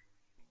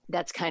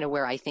kind of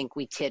where I think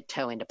we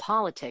tiptoe into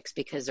politics,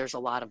 because there's a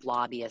lot of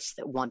lobbyists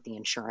that want the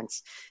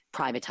insurance,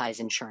 privatized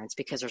insurance,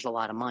 because there's a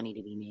lot of money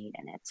to be made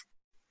in it.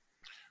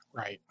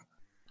 Right.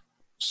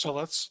 So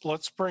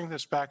let's bring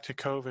this back to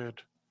COVID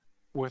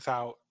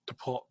without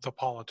the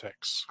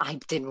politics. I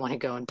didn't want to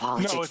go in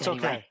politics. No, it's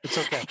anyway. okay. It's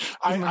okay.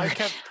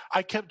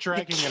 I kept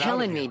dragging it out. You're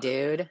killing me,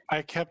 dude.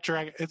 I kept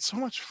dragging. It's so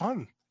much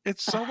fun.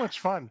 It's so much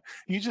fun.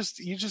 You just.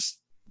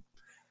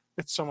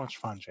 It's so much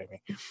fun,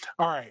 Jamie.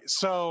 All right.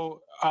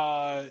 So,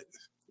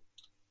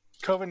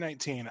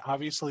 COVID-19.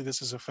 Obviously, this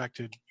has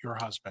affected your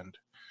husband.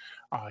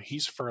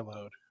 He's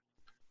furloughed.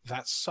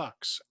 That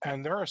sucks.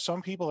 And there are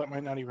some people that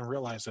might not even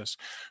realize this.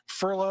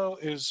 Furlough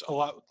is a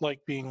lot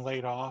like being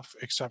laid off,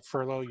 except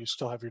furlough, you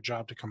still have your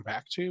job to come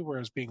back to,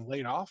 whereas being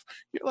laid off,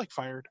 you're like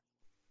fired.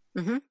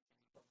 Mm-hmm.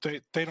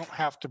 They don't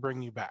have to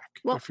bring you back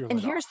if you're laid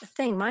and here's off. the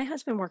thing. My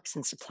husband works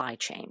in supply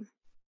chain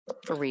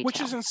for retail. Which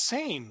is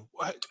insane.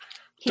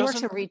 He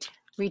works in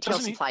retail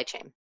supply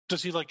chain.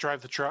 Does he like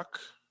drive the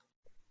truck?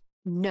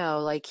 No,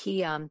 like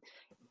he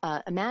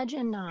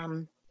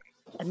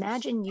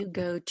imagine you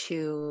go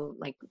to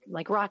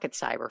like Rocket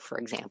Cyber, for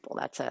example.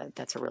 That's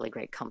a really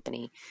great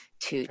company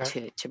to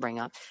bring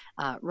up.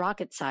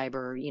 Rocket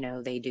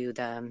Cyber, they do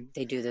the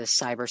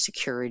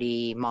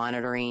cybersecurity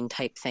monitoring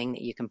type thing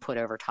that you can put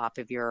over top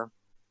of your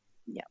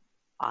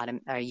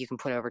you can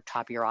put over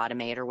top of your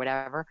Automate or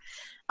whatever.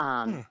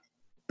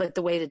 But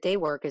the way that they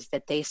work is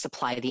that they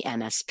supply the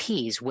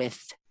MSPs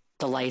with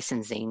the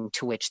licensing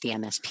to which the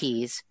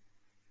MSPs,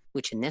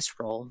 which in this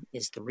role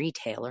is the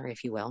retailer,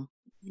 if you will,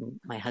 in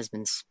my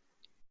husband's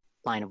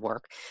line of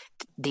work,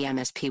 the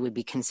MSP would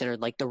be considered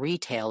like the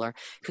retailer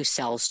who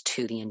sells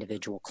to the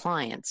individual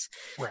clients.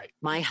 Right.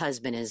 My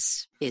husband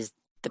is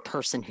the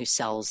person who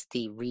sells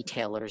the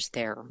retailers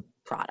their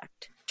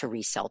product to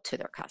resell to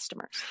their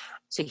customers.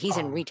 So he's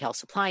in retail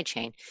supply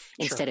chain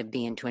instead of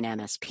being to an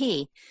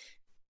MSP.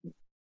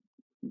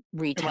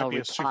 Retail, it might be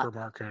a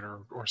supermarket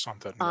or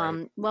something.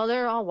 Right? Well,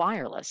 they're all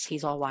wireless.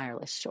 He's all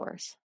wireless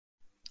stores.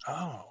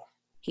 Oh.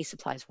 He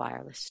supplies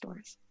wireless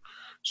stores.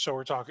 So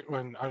we're talking,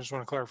 I just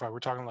want to clarify, we're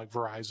talking like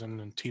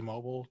Verizon and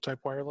T-Mobile type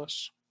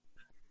wireless?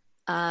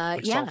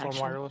 Like cell phone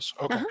actually. wireless?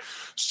 Okay. Uh-huh.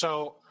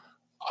 So,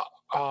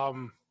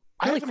 really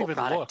I haven't cool even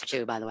product looked.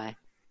 too, by the way.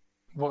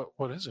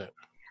 What is it?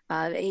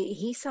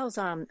 He sells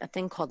a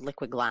thing called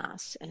liquid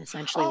glass, and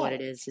essentially what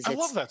it is I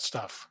love that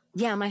stuff.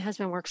 Yeah, my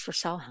husband works for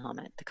Cell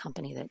Helmet, the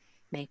company that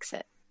makes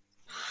it.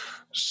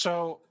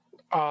 So,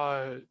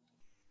 I'm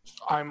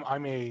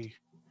a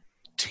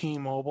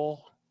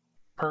T-Mobile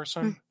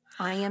person.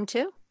 I am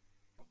too.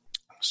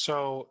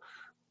 So,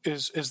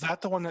 is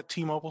that the one that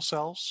T-Mobile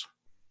sells?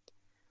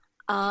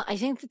 I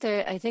think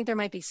there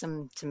might be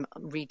some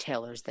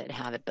retailers that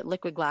have it, but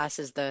liquid glass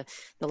is the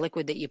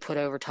liquid that you put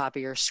over top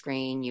of your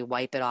screen. You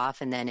wipe it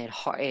off, and then it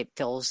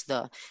fills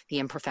the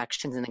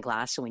imperfections in the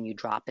glass. So when you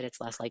drop it,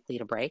 it's less likely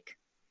to break.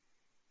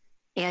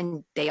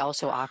 And they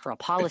also offer a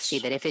policy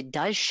that if it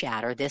does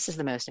shatter, this is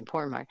the most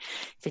important part.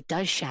 If it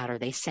does shatter,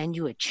 they send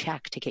you a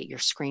check to get your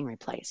screen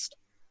replaced.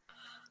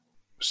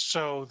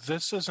 So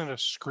this isn't a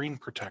screen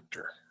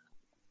protector.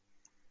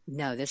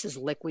 No, this is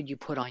liquid you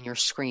put on your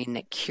screen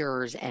that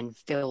cures and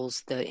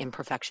fills the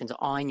imperfections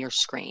on your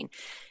screen.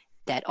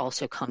 That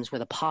also comes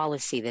with a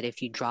policy that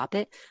if you drop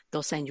it,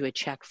 they'll send you a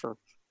check for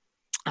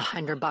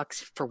 $100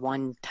 for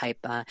one type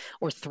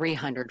or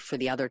 $300 for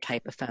the other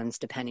type of phones,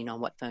 depending on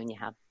what phone you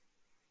have.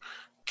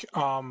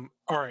 All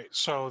right,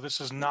 so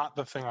this is not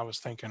the thing I was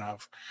thinking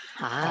of,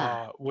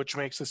 which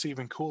makes this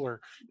even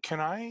cooler. Can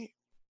I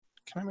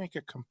make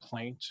a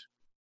complaint?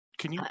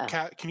 Can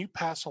you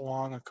pass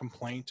along a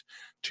complaint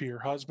to your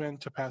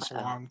husband to pass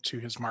along to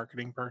his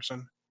marketing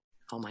person?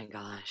 Oh my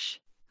gosh.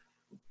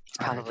 It's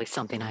probably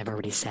something I've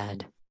already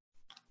said.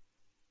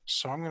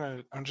 So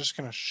I'm just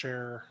gonna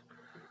share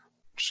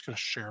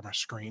my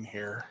screen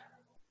here.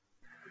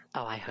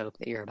 Oh, I hope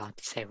that you're about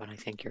to say what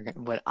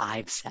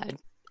I've said.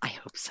 I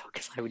hope so,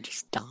 because I would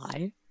just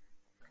die.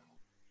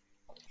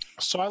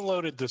 So I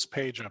loaded this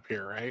page up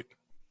here, right?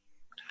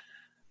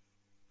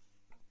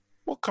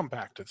 We'll come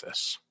back to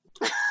this.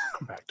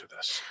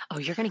 Oh,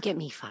 you're going to get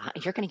me fired.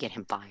 You're going to get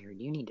him fired.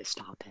 You need to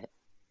stop it.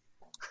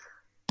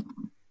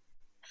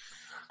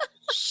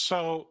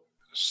 So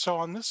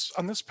on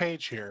this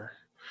page here,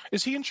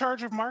 is he in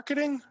charge of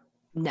marketing?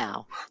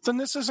 No. Then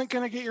this isn't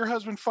going to get your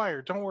husband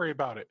fired. Don't worry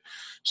about it.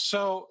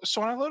 So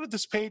when I loaded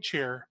this page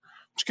here,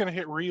 I'm just going to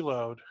hit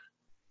reload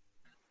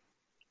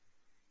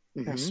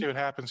and see what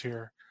happens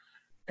here.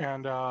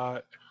 And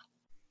I'm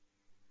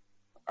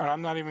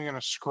not even going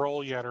to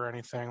scroll yet or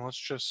anything. Let's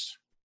just.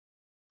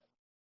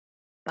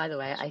 By the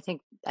way, I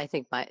think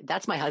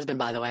that's my husband.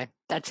 By the way,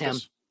 that's him.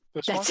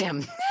 That's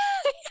him.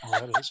 Oh,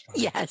 that is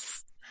funny.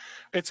 Yes.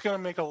 It's going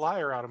to make a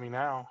liar out of me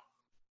now.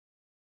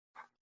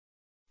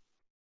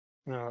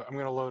 I'm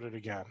going to load it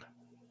again.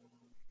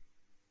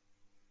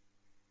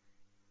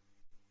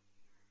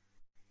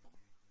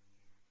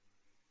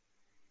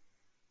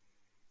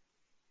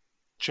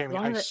 Jamie,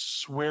 I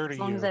swear to as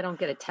long you. as I don't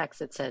get a text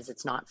that says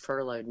it's not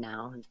furloughed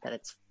now, that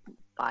it's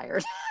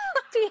fired,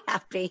 I'll be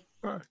happy.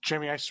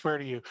 Jamie, I swear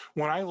to you,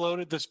 when I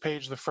loaded this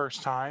page the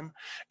first time,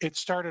 it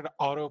started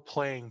auto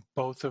playing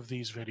both of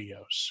these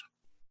videos.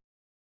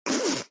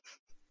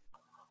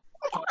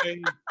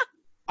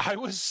 I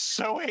was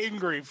so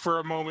angry for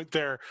a moment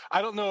there.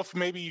 I don't know if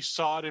maybe you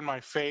saw it in my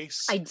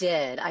face. I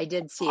did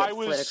see it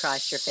flit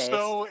across your face. I was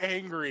so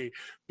angry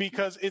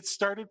because it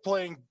started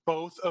playing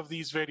both of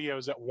these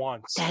videos at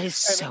once. That is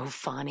so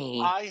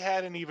funny. I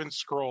hadn't even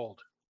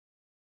scrolled.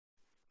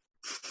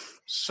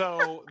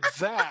 So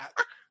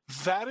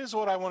that is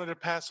what I wanted to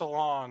pass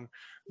along,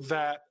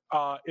 that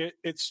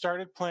it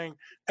started playing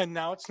and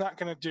now it's not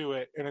going to do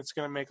it, and it's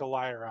going to make a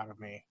liar out of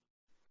me.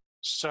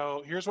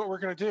 So here's what we're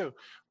going to do.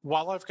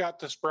 While I've got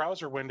this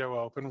browser window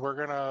open,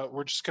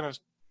 we're just going to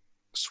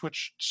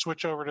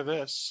switch over to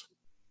this.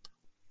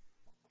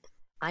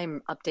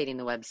 I'm updating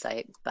the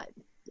website, but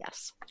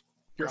yes.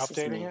 You're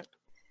updating it?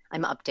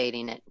 I'm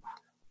updating it.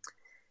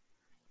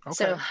 Okay.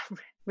 So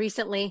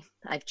recently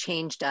I've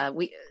changed,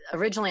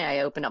 originally I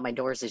opened up my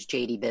doors as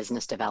JD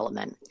Business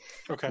Development.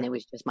 Okay. And it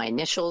was just my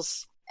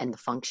initials and the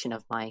function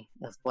of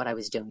what I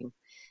was doing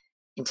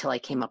until I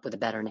came up with a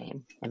better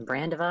name. And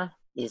Brandiva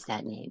is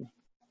that name.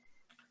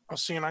 Oh,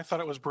 see, and I thought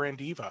it was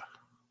Brandiva.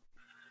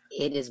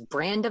 It is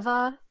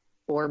Brandiva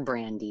or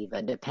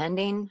Brandiva,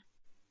 depending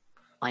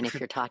on if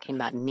you're talking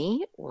about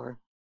me or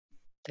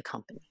the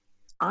company.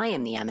 I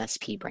am the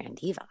MSP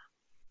Brandiva.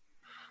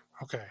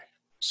 Okay.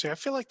 See, I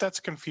feel like that's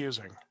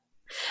confusing.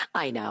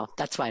 I know.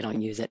 That's why I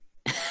don't use it.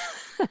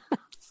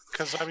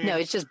 Because I mean, no,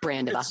 it's just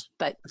Brandiva.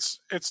 But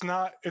it's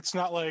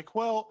not like,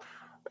 well,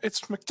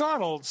 it's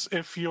McDonald's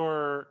if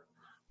you're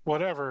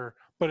whatever,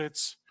 but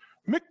it's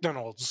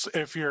McDonald's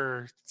if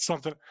you're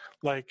something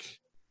like.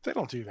 They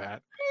don't do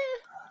that.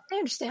 I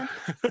understand.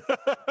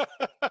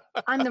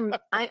 I'm the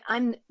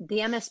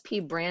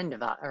MSP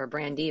Brandiva, or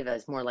Brandiva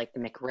is more like the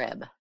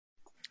McRib.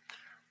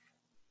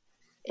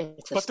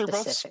 But they're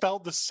both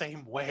spelled the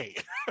same way.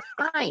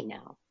 I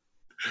know.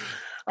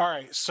 All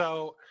right,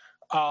 so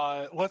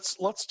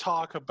let's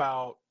talk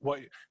about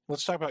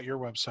your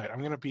website. I'm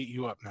going to beat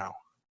you up now.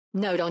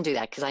 No, don't do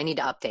that because I need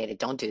to update it.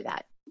 Don't do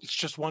that. It's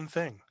just one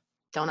thing.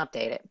 Don't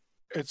update it.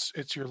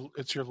 It's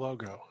your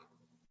logo.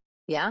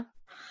 Yeah?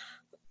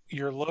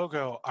 Your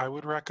logo, I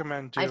would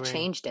recommend doing. I've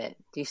changed it.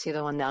 Do you see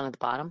the one down at the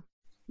bottom?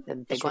 The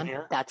big one?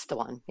 Here? That's the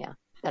one. Yeah.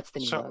 That's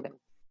the new logo.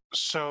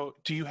 So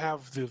do you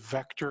have the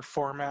vector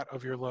format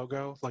of your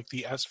logo, like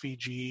the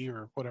SVG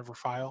or whatever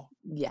file?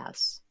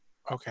 Yes.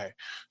 Okay.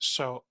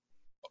 So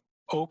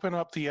open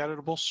up the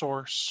editable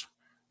source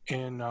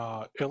in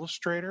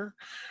Illustrator,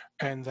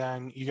 and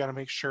then you got to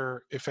make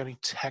sure if any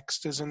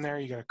text is in there,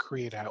 you got to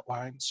create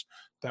outlines.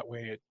 That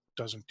way it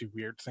doesn't do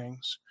weird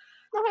things.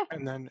 Okay.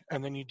 And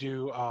then you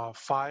do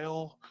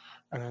file,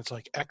 and then it's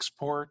like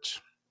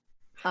export.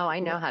 Oh, I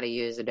know how to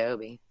use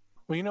Adobe.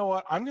 Well, you know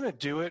what? I'm going to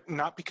do it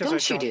not because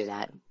Don't you do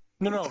that?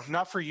 No,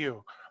 not for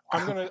you.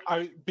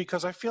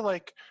 Because I feel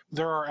like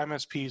there are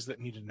MSPs that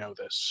need to know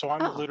this. So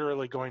I'm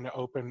literally going to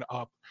open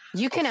up.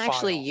 You can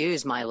actually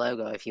use my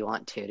logo if you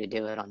want to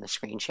do it on the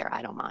screen share.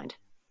 I don't mind.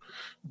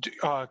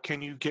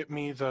 Can you get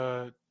me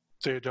the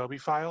Adobe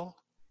file?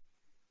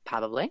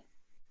 Probably.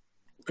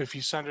 If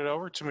you send it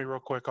over to me real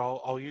quick,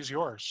 I'll use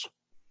yours.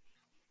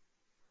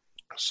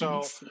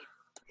 So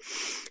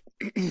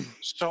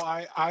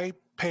I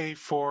pay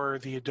for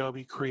the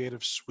Adobe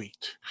Creative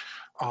Suite.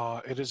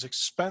 It is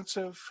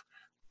expensive,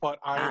 but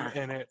I'm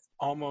in it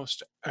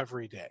almost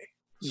every day.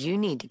 You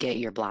need to get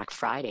your Black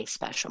Friday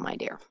special, my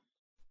dear.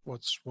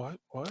 What?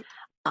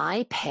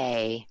 I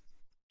pay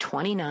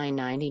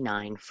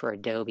 $29.99 for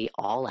Adobe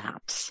All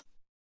Apps.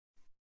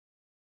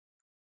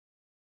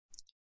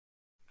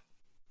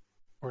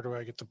 Where do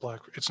I get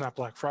it's not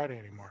Black Friday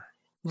anymore.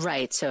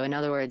 Right. So in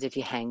other words, if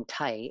you hang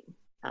tight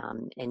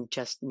and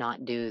just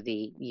not do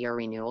the year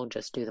renewal,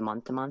 just do the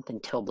month to month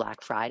until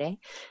Black Friday,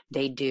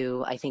 they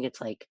do, I think it's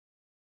like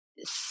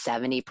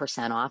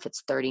 70% off.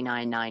 It's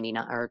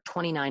 $39.99 or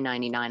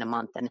 $29.99 a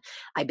month. And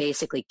I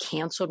basically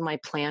canceled my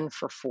plan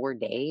for 4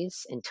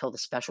 days until the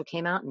special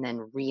came out and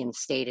then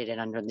reinstated it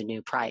under the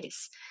new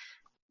price.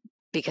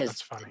 Because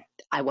that's funny.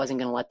 I wasn't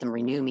going to let them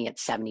renew me at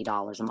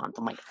 $70 a month.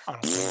 I'm like,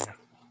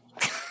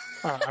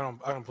 I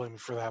don't blame you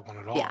for that one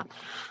at all. Yeah.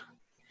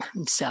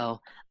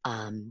 So,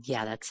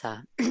 that's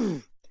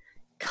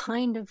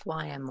kind of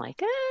why I'm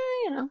like,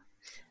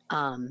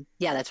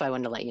 that's why I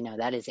wanted to let you know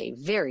that is a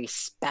very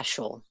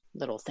special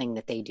little thing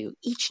that they do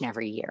each and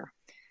every year.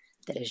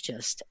 That is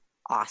just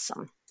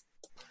awesome.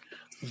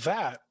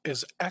 That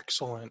is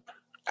excellent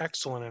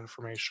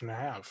information to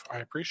have. I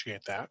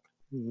appreciate that.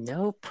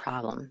 No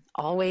problem.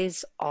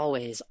 Always,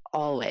 always,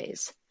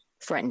 always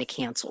threaten to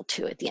cancel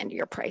too at the end of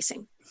your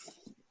pricing.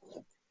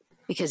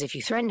 Because if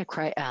you threaten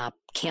to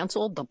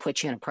cancel, they'll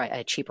put you in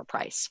a cheaper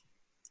price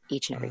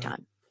each and every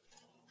time.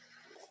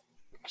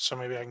 So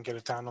maybe I can get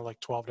it down to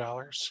like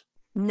 $12?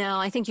 No,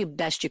 I think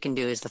best you can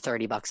do is the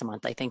 $30 a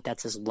month. I think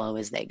that's as low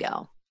as they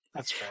go.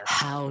 That's fair.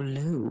 How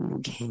low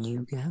can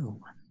you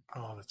go?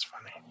 Oh, that's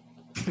funny.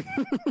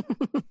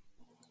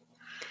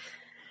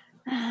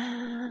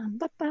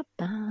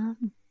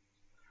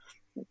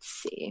 Let's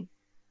see.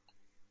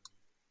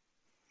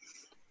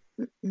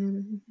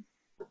 Mm-mm.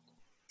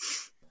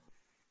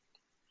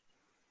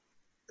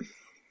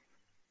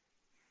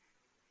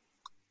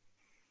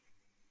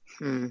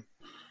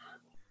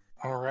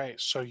 All right.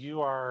 So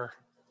you are.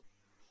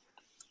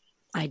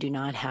 I do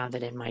not have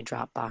it in my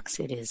Dropbox.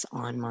 It is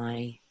on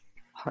my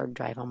hard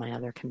drive on my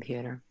other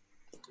computer.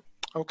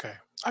 Okay.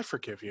 I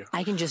forgive you.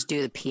 I can just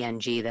do the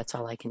PNG. That's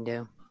all I can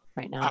do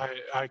right now.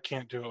 I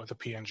can't do it with a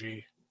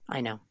PNG.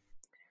 I know.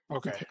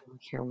 Okay. Take a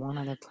look here, one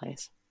other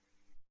place.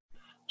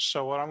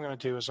 So what I'm going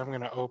to do is I'm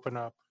going to open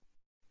up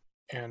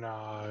in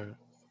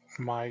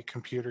my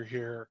computer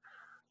here.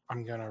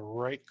 I'm going to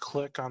right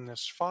click on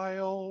this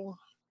file.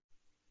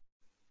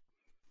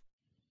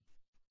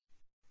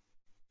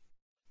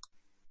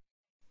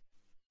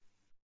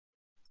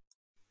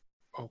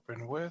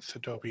 Open with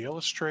Adobe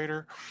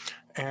Illustrator.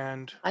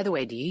 And by the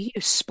way, do you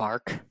use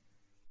Spark?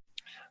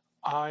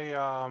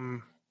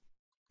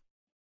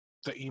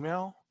 the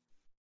email?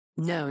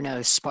 No,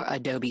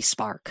 Adobe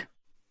Spark.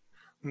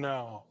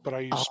 No, but I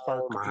use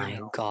Spark. Oh my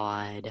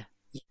God.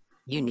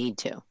 You need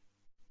to.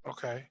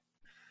 Okay.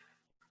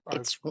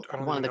 It's I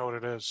don't even know what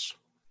it is.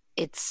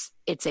 It's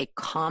a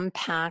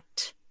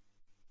compact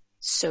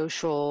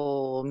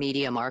social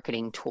media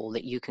marketing tool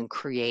that you can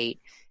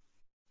create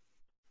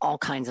all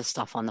kinds of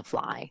stuff on the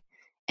fly.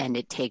 And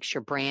it takes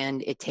your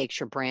brand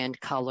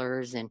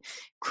colors and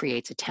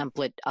creates a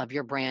template of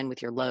your brand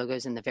with your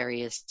logos and the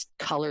various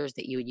colors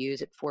that you would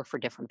use it for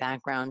different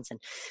backgrounds. And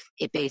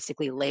it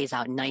basically lays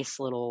out nice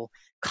little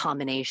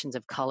combinations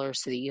of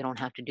colors so that you don't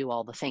have to do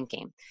all the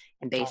thinking.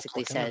 And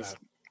basically says,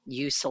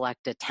 you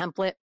select a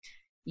template,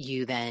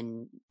 you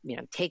then,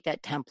 take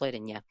that template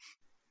and you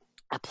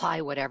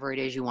apply whatever it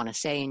is you want to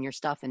say in your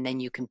stuff, and then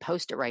you can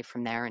post it right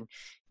from there, and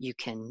you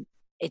can,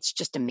 it's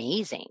just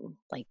amazing.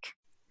 Like,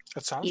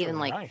 that sounds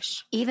really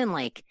nice. Even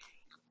like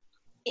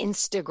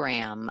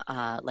Instagram,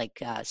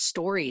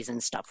 stories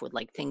and stuff with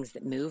like things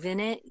that move in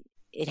it.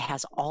 It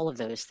has all of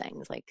those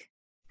things. Like,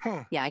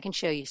 yeah, I can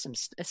show you some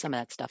of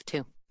that stuff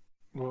too.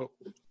 We'll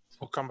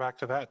come back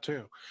to that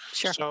too.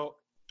 Sure. So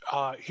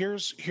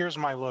here's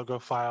my logo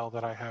file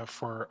that I have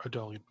for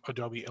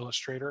Adobe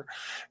Illustrator,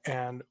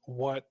 and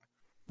what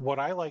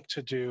I like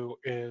to do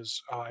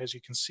is, as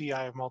you can see,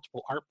 I have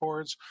multiple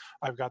artboards.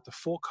 I've got the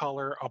full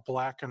color, a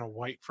black and a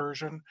white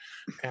version,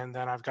 and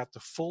then I've got the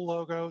full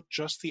logo,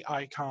 just the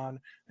icon,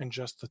 and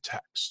just the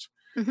text.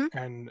 Mm-hmm.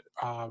 And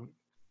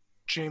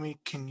Jamie,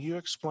 can you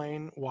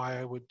explain why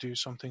I would do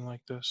something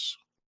like this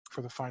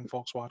for the fine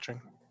folks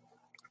watching?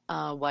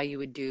 Why you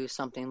would do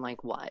something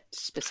like what?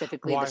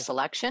 Specifically the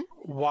selection?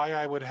 Why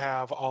I would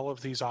have all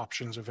of these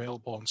options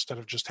available instead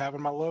of just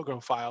having my logo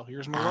file.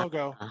 Here's my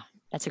logo.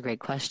 That's a great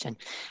question.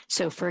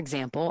 So, for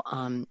example,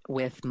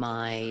 with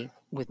my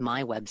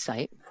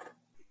website,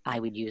 I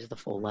would use the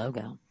full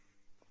logo.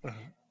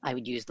 Mm-hmm. I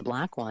would use the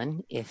black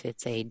one if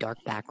it's a dark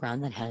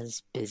background that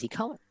has busy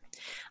color.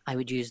 I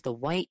would use the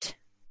white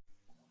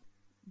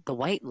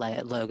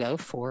logo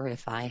for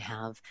if I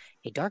have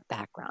a dark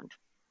background.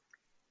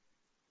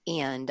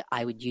 And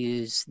I would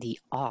use the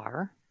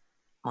R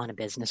on a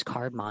business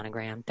card,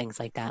 monogram, things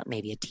like that,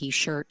 maybe a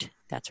T-shirt.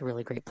 That's a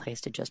really great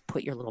place to just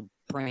put your little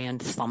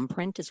brand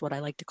thumbprint, is what I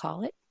like to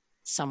call it,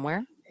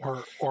 somewhere.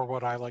 Or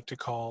what I like to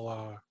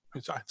call,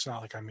 it's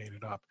not like I made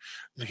it up,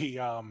 the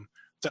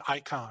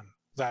icon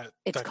that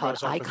it's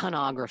called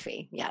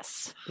iconography.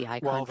 Yes, the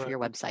icon for your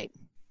website.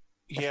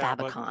 The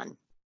favicon.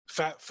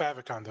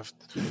 Favicon.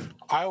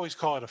 I always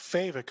call it a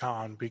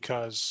favicon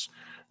because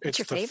it's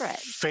your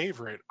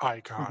favorite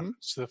icon. Mm-hmm.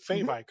 It's the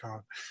fave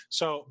icon.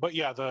 So, but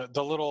yeah,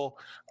 the little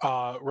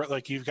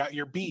like you've got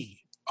your B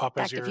up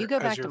as your. If you go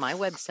back to my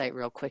website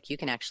real quick, you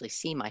can actually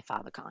see my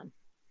favicon.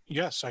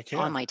 Yes, I can.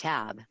 On my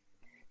tab,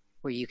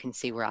 where you can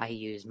see where I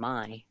use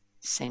my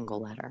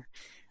single letter,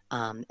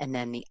 and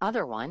then the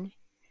other one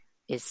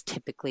is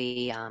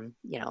typically,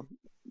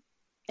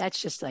 that's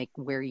just like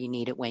where you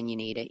need it when you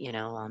need it.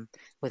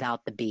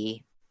 Without the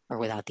B. Or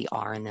without the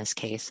R in this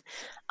case,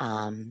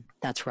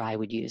 that's where I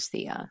would use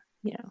the,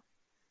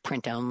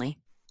 print only.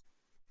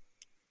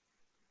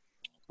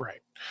 Right.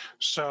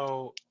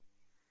 So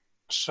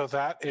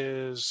that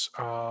is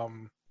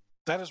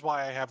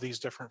why I have these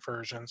different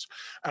versions.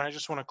 And I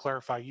just want to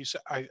clarify. You said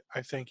I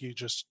think you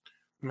just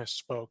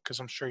misspoke because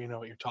I'm sure you know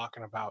what you're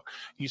talking about.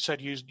 You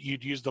said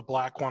you'd use the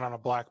black one on a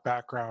black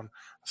background.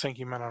 I think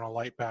you meant on a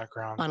light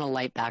background. On a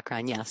light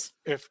background, yes.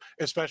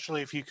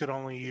 Especially if you could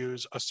only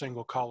use a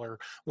single color,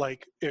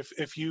 like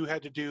if you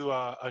had to do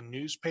a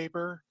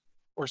newspaper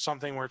or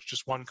something where it's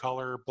just one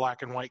color,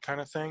 black and white kind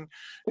of thing.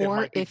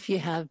 Or if you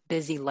have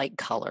busy light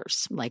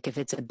colors, like if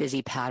it's a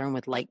busy pattern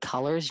with light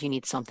colors, you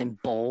need something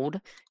bold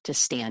to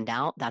stand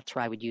out. That's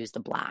where I would use the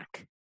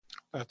black.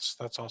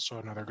 That's also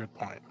another good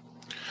point.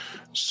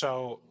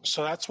 So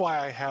that's why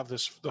I have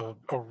this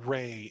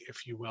array,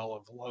 if you will,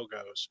 of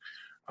logos.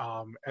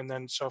 And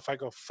then so if I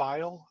go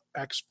File,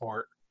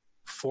 Export,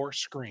 4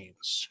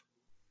 screens,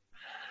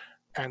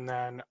 and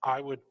then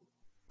I would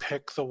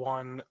pick the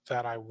one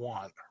that I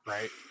want,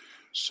 right?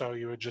 So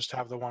you would just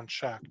have the one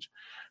checked.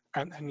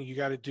 And then you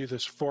got to do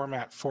this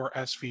format for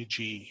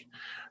SVG.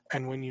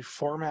 And when you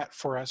format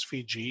for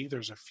SVG,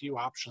 there's a few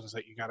options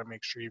that you got to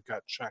make sure you've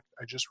got checked.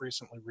 I just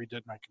recently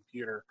redid my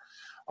computer.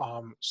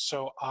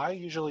 So I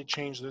usually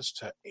change this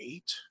to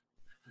 8.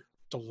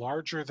 The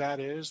larger that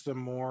is, the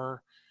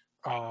more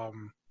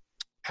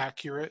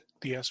accurate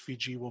the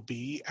SVG will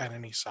be at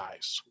any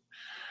size.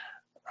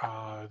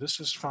 This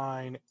is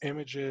fine.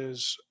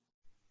 Images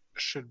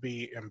should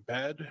be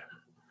embed.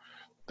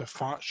 The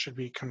font should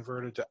be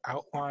converted to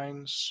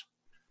outlines.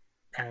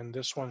 And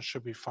this one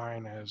should be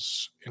fine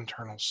as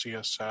internal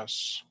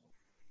CSS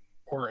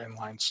or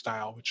inline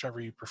style,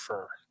 whichever you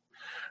prefer.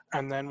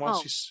 And then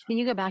once can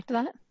you go back to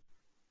that?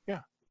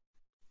 Yeah.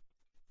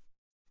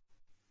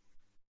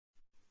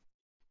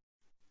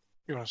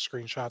 You want to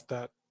screenshot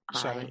that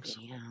settings?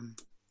 I am.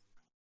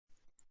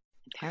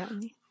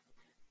 Apparently.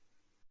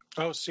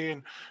 Oh, see,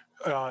 and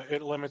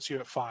it limits you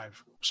at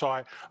 5. So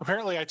I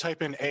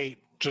type in 8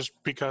 just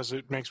because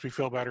it makes me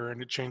feel better,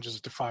 and it changes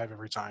it to 5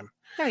 every time.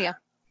 There you go.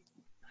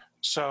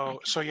 So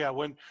yeah,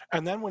 when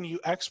you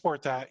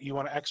export that, you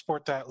want to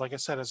export that, like I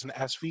said, as an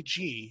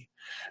SVG,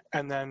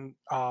 and then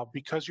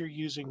because you're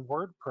using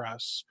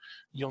WordPress,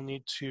 you'll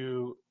need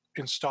to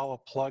install a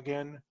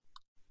plugin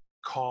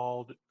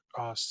called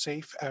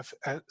Safe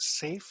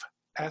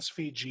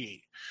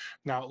SVG.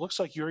 Now it looks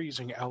like you're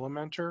using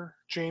Elementor,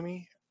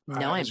 Jamie.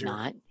 No, I'm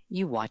not.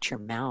 You watch your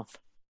mouth.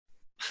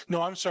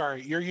 No, I'm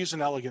sorry. You're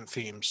using Elegant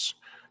Themes.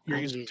 You're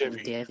using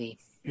Divi.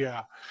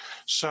 Yeah.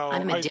 So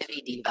I'm a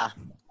Divi diva.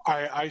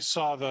 I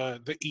saw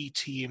the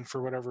ET, and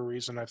for whatever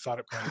reason, I thought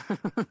it meant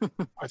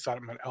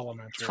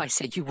Elementor. That's why I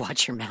said you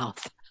watch your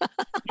mouth.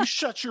 You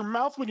shut your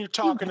mouth when you're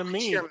talking to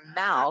me. Your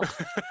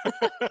mouth.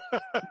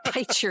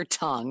 Bite your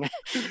tongue.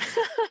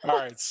 All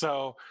right.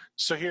 So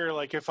here,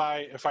 like if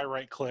I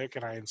right click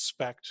and I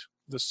inspect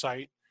the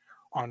site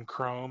on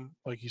Chrome,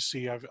 like you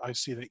see, I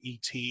see the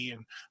ET,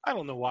 and I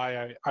don't know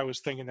why I was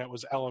thinking that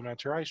was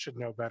Elementor. I should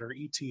know better.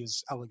 ET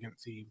is Elegant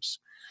Themes.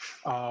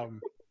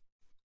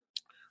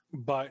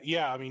 But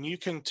yeah, I mean, you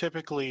can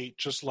typically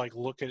just like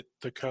look at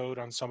the code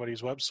on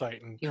somebody's website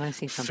and you want to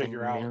see something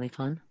really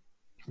fun?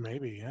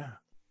 Maybe, yeah.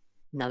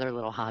 Another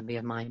little hobby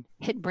of mine.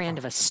 Hit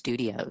Brandiva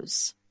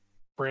Studios.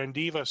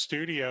 Brandiva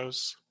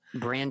Studios.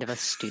 Brandiva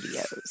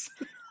Studios.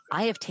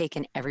 I have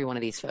taken every one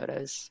of these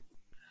photos.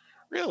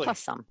 Really? Plus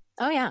some.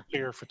 Oh, yeah.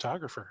 You're a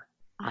photographer.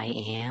 I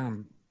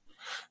am.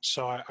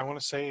 So I want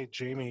to say,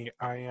 Jamie,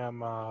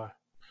 I'm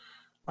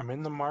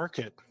in the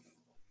market.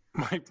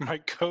 My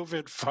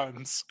COVID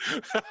funds.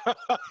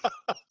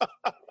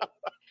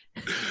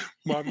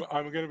 I'm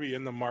going to be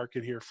in the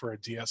market here for a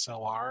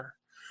DSLR.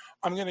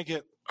 I'm going to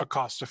get a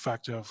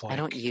cost-effective. I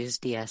don't use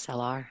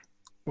DSLR.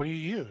 What do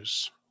you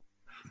use?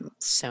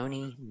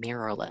 Sony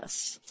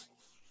mirrorless.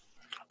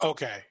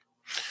 Okay.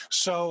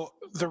 So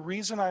the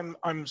reason I'm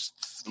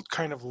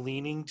kind of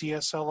leaning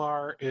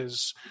DSLR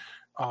is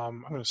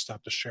I'm going to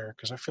stop the share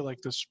because I feel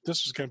like this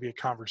is going to be a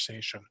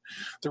conversation.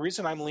 The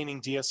reason I'm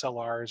leaning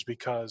DSLR is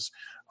because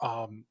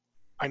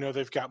I know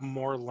they've got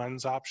more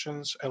lens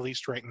options, at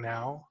least right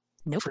now,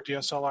 for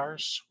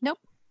DSLRs. Nope,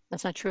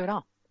 that's not true at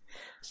all.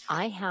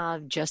 I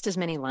have just as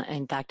many.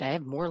 In fact, I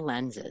have more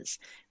lenses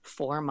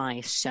for my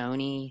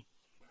Sony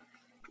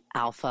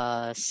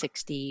Alpha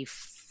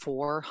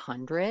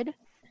 6400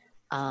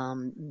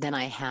 than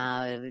I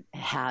have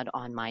had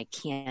on my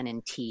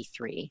Canon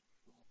T3.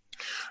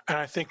 And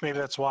I think maybe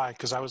that's why,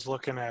 because I was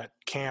looking at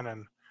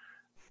Canon,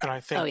 and I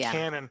think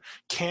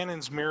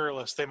Canon's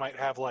mirrorless, they might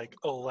have like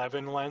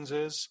 11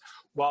 lenses,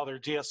 while their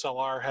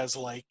DSLR has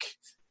like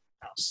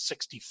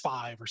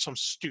 65 or some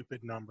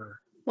stupid number.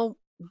 Well,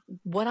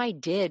 what I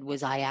did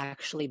was I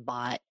actually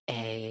bought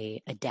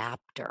a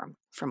adapter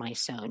for my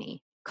Sony.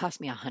 It cost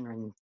me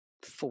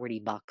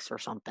 $140 or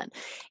something.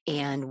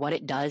 And what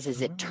it does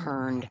is it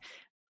turned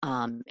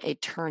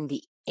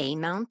the A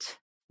mount,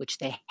 which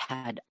they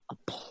had a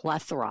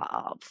plethora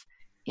of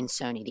in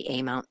Sony, the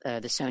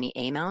Sony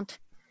A mount,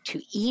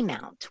 to E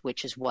mount,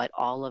 which is what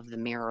all of the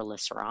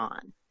mirrorless are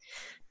on.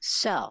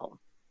 So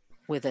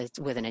with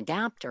an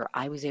adapter,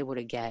 I was able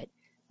to get,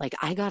 like,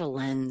 I got a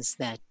lens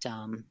that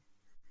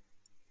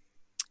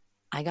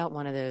I got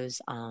one of those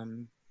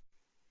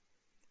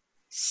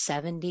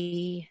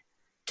 70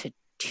 to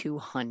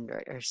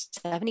 200 or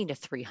 70 to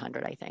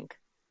 300, I think.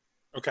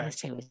 Okay. I would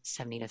say it was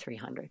 70 to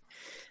 300.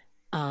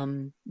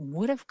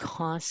 Would have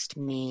cost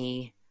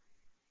me,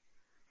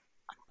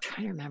 I'm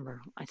trying to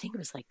remember, I think it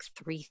was like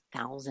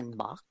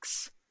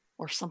 $3,000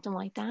 or something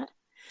like that.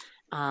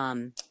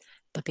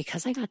 But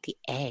because I got the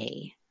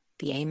A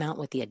mount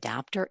with the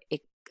adapter,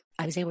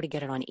 I was able to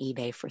get it on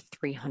eBay for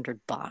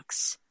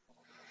 $300.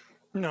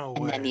 No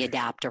way. And then the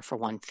adapter for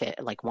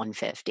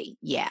 $150.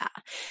 Yeah.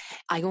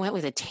 I went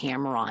with a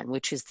Tamron,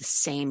 which is the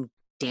same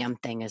damn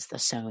thing as the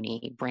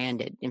Sony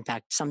branded. In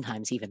fact,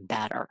 sometimes even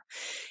better.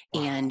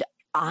 Wow. And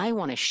I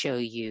want to show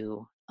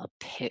you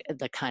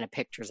the kind of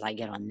pictures I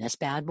get on this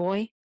bad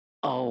boy.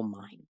 Oh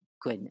my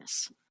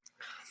goodness.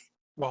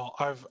 Well,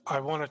 I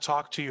want to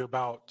talk to you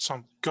about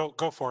some. Go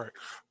for it.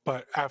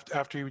 But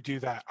after you do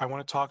that, I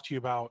want to talk to you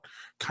about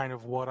kind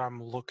of what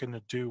I'm looking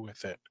to do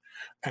with it,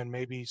 and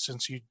maybe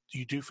since you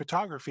do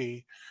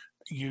photography,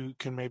 you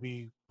can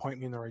maybe point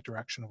me in the right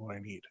direction of what I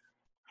need.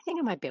 I think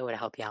I might be able to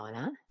help you out with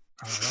that.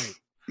 All right.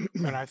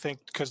 And I think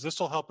because this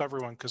will help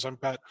everyone, because I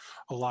bet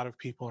a lot of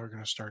people are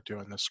going to start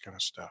doing this kind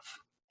of stuff.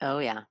 Oh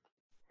yeah.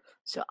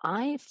 So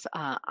I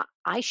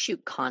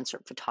shoot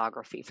concert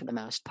photography for the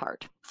most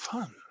part,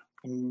 Fun.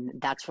 and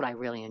that's what I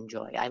really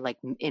enjoy. I like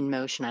in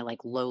motion. I like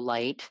low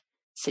light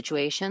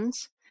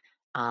situations.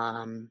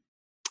 Um,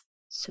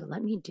 so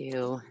let me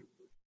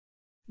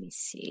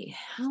see.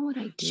 How would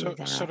I do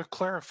that? So to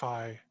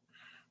clarify,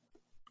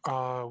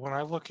 when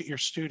I look at your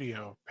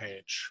studio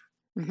page,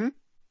 Mm-hmm.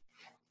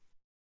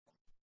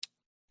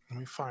 let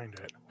me find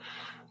it.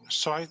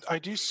 So I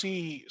do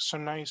see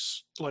some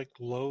nice like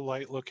low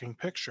light looking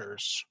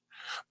pictures,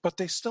 but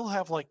they still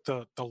have like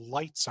the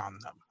lights on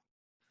them,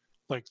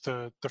 like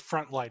the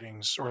front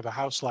lightings or the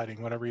house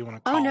lighting, whatever you want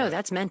to Oh call no, it.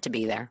 that's meant to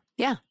be there.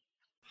 Yeah.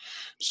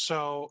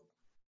 So,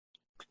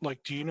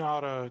 like, do you know how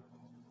to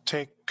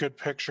take good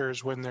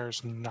pictures when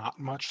there's not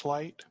much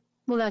light?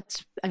 Well,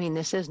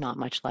 this is not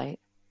much light.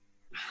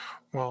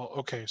 Well,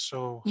 okay,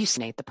 so You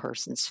snate the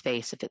person's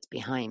face if it's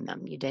behind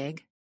them. You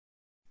dig?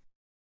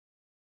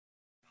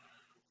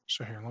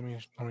 here, let me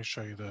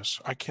show you this.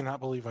 I cannot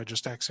believe I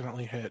just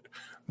accidentally hit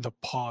the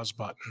pause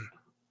button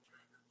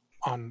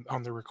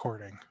on the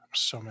recording. I'm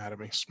so mad at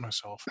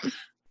myself.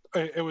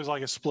 It was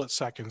like a split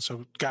second.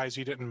 So guys,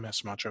 you didn't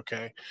miss much,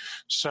 okay?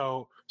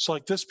 So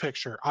like this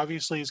picture,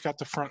 obviously he's got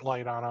the front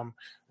light on him,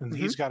 and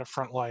Mm-hmm. he's got a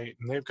front light,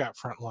 and they've got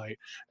front light,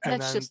 and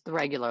That's then just the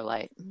regular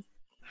light.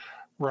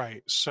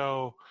 right.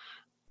 So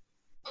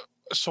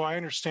I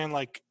understand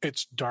like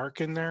it's dark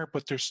in there,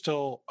 but there's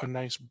still a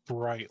nice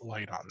bright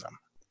light on them.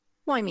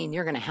 Well, I mean,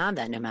 you're going to have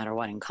that no matter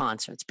what in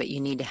concerts, but you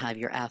need to have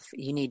your f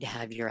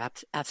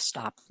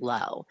stop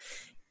low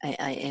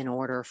in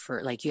order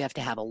for, like, you have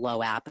to have a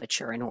low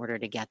aperture in order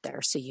to get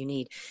there. So you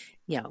need,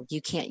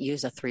 you can't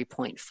use a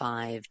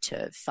 3.5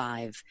 to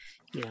 5,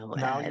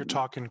 Now you're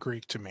talking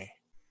Greek to me.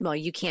 well,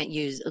 you can't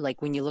use,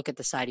 like, when you look at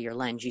the side of your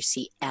lens, you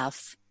see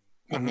f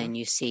and then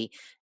you see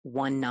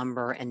one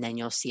number and then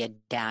you'll see a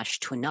dash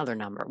to another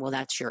number. Well,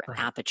 that's your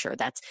aperture.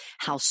 That's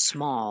how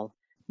small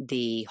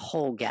the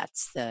hole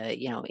gets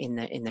in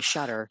the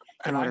shutter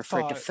in order for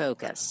it to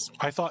focus.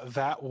 I thought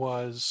that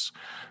was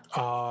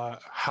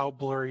how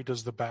blurry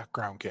does the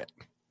background get?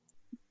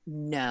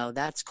 No,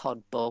 that's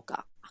called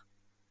bokeh.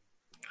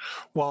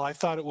 Well, I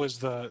thought it was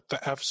the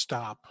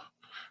f-stop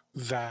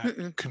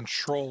that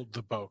controlled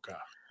the bokeh.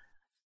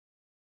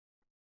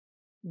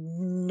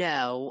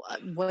 No,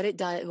 what it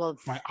does, well,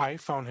 my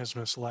iPhone has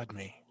misled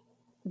me.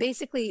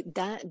 Basically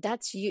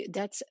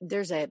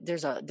there's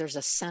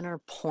a center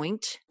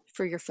point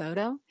for your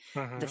photo,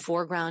 the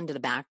foreground to the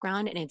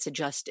background, and it's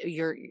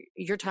you're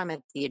talking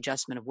about the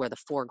adjustment of where the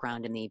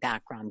foreground and the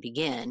background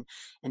begin,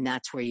 and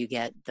that's where you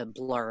get the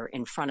blur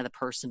in front of the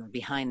person or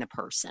behind the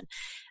person.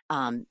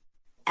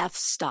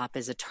 F-stop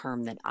is a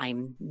term that I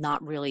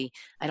don't really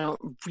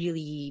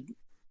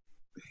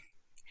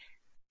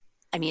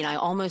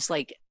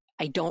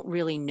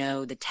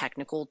know the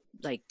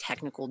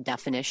technical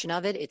definition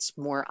of it. It's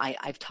more,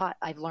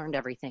 I've learned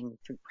everything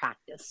through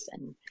practice,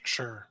 and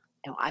sure,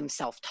 I'm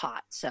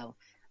self-taught. So,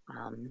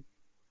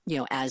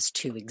 as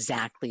to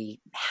exactly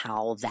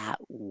how that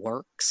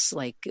works,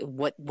 like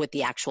what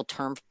the actual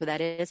term for that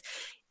is,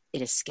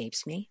 it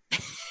escapes me.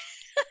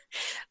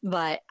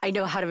 But I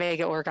know how to make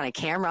it work on a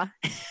camera.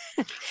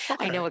 Okay.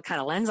 I know what kind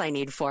of lens I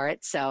need for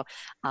it. So,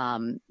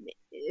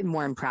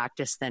 more in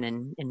practice than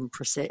in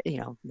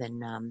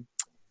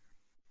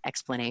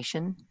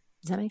explanation.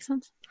 Does that make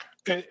sense?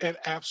 It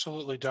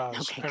absolutely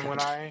does. Okay, and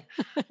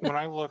good. when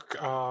I look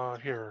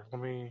here, let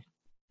me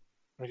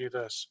do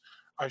this.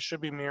 I should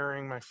be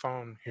mirroring my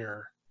phone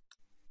here.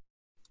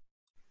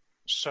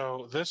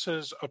 So this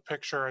is a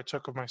picture I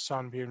took of my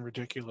son being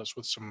ridiculous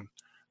with some,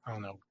 I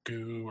don't know,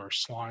 goo or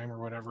slime or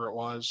whatever it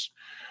was.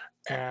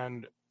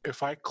 And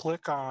if I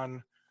click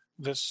on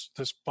this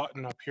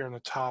button up here in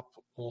the top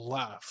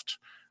left,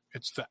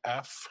 it's the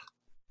F.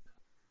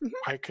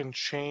 I can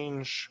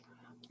change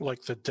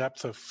like the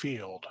depth of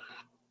field.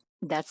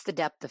 That's the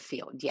depth of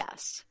field,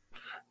 yes.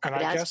 And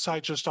I guess I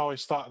just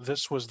always thought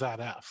this was that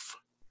F.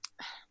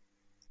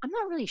 I'm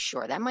not really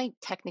sure. That might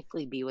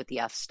technically be what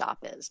the f-stop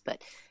is,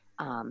 but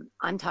I'm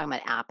talking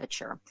about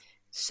aperture.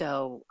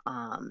 So,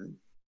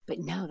 but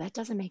no, that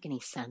doesn't make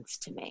any sense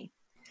to me,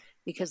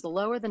 because the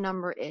lower the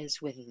number is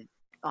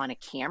on a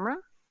camera,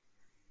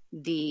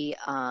 the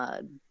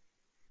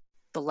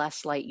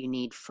less light you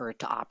need for it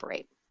to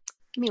operate.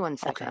 Give me 1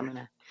 second.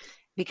 Okay.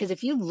 Because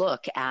if you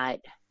look at,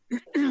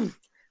 why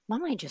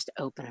don't I just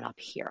open it up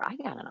here? I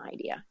got an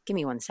idea. Give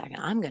me 1 second.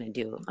 I'm gonna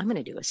do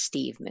a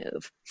Steve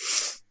move.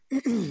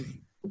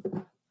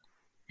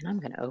 And I'm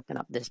going to open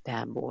up this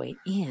bad boy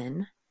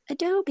in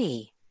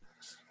Adobe.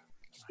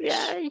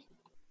 Nice. Yay.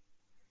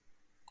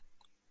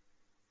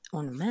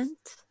 Un moment.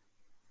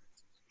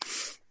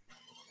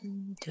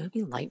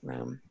 Adobe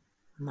Lightroom.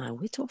 My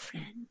little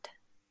friend.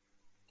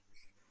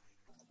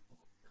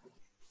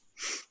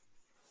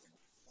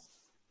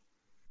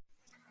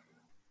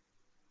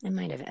 I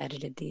might have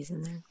edited these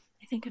in there.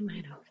 I think I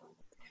might have.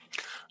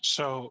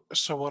 So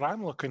what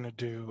I'm looking to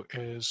do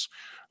is,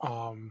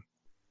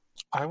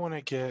 I want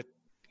to get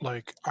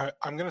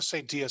I'm going to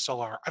say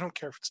DSLR. I don't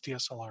care if it's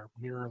DSLR,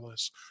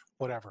 mirrorless,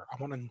 whatever. I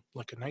want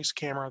a nice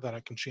camera that I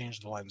can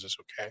change the lenses.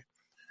 Okay,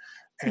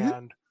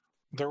 and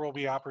there will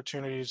be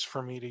opportunities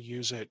for me to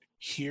use it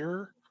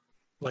here,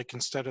 like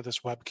instead of this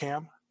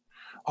webcam.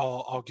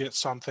 I'll get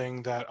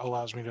something that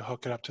allows me to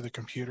hook it up to the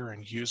computer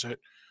and use it,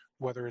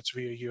 whether it's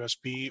via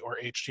USB or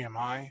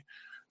HDMI.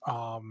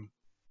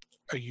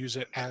 I use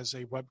it as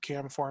a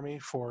webcam for me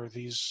for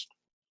these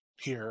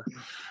here.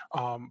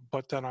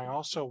 But then I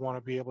also want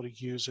to be able to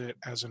use it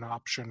as an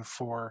option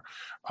for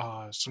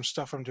some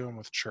stuff I'm doing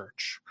with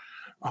church.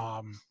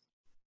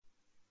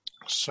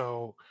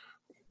 So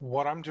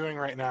what I'm doing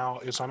right now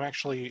is I'm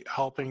actually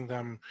helping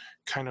them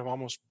kind of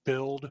almost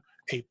build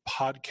a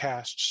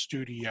podcast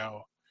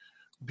studio,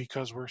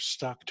 because we're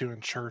stuck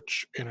doing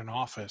church in an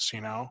office,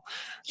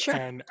 Sure.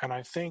 And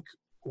I think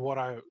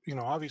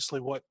obviously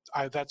what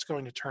that's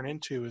going to turn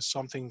into is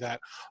something that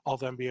I'll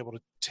then be able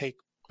to take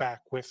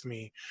back with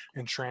me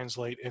and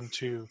translate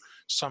into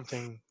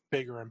something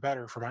bigger and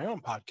better for my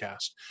own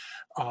podcast.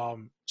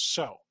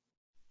 So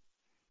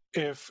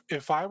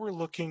if I were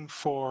looking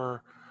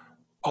for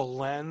a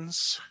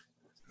lens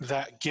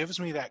that gives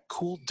me that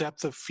cool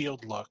depth of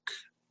field look,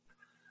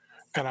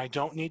 and I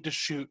don't need to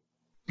shoot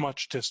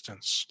much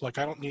distance, like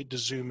I don't need to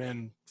zoom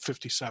in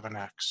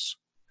 57x.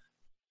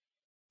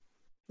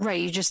 Right.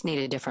 You just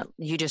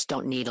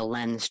don't need a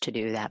lens to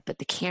do that. But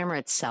the camera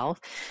itself,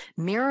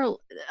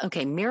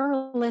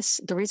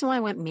 mirrorless. The reason why I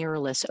went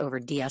mirrorless over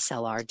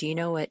DSLR, do you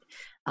know what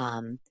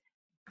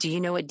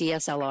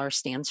DSLR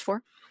stands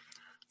for?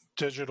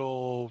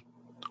 Digital,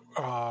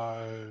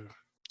 I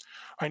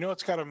know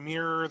it's got a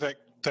mirror that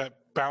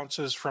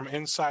bounces from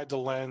inside the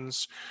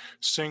lens,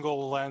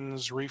 single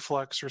lens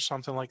reflex or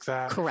something like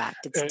that.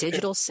 Correct. It's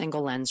digital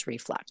single lens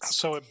reflex.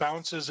 So it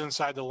bounces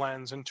inside the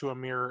lens into a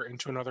mirror,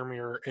 into another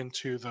mirror,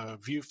 into the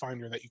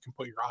viewfinder that you can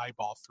put your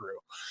eyeball through.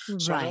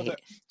 So right.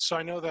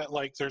 I know that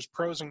like there's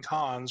pros and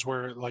cons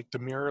where like the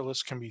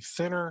mirrorless can be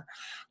thinner,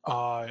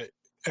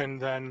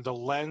 and then the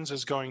lens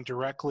is going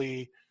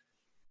directly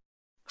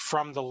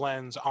from the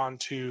lens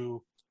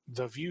onto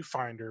the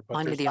viewfinder, but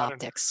onto the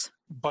optics.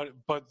 But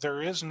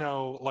there is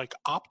no like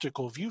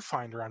optical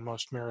viewfinder on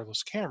most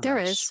mirrorless cameras. There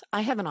is. I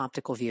have an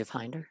optical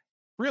viewfinder.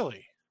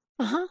 Really?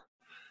 Uh-huh.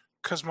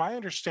 Because my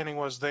understanding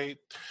was they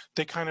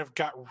kind of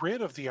got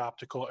rid of the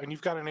optical, and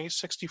you've got an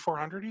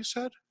A6400, you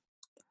said?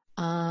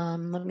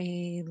 Let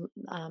me.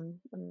 I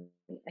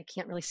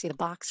can't really see the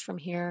box from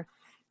here.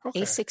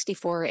 Okay.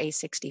 A64 or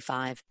A65.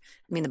 I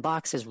mean, the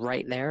box is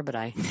right there, but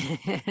I.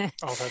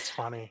 Oh, that's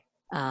funny.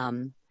 Let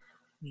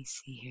me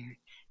see here.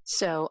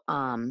 So,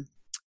 I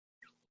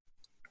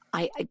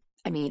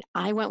mean,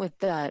 I went with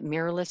the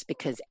mirrorless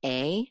because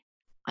I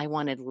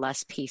wanted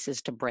less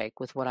pieces to break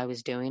with what I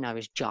was doing. I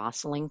was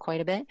jostling quite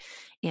a bit,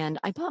 and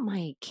I bought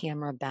my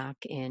camera back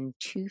in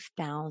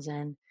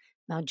 2000.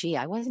 Now, gee,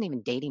 I wasn't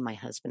even dating my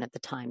husband at the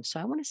time, so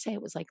I want to say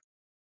it was like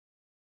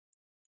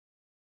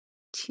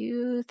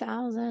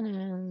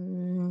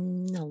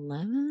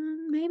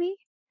 2011, maybe.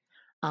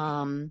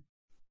 And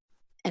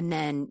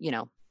then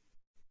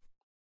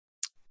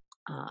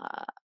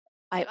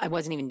I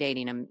wasn't even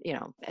dating him,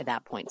 at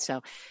that point.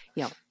 So,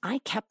 I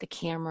kept the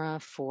camera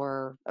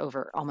for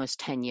over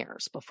almost 10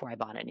 years before I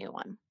bought a new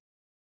one.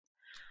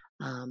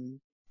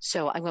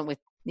 So I went with,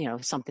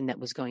 something that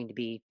was going to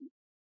be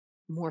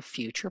more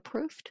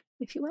future-proofed,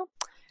 if you will.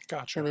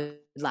 Gotcha. It would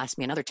last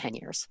me another 10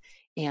 years.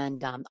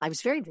 And I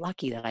was very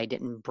lucky that I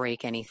didn't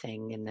break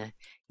anything in the,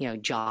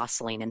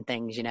 jostling and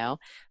things,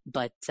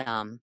 But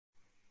let's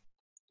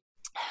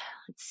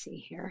see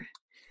here.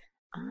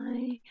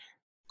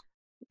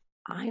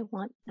 I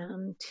want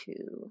them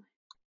to.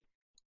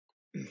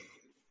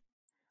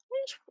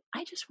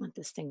 I just want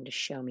this thing to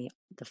show me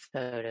the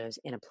photos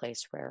in a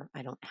place where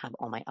I don't have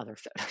all my other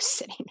photos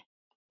sitting.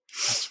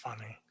 That's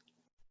funny.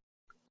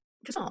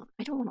 Because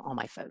I don't want all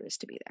my photos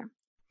to be there.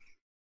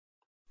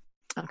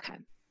 Okay.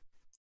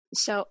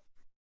 So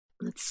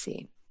let's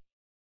see.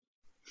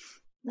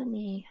 Let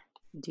me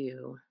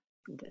do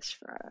this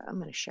I'm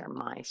going to share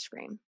my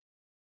screen.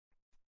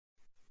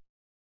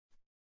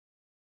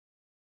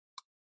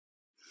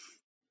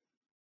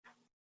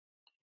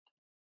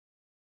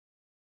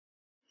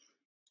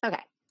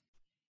 Okay.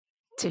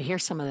 So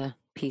here's some of the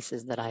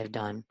pieces that I've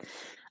done.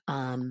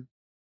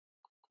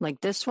 Like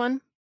this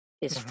one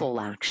is full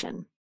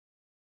action.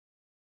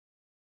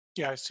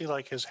 Yeah, I see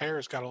like his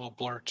hair's got a little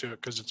blur to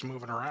it because it's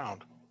moving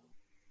around.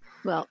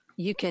 Well,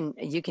 you can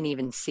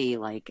even see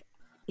like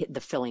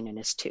the filling in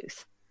his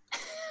tooth.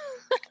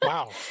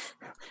 Wow.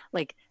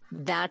 Like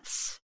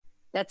that's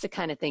the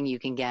kind of thing you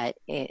can get.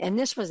 And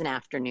this was an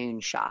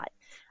afternoon shot.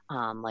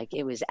 Like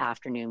it was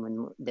afternoon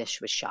when this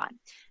was shot.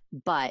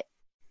 But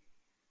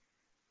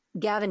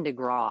Gavin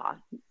DeGraw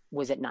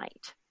was at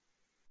night.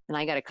 And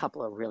I got a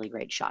couple of really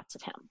great shots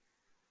of him.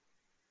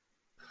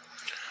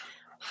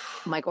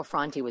 Michael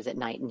Franti was at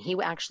night, and he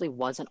actually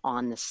wasn't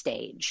on the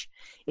stage.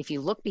 If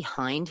you look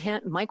behind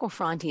him, Michael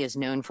Franti is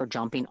known for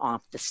jumping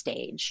off the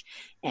stage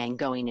and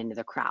going into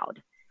the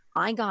crowd.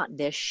 I got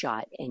this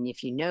shot, and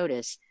if you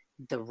notice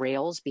the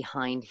rails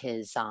behind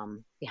his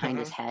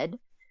head,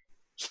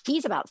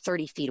 he's about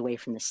 30 feet away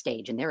from the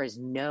stage, and there is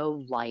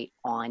no light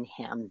on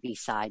him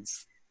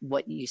besides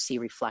what you see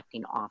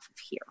reflecting off of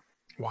here.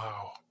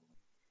 Wow.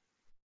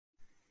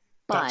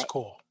 But, that's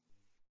cool.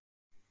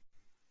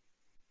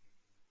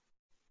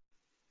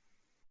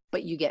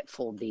 But you get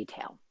full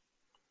detail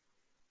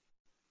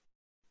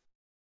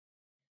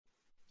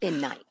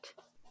in night.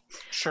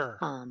 Sure.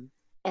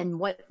 And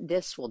what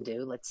this will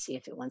do, let's see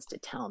if it wants to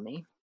tell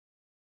me.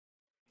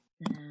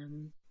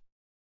 Let's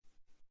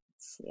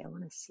see, I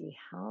want to see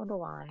how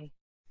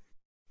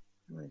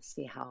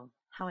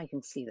I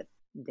can see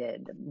the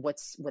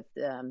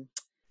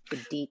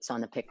deets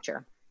on the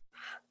picture.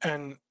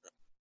 And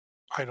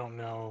I don't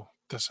know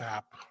this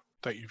app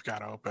that you've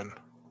got open.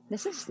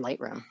 This is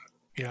Lightroom.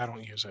 Yeah, I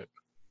don't use it.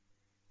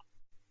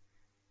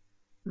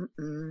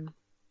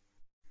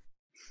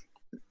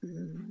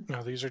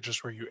 No, these are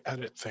just where you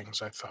edit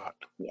things, I thought.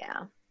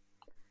 Yeah.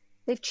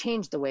 They've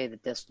changed the way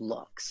that this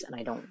looks, and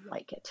I don't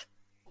like it.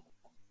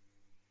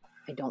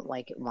 I don't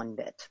like it one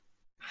bit.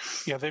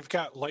 Yeah, they've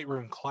got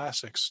Lightroom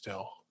Classic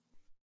still.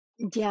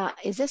 Yeah,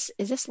 is this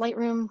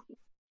Lightroom?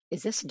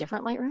 Is this a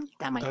different Lightroom?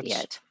 That might be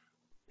it.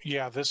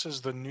 Yeah, this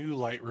is the new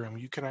Lightroom.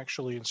 You can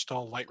actually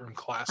install Lightroom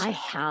Classic. I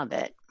have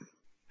it.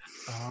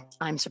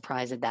 I'm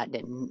surprised that it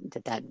didn't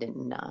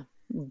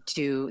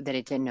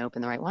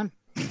open the right one.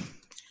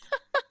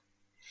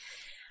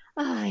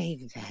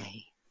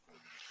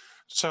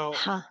 So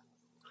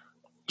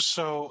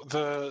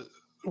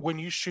when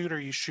you shoot,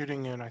 are you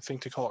shooting in, I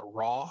think they call it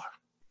RAW?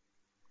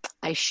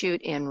 I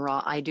shoot in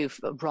RAW. I do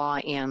RAW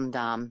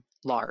and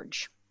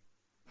large.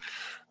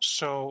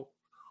 So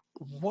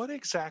what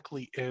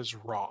exactly is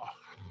RAW?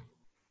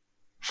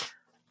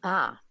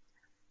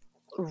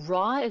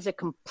 RAW is a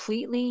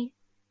completely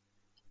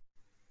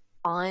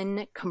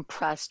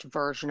uncompressed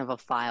version of a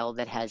file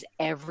that has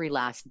every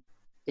last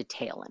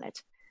detail in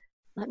it.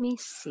 Let me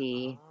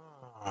see.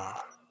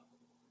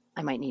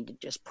 I might need to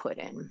just put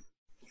in.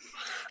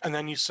 And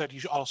then you said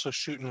you also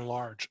shoot in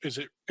large. Is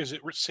it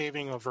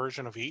saving a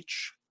version of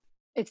each?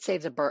 It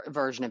saves a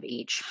version of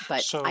each,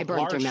 but so I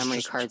burned through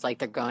memory cards like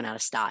they're going out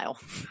of style.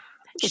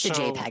 It's a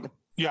JPEG.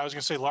 Yeah, I was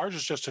going to say large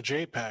is just a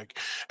JPEG.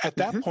 At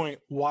that point,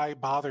 why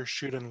bother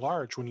shooting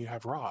large when you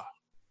have RAW?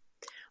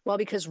 Well,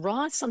 because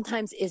RAW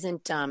sometimes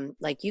isn't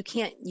like you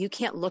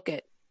can't look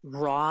at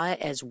RAW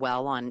as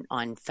well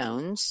on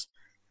phones.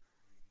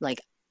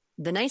 Like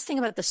the nice thing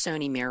about the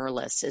Sony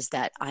mirrorless is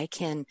that I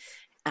can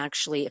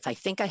actually, if I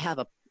think I have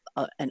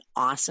an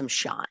awesome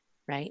shot,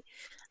 right,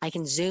 I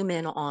can zoom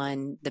in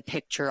on the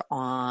picture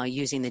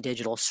using the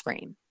digital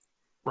screen.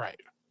 Right.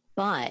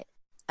 But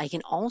I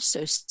can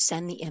also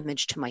send the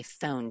image to my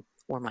phone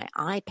or my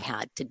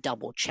iPad to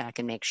double check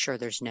and make sure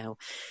there's no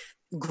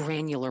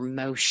granular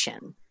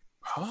motion.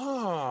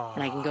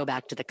 And I can go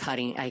back to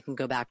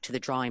the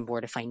drawing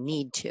board if I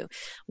need to.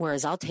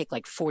 Whereas I'll take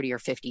like 40 or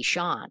 50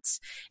 shots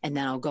and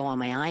then I'll go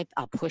on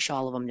I'll push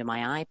all of them to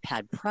my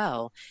iPad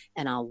Pro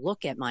and I'll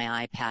look at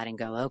my iPad and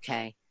go,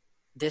 okay,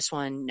 this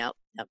one, nope,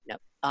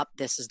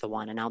 this is the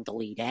one. And I'll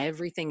delete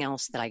everything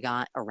else that I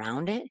got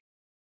around it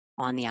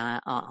on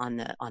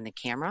the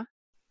camera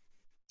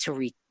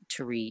to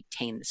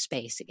retain the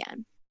space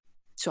again.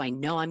 So I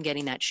know I'm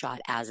getting that shot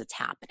as it's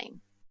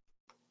happening.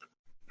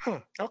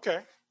 Okay.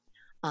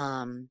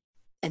 And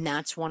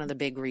that's one of the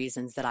big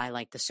reasons that I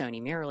like the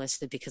Sony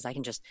mirrorless is because I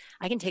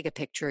can take a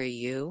picture of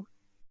you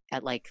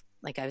at like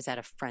I was at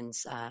a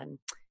friend's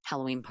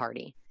Halloween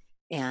party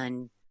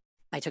and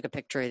I took a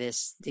picture of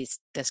this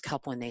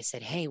couple and they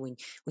said, hey, when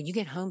you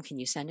get home, can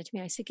you send it to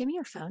me? I said, give me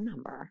your phone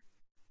number.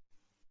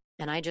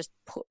 And I just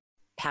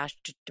passed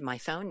it to my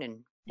phone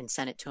and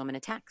sent it to them in a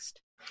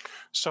text.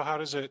 So how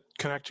does it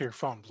connect to your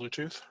phone?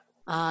 Bluetooth?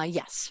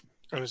 Yes.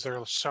 And is there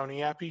a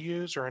Sony app you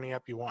use or any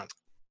app you want?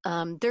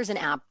 There's an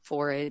app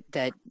for it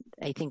that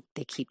I think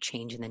they keep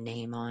changing the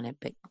name on it,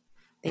 but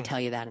they tell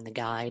you that in the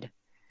guide.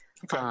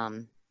 Okay. I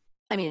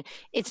mean,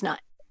 it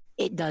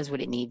does what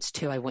it needs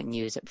to. I wouldn't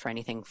use it for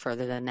anything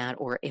further than that.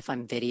 Or if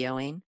I'm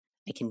videoing,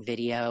 I can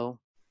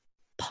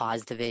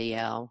pause the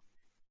video,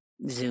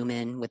 zoom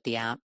in with the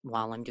app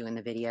while I'm doing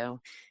the video,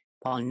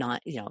 while I'm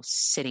not,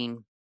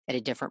 sitting at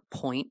a different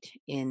point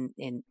in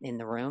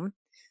the room.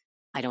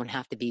 I don't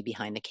have to be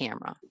behind the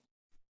camera.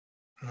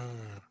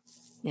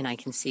 And I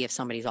can see if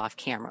somebody's off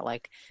camera.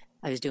 Like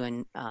I was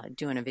doing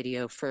a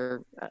video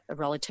for a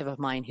relative of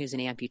mine who's an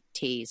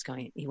amputee.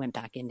 He went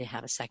back in to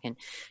have a second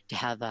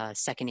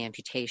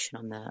amputation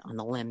on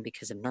the limb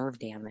because of nerve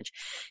damage.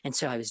 And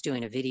so I was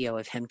doing a video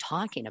of him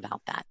talking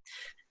about that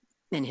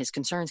and his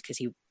concerns because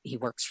he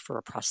works for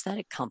a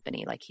prosthetic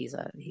company. Like he's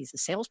a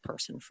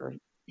salesperson for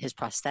his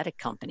prosthetic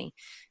company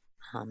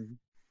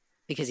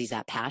because he's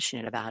that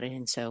passionate about it.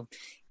 And so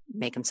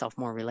make himself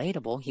more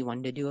relatable, he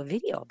wanted to do a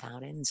video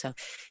about it. And so,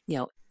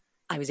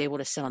 I was able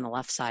to sit on the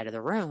left side of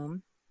the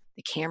room.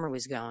 The camera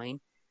was going,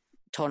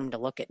 told him to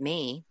look at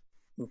me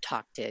and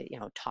talk to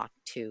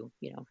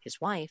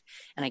his wife.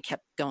 And I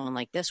kept going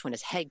like this when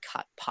his head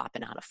kept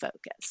popping out of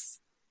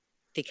focus,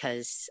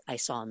 because I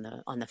saw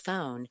on the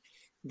phone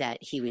that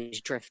he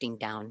was drifting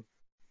down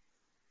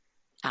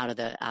out of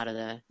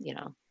the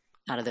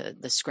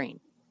screen.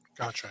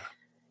 Gotcha.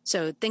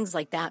 So things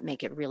like that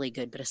make it really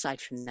good. But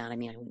aside from that, I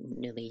wouldn't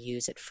really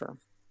use it for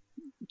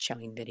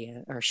showing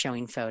video or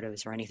showing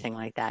photos or anything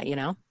like that,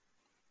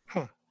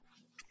 All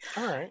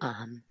right.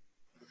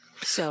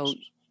 So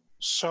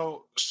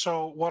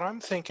what I'm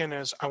thinking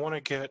is I want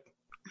to get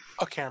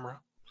a camera.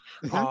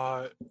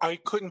 Mm-hmm. I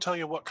couldn't tell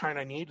you what kind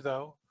I need,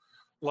 though.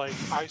 Like,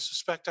 I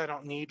suspect I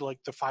don't need like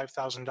the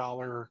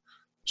 $5,000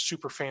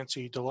 super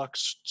fancy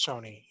deluxe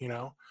Sony.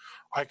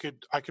 I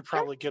could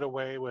probably get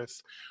away with.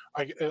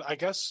 I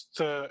guess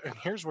and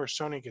here's where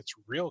Sony gets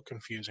real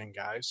confusing,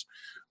 guys.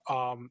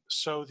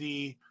 So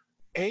the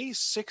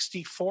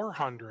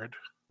A6400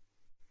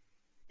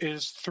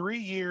 is 3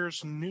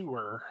 years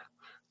newer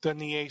than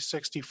the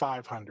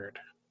A6500.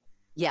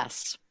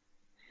 Yes,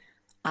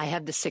 I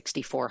have the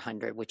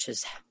 6400, which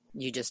is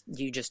you just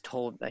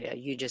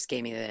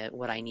gave me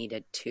what I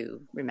needed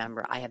to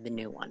remember. I have the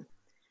new one.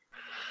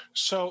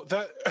 So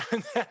that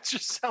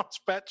just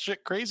sounds batshit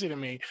crazy to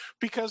me,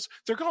 because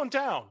they're going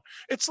down.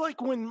 It's like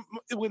when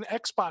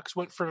Xbox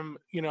went from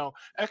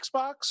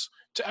Xbox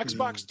to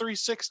Xbox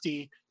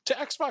 360 to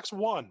Xbox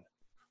One.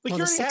 Like,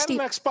 you already had an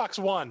Xbox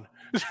One.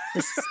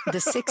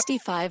 The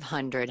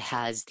 6500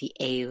 has the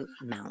A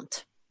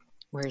mount,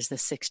 whereas the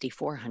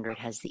 6400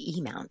 has the E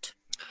mount.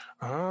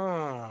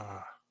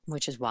 Ah.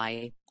 Which is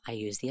why I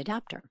use the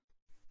adapter.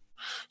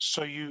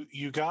 So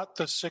you got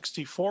the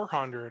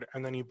 6400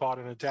 and then you bought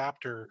an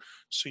adapter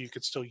so you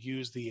could still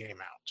use the A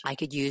mount. I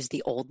could use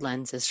the old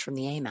lenses from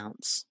the A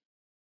mounts,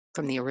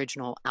 from the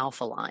original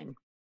Alpha line,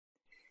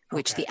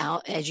 which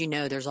as you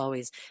know, there's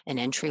always an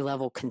entry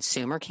level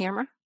consumer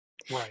camera.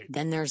 Right.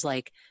 Then there's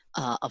like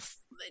there's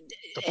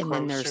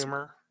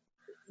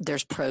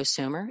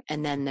prosumer,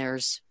 and then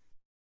there's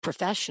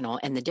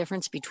professional. And the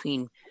difference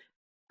between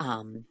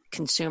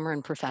consumer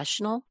and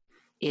professional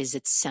is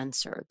its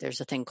sensor. There's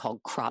a thing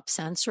called crop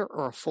sensor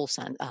or a full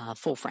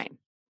frame.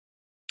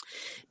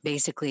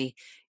 Basically,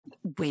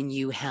 when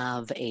you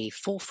have a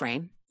full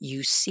frame,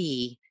 you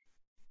see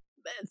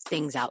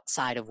things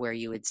outside of where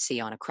you would see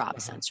on a crop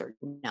sensor.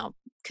 Now,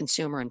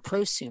 consumer and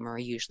prosumer are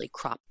usually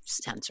crop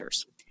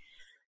sensors.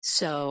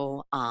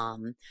 So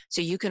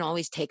you can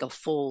always take a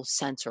full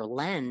sensor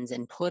lens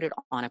and put it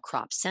on a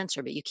crop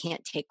sensor, but you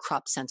can't take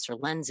crop sensor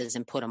lenses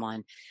and put them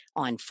on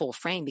full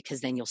frame, because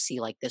then you'll see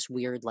like this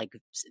weird like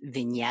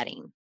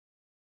vignetting,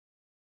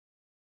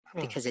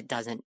 because it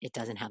doesn't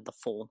have the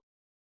full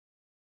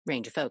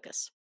range of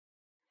focus.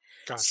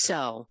 Gotcha.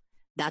 So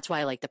that's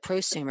why I like the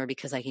prosumer,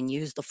 because I can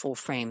use the full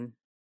frame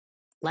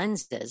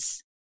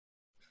lenses,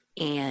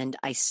 and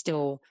I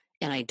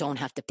don't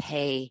have to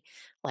pay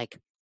like,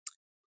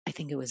 I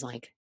think it was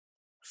like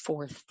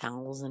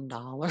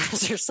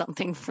 $4,000 or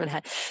something for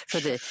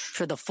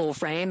the full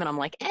frame. And I'm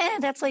like,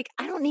 that's like,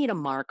 I don't need a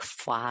Mark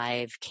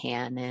V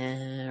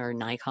Canon or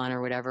Nikon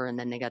or whatever. And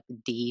then they got the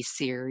D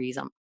series.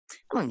 I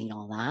don't need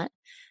all that.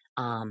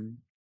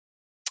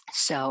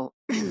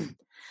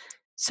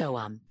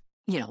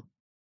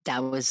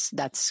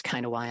 That's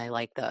kind of why I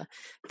like the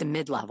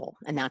mid-level,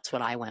 and that's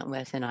what I went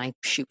with. And I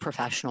shoot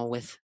professional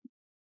with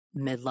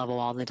mid-level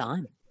all the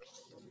time.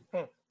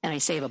 And I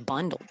save a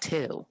bundle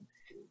too,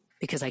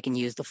 because I can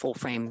use the full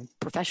frame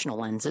professional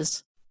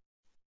lenses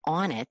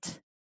on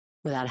it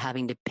without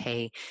having to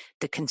pay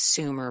the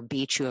consumer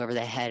beat you over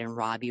the head and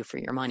rob you for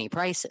your money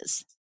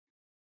prices.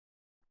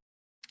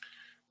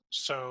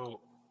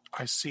 So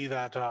I see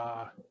that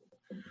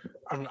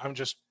I'm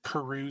just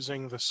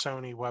perusing the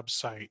Sony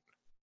website.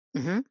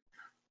 Mm-hmm.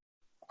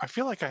 I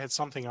feel like I had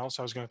something else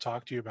I was going to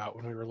talk to you about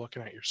when we were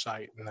looking at your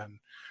site, and then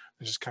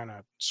I just kind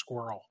of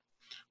squirrel.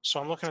 So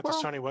I'm looking at the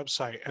Sony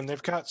website, and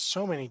they've got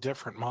so many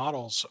different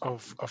models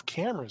of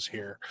cameras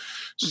here.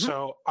 Mm-hmm.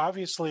 So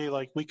obviously,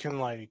 like, we can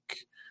like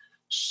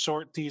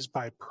sort these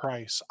by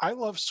price. I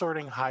love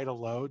sorting high to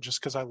low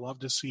just because I love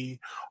to see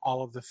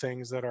all of the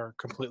things that are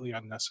completely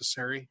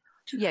unnecessary.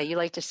 Yeah, you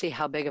like to see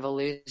how big of a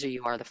loser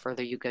you are the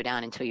further you go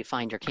down until you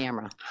find your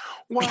camera.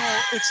 Well,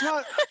 it's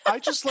not. I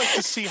just like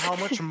to see how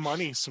much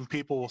money some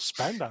people will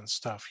spend on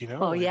stuff,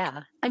 Oh,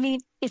 yeah. I mean,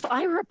 if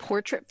I were a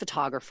portrait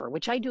photographer,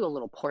 which I do a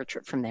little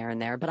portrait from there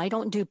and there, but I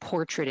don't do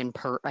portrait in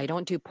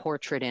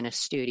a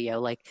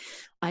studio. Like,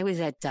 I was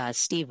at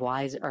Chris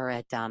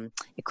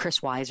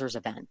Weiser's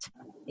event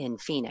in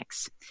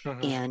Phoenix,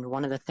 and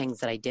one of the things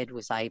that I did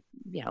was I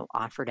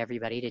offered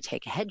everybody to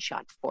take a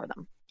headshot for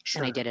them.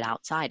 Sure. And I did it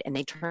outside, and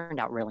they turned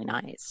out really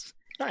nice.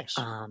 Nice.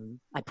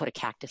 I put a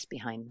cactus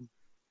behind them.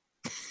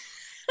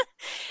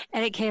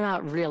 And it came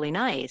out really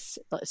nice.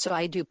 So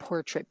I do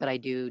portrait, but I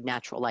do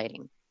natural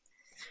lighting.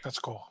 That's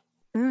cool.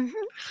 Mhm.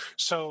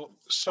 So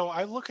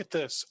I look at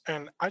this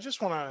and I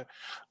just want to.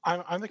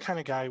 I'm the kind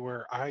of guy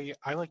where I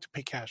like to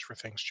pay cash for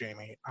things,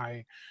 Jamie. You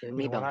and You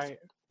me know, both.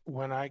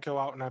 when I go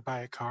out and I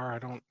buy a car,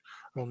 I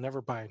will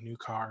never buy a new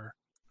car.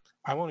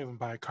 I won't even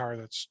buy a car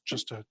that's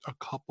just a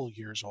couple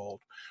years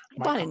old. I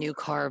My bought a car, new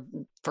car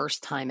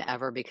first time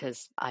ever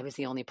because I was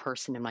the only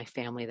person in my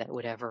family that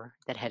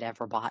had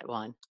ever bought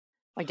one.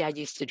 My dad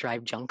used to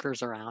drive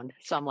junkers around,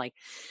 so I'm like,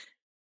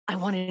 I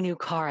want a new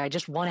car. I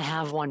just want to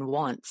have one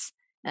once,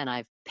 and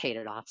I've paid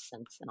it off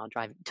since, and I'll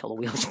drive it until the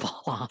wheels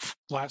fall off.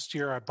 last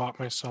year I bought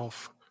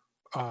myself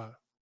a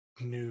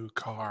new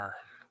car.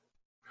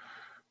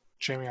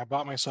 Jamie, I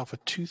bought myself a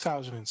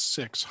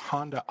 2006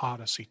 Honda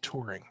Odyssey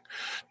Touring.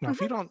 Now,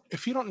 Mhm.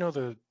 if you don't know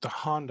the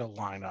Honda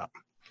lineup,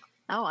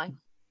 Oh, I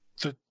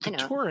the know.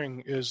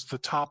 Touring is the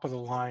top of the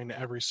line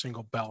every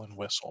single bell and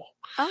whistle.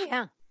 Oh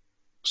yeah.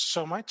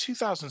 So my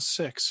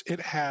 2006, it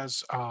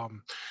has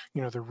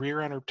the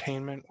rear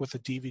entertainment with a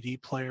DVD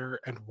player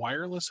and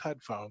wireless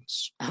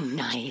headphones Oh,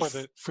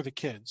 nice. for the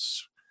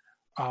kids.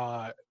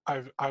 I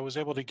was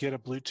able to get a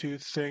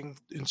Bluetooth thing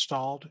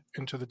installed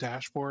into the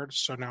dashboard,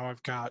 so now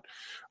I've got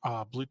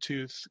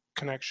Bluetooth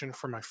connection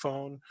for my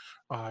phone.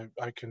 I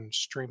can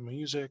stream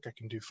music, I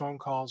can do phone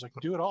calls, I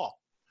can do it all.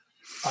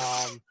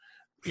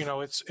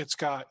 It's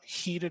got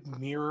heated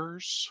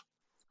mirrors,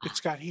 it's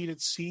got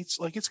heated seats,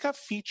 like it's got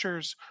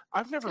features.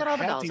 I've It's never got all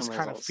the had bells these and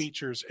kind of whistles.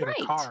 features in a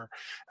Right. car,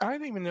 and I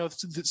didn't even know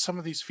that some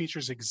of these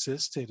features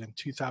existed in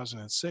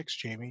 2006,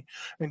 Jamie.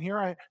 And you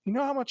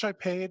know how much I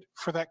paid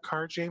for that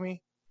car,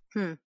 Jamie?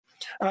 Hmm.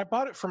 And I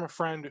bought it from a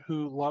friend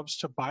who loves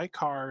to buy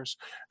cars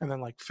and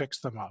then like fix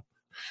them up.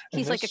 And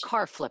He's like a this,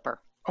 car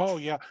flipper. oh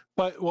yeah,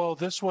 but well,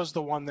 this was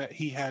the one that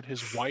he had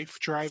his wife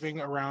driving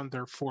around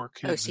their four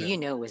Oh, kids so in. you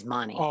know it was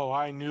money. Oh,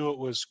 I knew it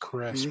was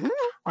crisp. Mhm.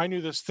 I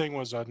knew this thing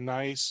was a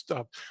nice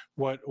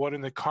what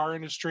in the car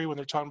industry when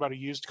they're talking about a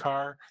used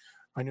car,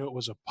 I knew it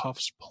was a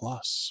Puffs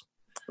Plus.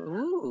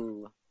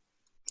 Ooh.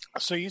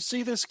 So you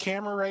see this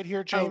camera right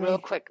here, Oh, real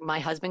Jamie? quick. My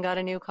husband got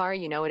a new car.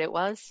 You know what it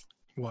was?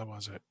 What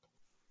was it?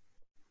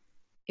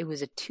 It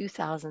was a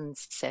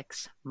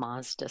 2006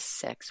 Mazda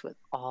 6 with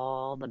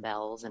all the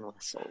bells and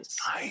whistles.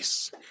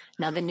 Nice.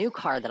 Now, the new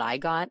car that I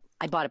bought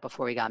it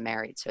before we got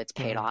married, so it's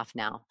paid Mhm. off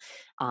now.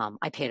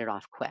 I paid it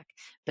off quick,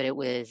 but it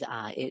was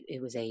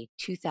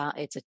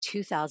it's a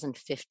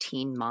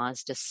 2015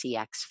 Mazda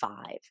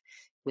CX-5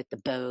 with the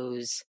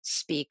Bose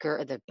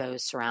speaker, the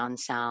Bose surround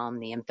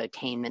sound, the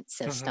infotainment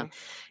system, Mhm.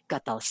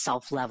 got the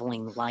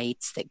self-leveling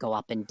lights that go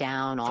up and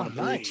down, all Oh, the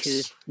Bluetooth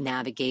nice.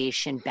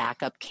 navigation,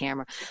 backup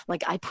camera.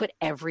 Like I put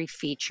every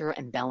feature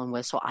and bell and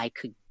whistle I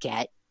could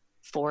get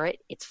for it.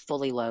 It's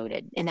fully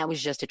loaded. And that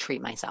was just to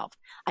treat myself.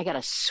 I got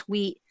a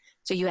sweet,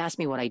 so you asked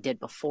me what I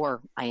did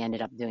before I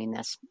ended up doing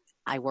this.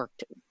 I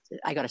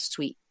got a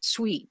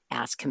sweet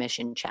ass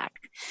commission check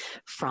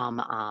from,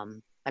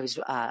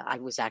 I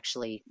was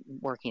actually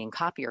working in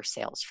copier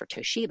sales for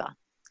Toshiba.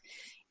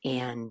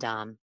 And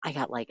I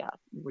got like a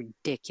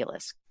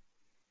ridiculous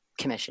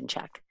commission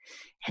check.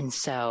 And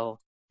so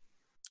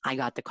I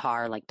got the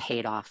car like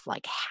paid off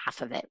like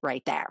half of it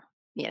right there,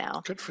 you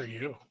know, Good for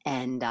you.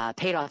 and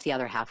paid off the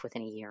other half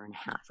within a year and a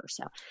half or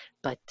so.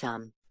 But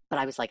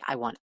I was like, I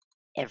want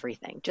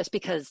everything just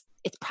because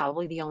it's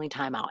probably the only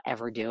time I'll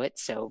ever do it.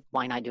 So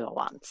why not do it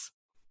once?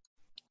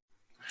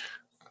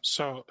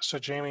 So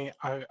Jamie,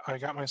 I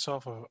got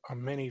myself a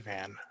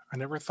minivan. I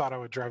never thought I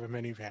would drive a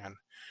minivan,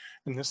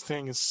 and this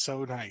thing is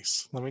so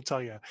nice. Let me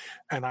tell you.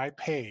 And I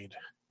paid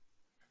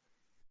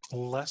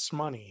less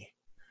money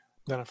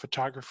than a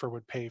photographer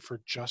would pay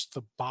for just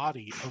the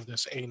body of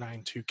this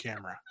A92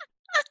 camera.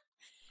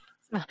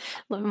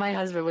 My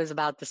husband was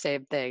about the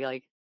same thing.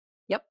 Like,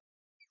 yep.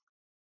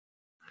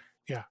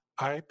 Yeah,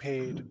 I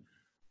paid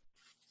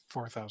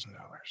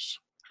 $4,000,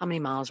 How many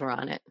miles were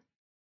on it?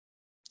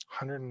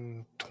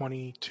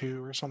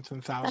 122 or something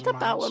That's thousand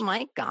about what miles.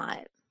 Mike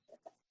got.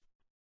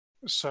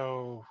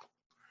 So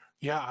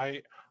yeah,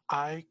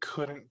 I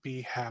couldn't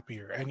be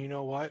happier. And you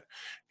know what?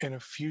 In a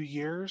few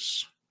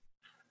years,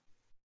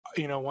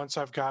 once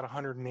I've got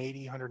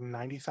 180,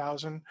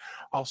 190,000,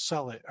 I'll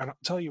sell it. And I'll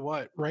tell you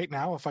what, right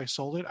now, if I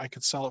sold it, I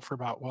could sell it for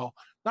about, well,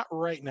 not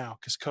right now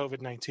because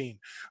COVID-19,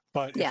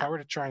 but if Yeah, I were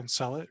to try and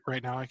sell it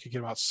right now, I could get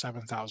about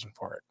 7,000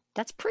 for it.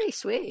 that's pretty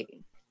sweet.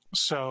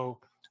 So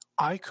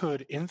I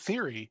could, in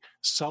theory,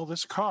 sell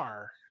this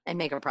car, And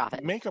make a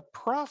profit. make a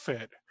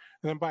profit,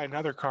 and then buy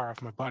another car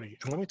off my buddy.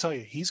 And let me tell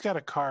you, he's got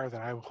a car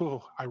that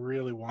I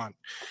really want.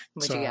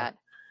 It's What you got?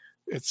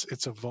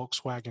 it's a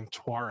Volkswagen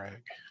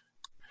Touareg.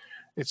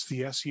 It's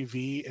the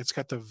SUV. It's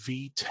got the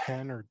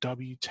V10 or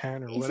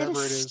W10 or Is it a whatever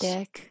it is.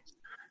 stick?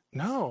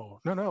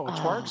 No. A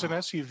Touareg's an Oh,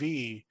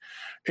 SUV.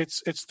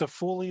 It's the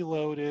fully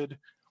loaded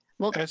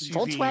well, SUV.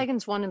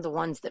 Volkswagen's one of the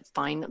ones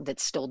that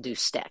still do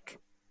stick.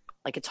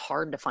 Like it's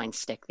hard to find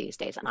stick these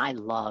days, and I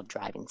love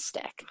driving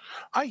stick.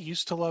 I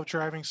used to love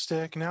driving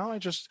stick. Now I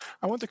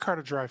want the car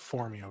to drive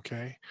for me,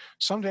 okay?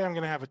 Someday I'm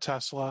going to have a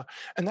Tesla,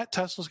 and that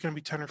Tesla's going to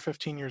be 10 or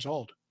 15 years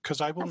old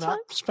because I will That's not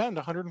fine. spend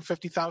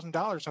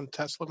 $150,000 on the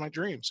Tesla of my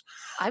dreams.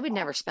 I would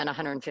never spend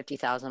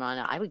 150,000 on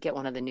it. I would get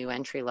one of the new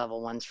entry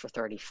level ones for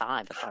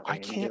 35 if I were I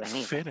going to do can't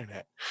anything. fit in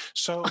it.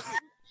 So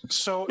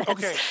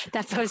okay.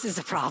 That poses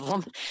a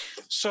problem.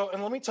 So,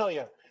 and let me tell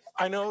you,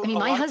 I know I mean, a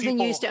my lot of husband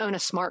people, used to own a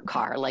smart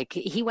car. Like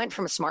he went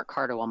from a smart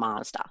car to a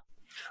Mazda.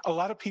 a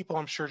lot of people,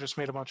 I'm sure, just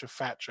made a bunch of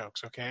fat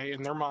jokes, okay?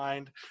 In their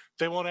mind,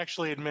 they won't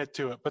actually admit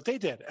to it, but they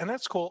did. And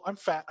that's cool. I'm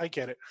fat. I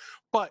get it.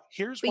 But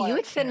here's But why you I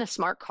would fit in can't. a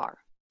smart car.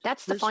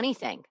 That's the funny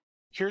thing.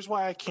 Here's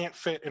why I can't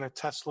fit in a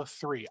Tesla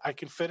 3. I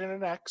can fit in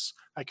an X.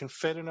 I can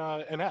fit in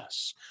an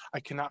S. I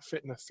cannot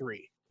fit in a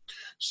 3.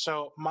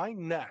 So my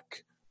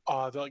neck,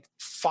 like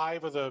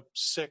 5 of the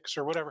 6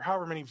 or whatever,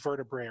 however many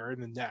vertebrae are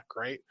in the neck,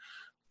 right?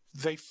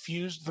 They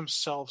fused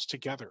themselves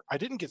together. I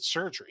didn't get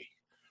surgery,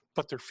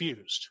 but they're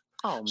fused.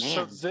 Oh,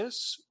 So man.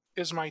 this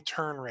is my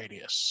turn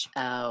radius.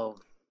 Oh,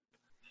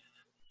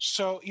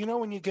 So,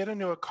 when you get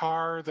into a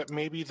car that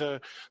maybe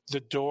the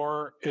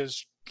door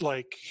is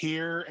like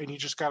here and you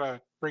just got to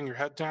bring your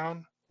head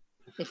down.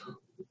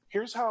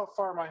 Here's how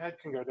far my head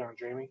can go down,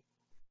 Jamie.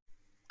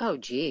 oh,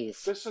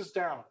 geez. This is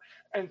down.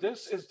 And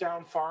this is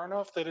down far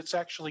enough that it's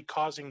actually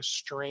causing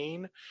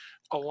strain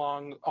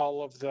along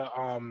all of the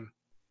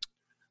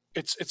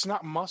it's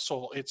not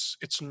muscle,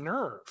 it's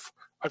nerve.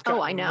 I've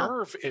got I know.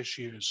 nerve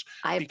issues.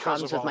 I have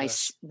because problems of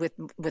with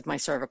all this. with my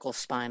cervical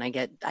spine. I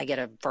get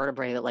a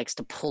vertebrae that likes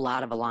to pull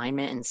out of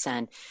alignment and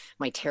send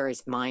my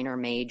teres minor,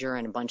 major,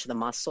 and a bunch of the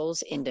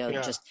muscles into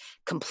just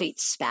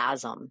complete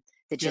spasm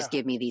that just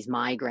give me these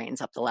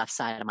migraines up the left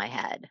side of my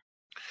head.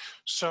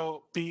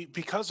 So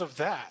because of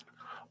that,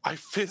 I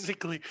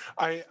physically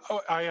I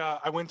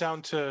went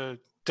down to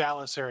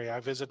Dallas area. I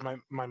visited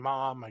my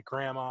mom, my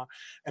grandma,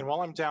 and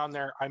while I'm down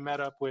there, I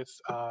met up with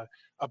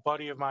a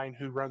buddy of mine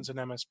who runs an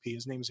MSP.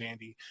 His name's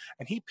Andy,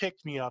 and he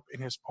picked me up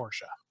in his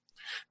Porsche.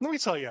 Let me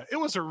tell you, it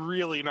was a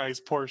really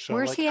nice Porsche.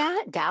 Where's he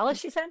at?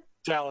 Dallas, you said?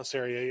 Dallas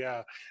area,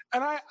 yeah.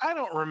 And I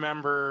don't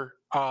remember.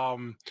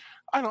 I'm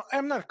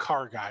not a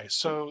car guy,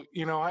 so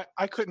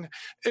I couldn't.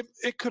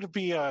 It could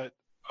be a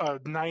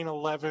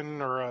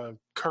 911 or a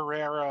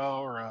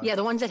Carrera or a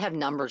the ones that have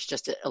numbers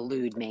just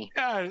elude me.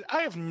 I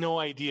have no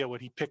idea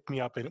what he picked me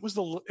up in. It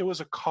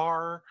was a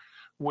car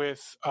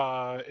with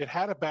it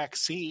had a back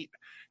seat.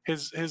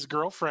 His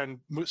girlfriend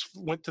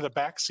went to the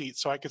back seat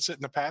so I could sit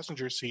in the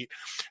passenger seat.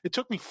 It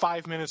took me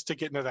 5 minutes to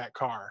get into that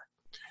car.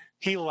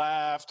 He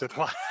laughed and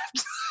laughed.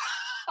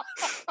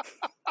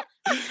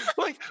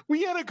 Like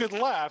we had a good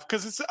laugh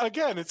because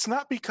it's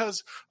not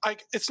because I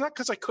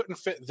couldn't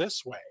fit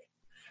this way.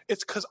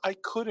 It's because I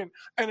couldn't,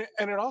 and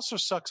it also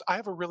sucks. I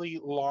have a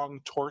really long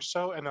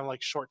torso and then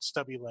like short,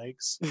 stubby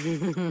legs.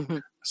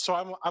 So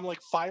I'm like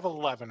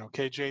 5'11",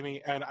 okay,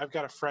 Jamie, and I've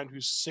got a friend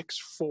who's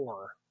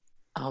 6'4".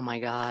 Oh my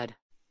God!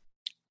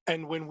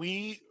 And when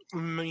we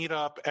meet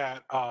up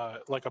at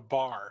like a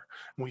bar,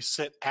 and we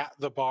sit at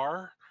the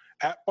bar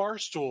at bar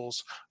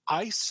stools,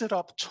 I sit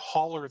up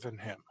taller than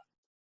him.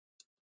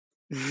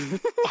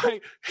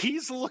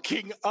 He's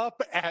looking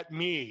up at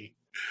me,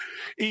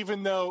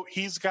 even though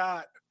he's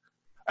got.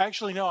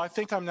 Actually, no, I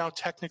think I'm now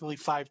technically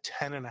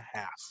 5'10" and a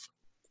half.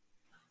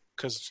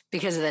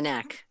 Because of the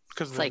neck.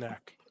 Because of the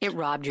neck. It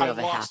robbed you of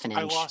a half an inch.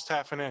 I lost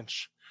half an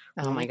inch.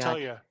 Oh my God.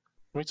 Let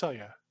me tell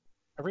you,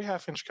 every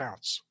half inch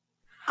counts.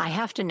 I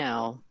have to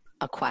know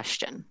a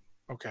question.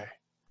 Okay.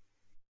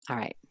 All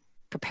right.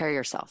 Prepare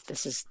yourself.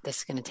 This is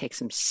going to take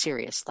some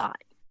serious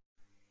thought.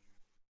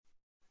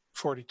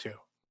 42. Are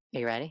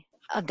you ready?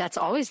 That's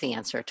always the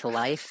answer to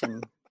life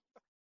and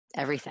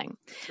everything.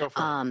 Go for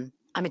it.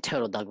 I'm a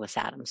total Douglas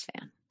Adams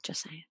fan.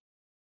 Just saying.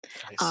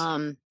 Nice.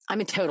 I'm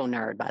a total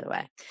nerd, by the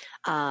way.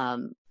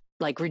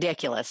 Like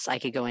ridiculous. I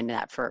could go into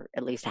that for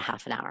at least a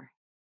half an hour.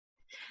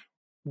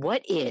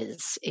 What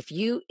is if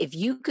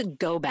you could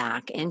go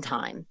back in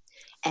time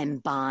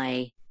and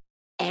buy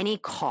any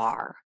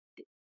car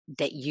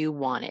that you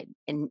wanted,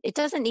 and it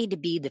doesn't need to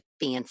be the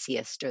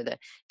fanciest or the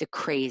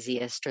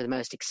craziest or the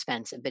most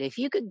expensive, but if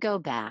you could go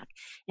back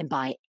and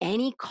buy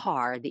any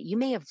car that you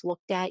may have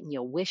looked at and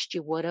you wished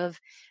you would have,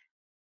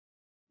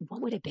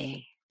 what would it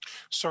be?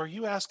 So are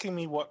you asking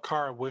me what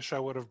car I wish I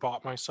would have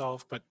bought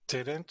myself but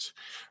didn't,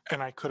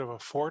 and I could have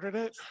afforded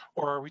it?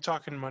 Or are we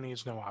talking money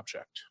is no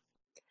object?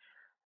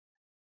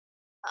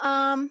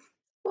 Well,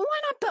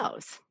 why not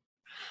both?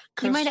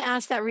 You might have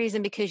asked that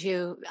reason because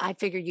I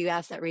figured you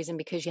asked that reason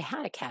because you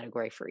had a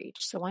category for each.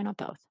 So why not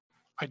both?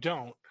 I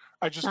don't.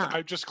 I'm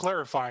just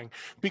clarifying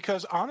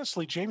because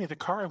honestly, Jamie, the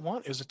car I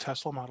want is a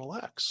Tesla Model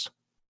X.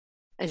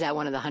 Is that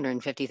one of the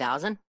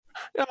 150,000?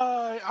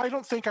 I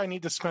don't think I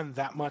need to spend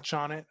that much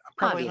on it.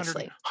 Probably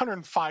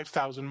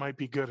 105,000 might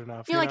be good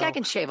enough. You're like, I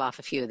can shave off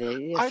a few of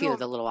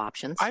the little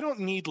options. I don't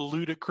need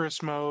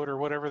ludicrous mode or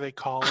whatever they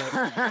call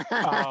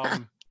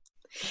it.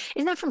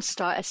 Isn't that from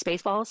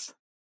Spaceballs?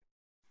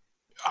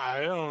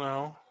 I don't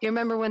know. You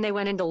remember when they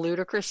went into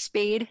ludicrous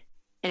speed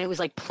and it was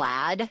like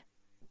plaid?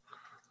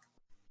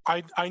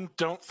 I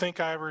don't think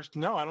I ever.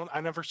 No, I don't.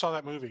 I never saw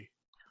that movie.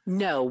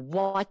 No,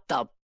 what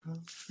the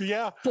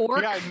Yeah,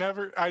 fork? yeah.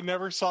 I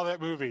never saw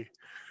that movie.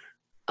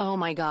 Oh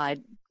my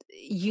God.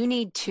 You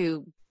need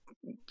to.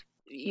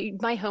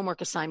 My homework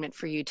assignment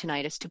for you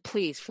tonight is to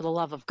please, for the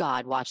love of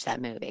God, watch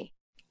that movie.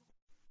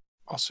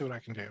 I'll see what I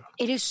can do.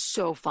 It is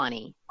so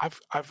funny.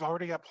 I've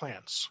already got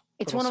plans.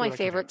 It's one of my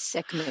favorite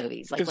sick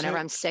movies. Like whenever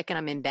I'm sick and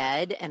I'm in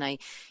bed and I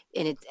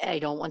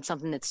don't want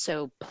something that's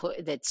so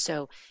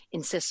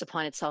insists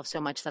upon itself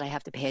so much that I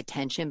have to pay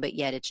attention, but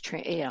yet it's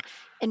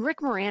And Rick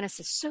Moranis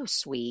is so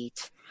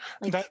sweet.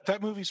 Like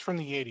that movie's from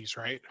the 80s,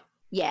 right?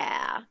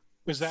 Yeah.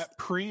 Was that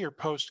pre or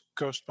post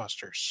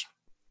Ghostbusters?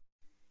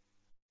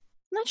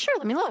 I'm not sure.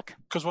 Let me look.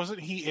 Because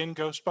wasn't he in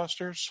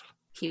Ghostbusters?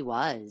 He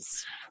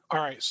was. All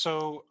right.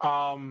 So,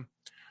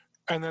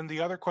 and then the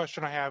other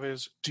question I have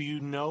is, do you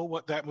know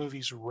what that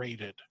movie's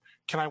rated?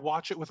 Can I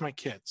watch it with my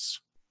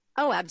kids?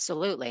 Oh,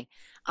 absolutely.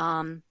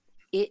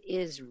 It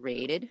is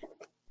rated.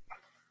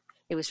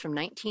 It was from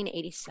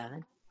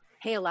 1987.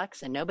 Hey,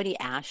 Alexa, nobody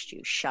asked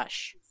you.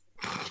 Shush.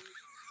 Oh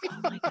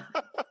my God.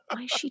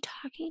 Why is she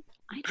talking?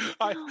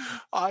 I don't know.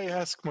 I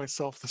ask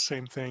myself the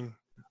same thing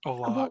a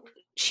lot. Well,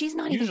 she's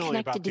not Usually even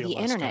connected to the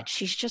Alaska. internet.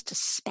 She's just a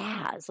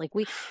spaz. Like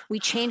we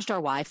changed our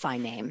Wi-Fi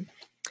name.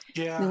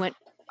 Yeah. We went,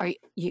 are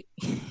you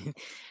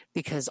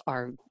because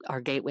our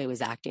gateway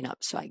was acting up,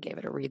 so I gave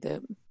it a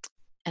reboot.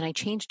 And I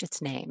changed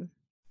its name.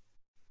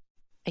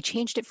 I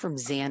changed it from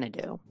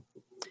Xanadu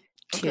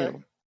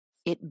to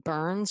It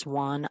Burns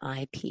One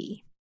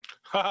IP.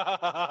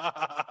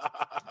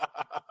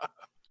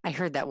 I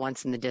heard that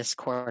once in the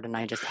Discord and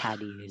I just had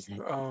to use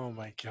it. Oh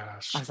my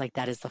gosh. I was like,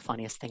 that is the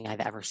funniest thing I've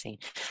ever seen.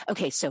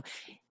 Okay, so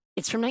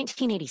it's from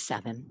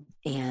 1987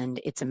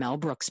 and it's a Mel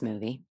Brooks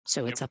movie.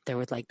 So it's up there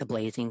with like the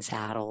Blazing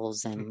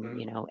Saddles and,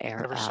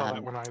 Never saw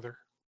that one either.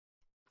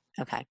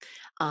 Okay.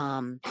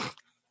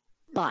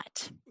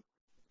 But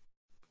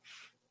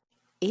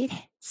it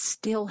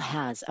still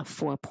has a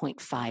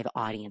 4.5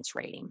 audience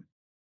rating.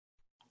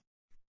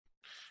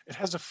 It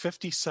has a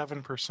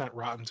 57%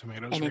 Rotten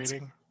Tomatoes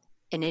rating.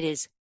 And it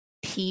is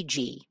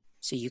PG.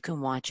 So you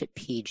can watch it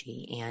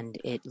PG, and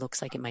it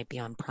looks like it might be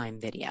on Prime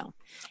Video.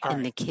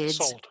 The kids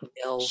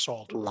will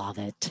love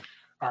it.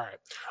 All right.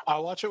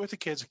 I'll watch it with the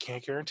kids. I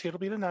can't guarantee it'll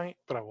be tonight,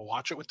 but I will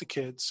watch it with the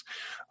kids.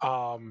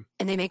 And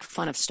they make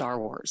fun of Star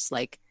Wars.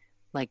 Like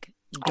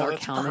Dark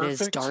Helmet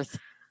is Darth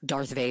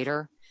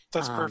Vader.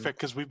 That's perfect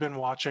because we've been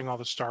watching all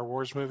the Star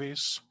Wars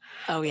movies.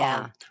 Oh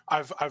yeah.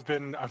 I've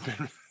been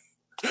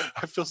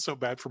I feel so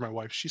bad for my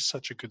wife. She's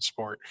such a good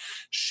sport.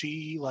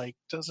 She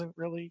doesn't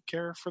really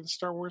care for the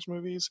Star Wars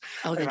movies.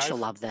 Oh, then she'll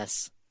love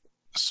this.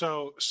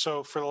 So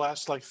for the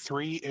last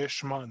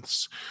 3-ish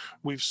months,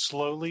 we've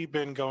slowly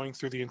been going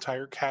through the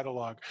entire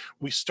catalog.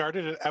 We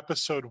started at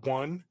episode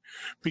 1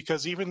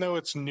 because even though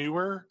it's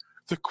newer,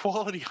 the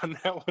quality on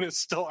that one is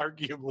still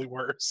arguably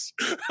worse.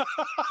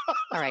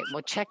 All right.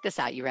 Well, check this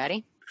out. You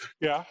ready?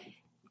 Yeah.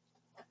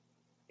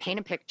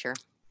 Paint a picture.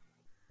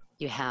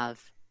 You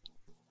have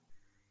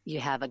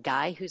a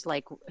guy who's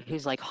like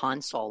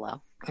Han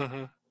Solo,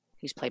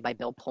 who's played by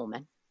Bill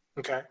Pullman.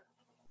 Okay.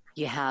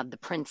 You have the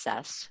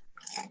princess,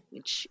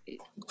 which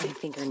I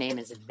think her name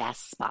is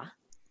Vespa.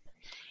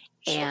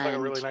 She looks like a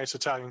really nice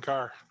Italian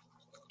car.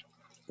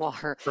 Well,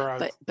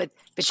 but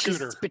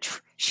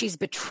she's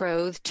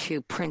betrothed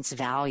to Prince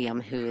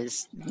Valium, who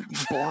is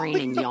boring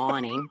and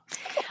yawning.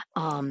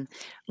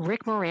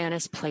 Rick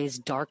Moranis plays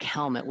Dark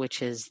Helmet,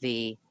 which is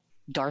the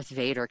Darth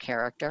Vader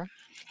character.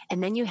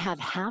 And then you have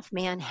half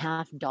man,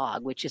 half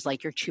dog, which is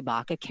like your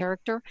Chewbacca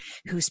character,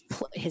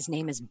 his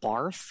name is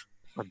Barf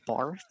or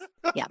Barth.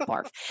 Yeah,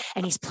 Barf.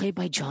 And he's played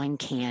by John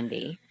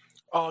Candy.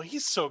 Oh,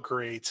 he's so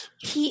great.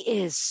 He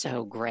is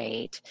so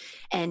great.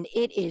 And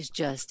it is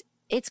just,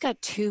 it's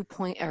got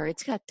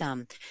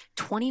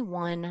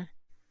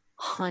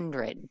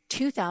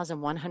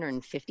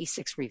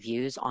 2,156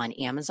 reviews on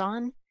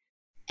Amazon.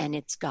 And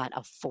it's got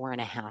a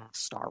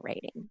 4.5-star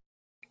rating.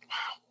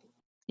 Wow.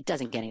 It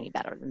doesn't get any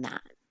better than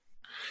that.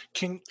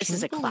 This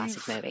is a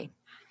classic movie.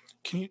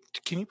 Can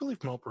you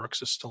believe Mel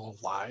Brooks is still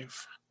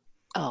alive?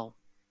 Oh,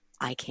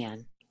 I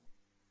can.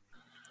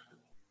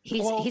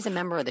 He's a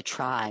member of the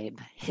tribe.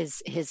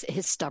 His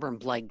stubborn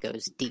blood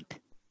goes deep.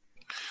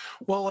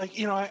 Well,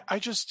 I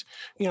just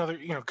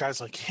there,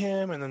 guys like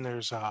him, and then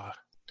there's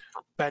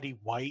Betty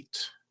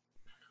White.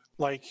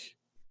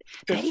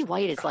 Betty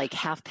White is like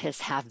half piss,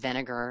 half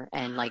vinegar,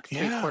 and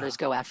 3/4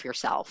 go F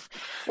yourself.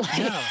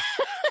 Yeah.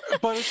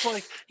 But it's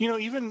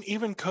even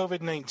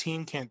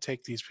COVID-19 can't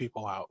take these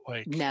people out.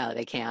 No,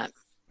 they can't.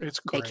 It's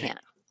great. They can't.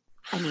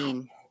 I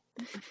mean,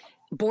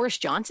 Boris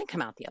Johnson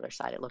come out the other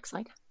side, it looks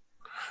like.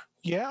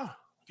 Yeah.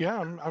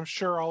 I'm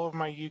sure all of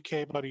my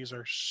UK buddies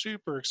are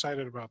super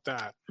excited about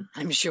that.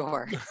 I'm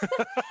sure.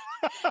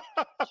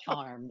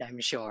 Charmed,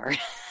 I'm sure.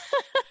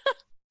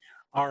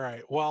 All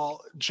right.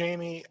 Well,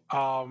 Jamie,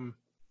 I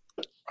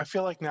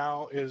feel like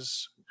now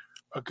is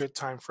a good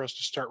time for us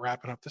to start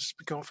wrapping up. This has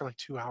been going for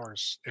 2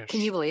 hours-ish. Can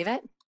you believe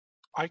it?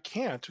 I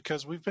can't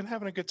because we've been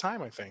having a good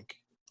time, I think.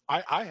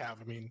 I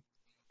have. I mean,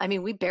 I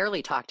mean, we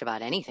barely talked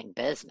about anything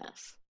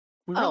business.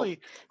 We Oh, really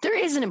there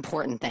is an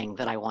important thing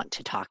that I want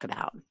to talk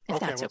about, if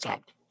okay. that's What's okay.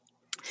 up?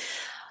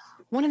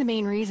 One of the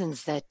main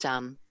reasons that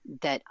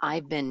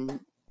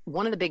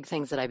one of the big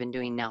things that I've been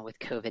doing now with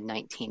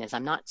COVID-19 is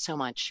I'm not so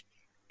much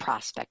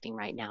prospecting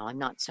right now. I'm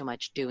not so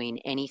much doing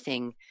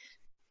anything,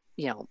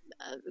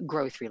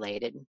 growth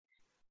related.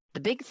 The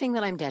big thing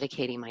that I'm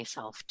dedicating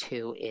myself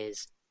to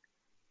is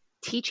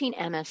teaching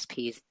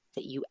MSPs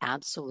that you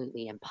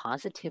absolutely and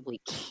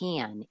positively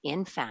can,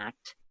 in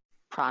fact,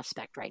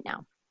 prospect right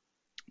now.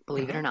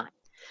 Believe it Mm-hmm. or not.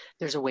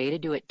 There's a way to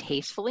do it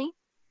tastefully.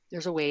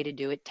 There's a way to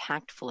do it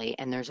tactfully.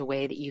 And there's a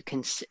way that you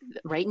can,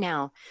 right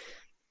now,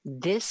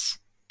 this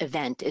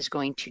event is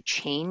going to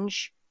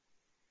change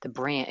the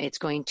brand. It's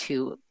going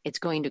to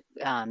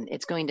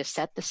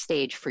set the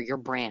stage for your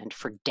brand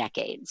for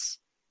decades.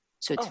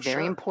 So it's Oh,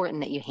 very sure.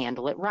 important that you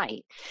handle it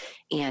right.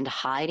 And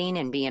hiding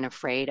and being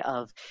afraid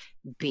of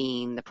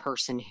being the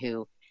person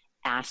who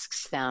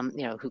asks them,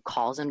 who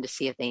calls them to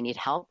see if they need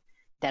help,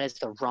 that is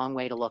the wrong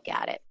way to look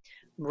at it.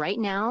 Right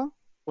now,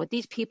 what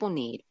these people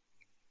need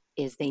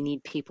is they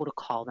need people to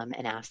call them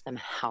and ask them,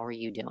 how are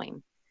you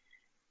doing?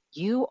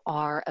 You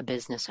are a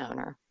business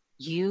owner.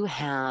 You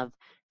have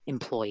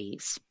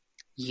employees.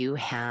 You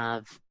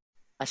have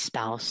a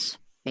spouse,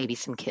 maybe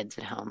some kids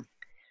at home.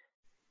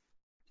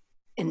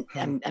 And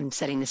Mm-hmm. I'm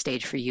setting the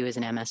stage for you as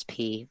an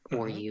MSP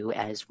or Mm-hmm. you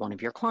as one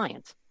of your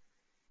clients.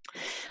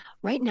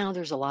 Right now,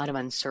 there's a lot of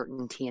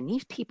uncertainty, and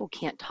these people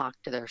can't talk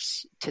to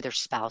their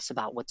spouse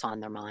about what's on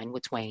their mind,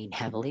 what's weighing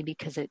heavily,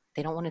 because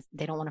they don't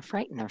want to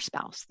frighten their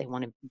spouse. They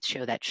want to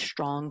show that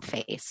strong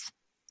face.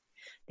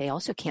 They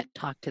also can't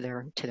talk to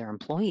their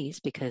employees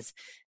because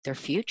their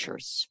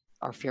futures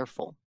are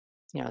fearful.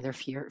 They're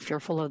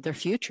fearful of their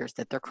futures,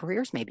 that their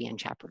careers may be in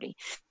jeopardy.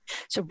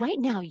 So right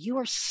now, you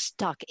are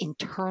stuck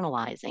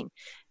internalizing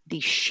the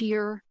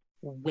sheer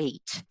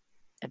weight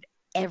of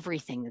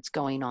everything that's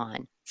going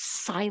on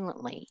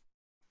silently,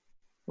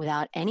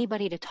 without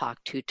anybody to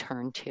talk to,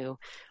 turn to,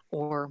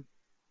 or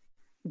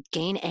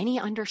gain any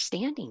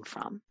understanding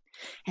from.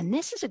 And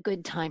this is a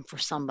good time for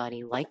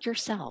somebody like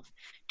yourself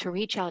to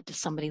reach out to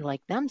somebody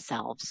like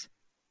themselves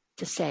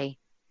to say,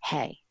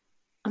 hey,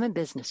 I'm a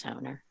business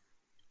owner.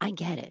 I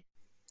get it.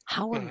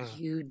 How are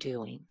Mm-hmm. you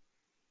doing?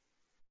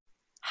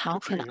 How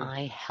Good for can you.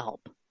 I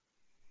help?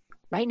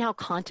 Right now,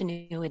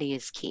 continuity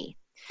is key.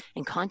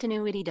 And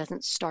continuity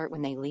doesn't start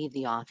when they leave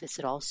the office.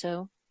 It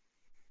also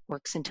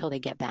works until they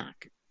get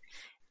back.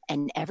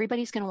 And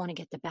everybody's going to want to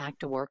get back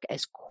to work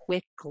as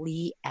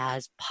quickly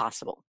as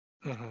possible.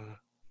 Mm-hmm.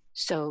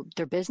 So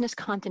their business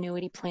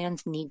continuity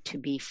plans need to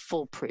be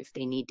foolproof.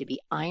 They need to be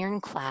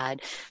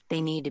ironclad.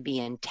 They need to be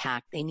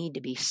intact. They need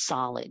to be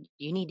solid.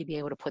 You need to be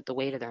able to put the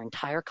weight of their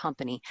entire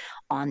company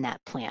on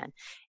that plan.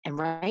 And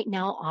right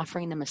now,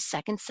 offering them a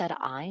second set of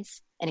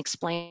eyes and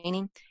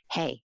explaining,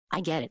 hey, I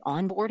get it.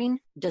 Onboarding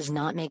does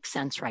not make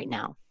sense right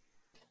now.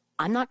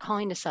 I'm not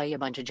calling to sell you a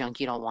bunch of junk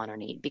you don't want or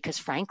need, because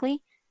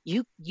frankly,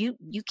 you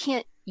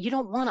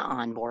don't want to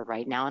onboard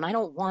right now, and I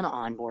don't want to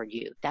onboard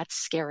you. That's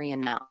scary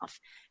enough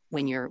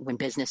when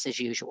business as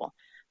usual.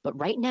 But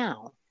right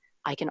now,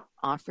 I can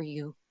offer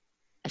you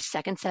a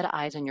second set of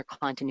eyes on your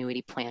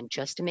continuity plan,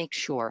 just to make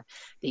sure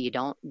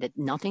that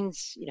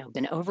nothing's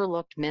been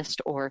overlooked,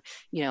 missed, or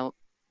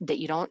that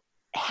you don't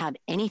have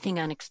anything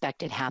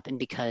unexpected happen,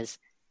 because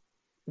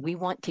we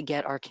want to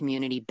get our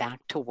community back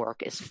to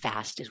work as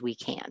fast as we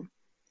can.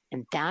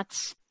 And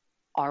that's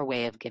our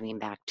way of giving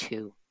back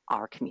to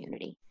our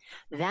community.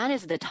 That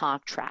is the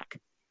talk track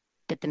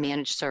that the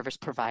managed service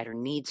provider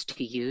needs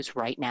to use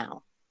right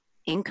now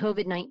in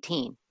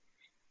COVID-19.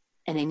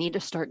 And they need to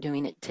start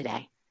doing it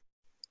today.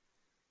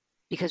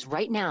 Because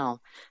right now,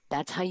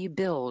 that's how you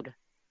build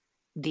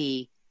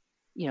the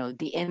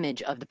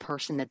image of the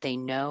person that they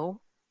know,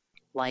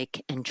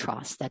 like, and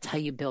trust. That's how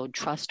you build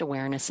trust,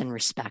 awareness, and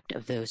respect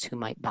of those who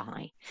might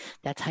buy.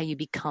 That's how you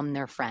become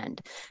their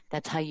friend.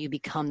 That's how you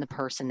become the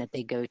person that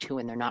they go to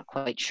when they're not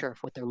quite sure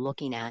if what they're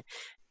looking at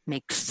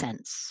makes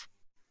sense.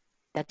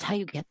 That's how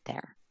you get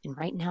there. And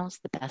right now is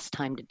the best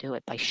time to do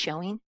it, by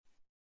showing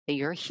that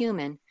you're a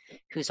human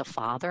who's a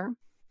father,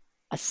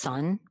 a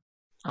son,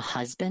 a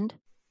husband,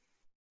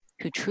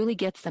 who truly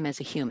gets them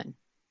as a human,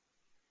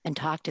 and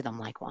talk to them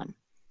like one.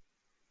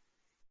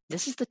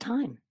 This is the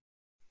time.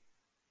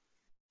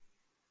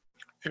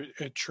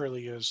 It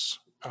truly is.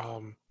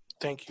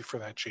 Thank you for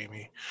that,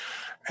 Jamie.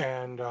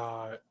 And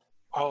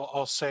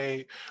I'll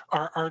say,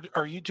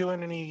 are you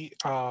doing any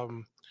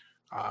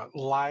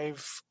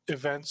live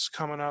events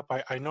coming up?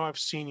 I know I've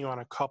seen you on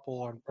a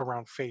couple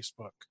around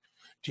Facebook.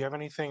 Do you have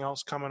anything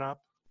else coming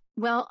up?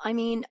 Well, I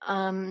mean,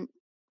 I've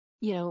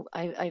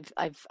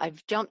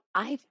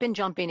been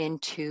jumping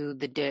into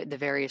the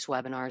various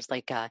webinars,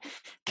 like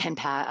Ken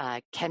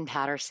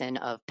Patterson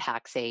of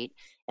Pax8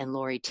 and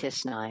Lori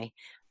Tisney.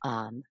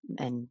 And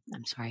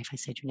I'm sorry if I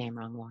said your name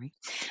wrong, Lori.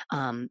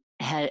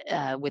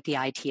 With the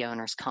IT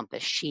Owners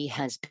Compass, she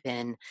has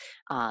been.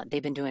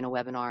 They've been doing a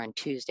webinar on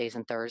Tuesdays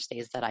and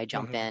Thursdays that I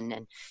jump Mm-hmm.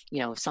 in,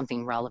 and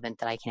something relevant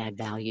that I can add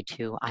value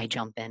to, I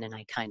jump in and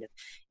I kind of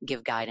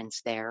give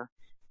guidance there.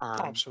 Oh,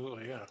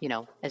 absolutely, yeah.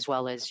 As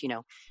well as,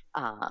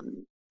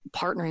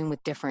 partnering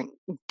with different,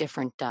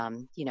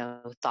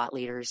 thought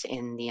leaders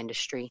in the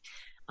industry,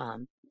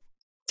 um,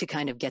 to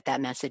kind of get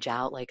that message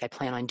out. Like I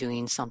plan on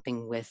doing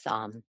something with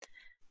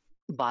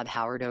Bob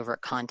Howard over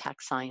at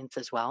Contact Science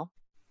as well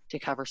to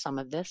cover some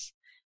of this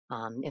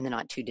in the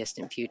not too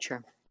distant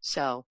future.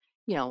 So,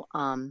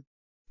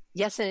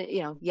 yes,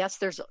 yes,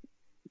 there's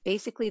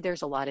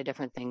a lot of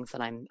different things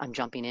that I'm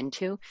jumping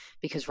into,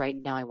 because right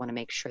now I want to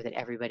make sure that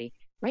everybody,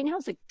 right now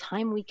is the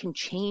time we can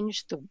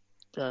change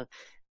the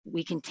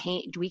we can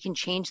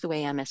change the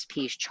way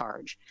MSPs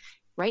charge.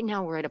 Right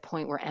now we're at a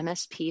point where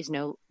MSPs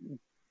know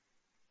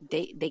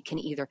they can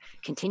either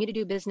continue to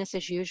do business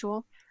as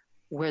usual,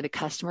 where the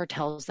customer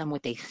tells them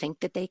what they think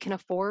that they can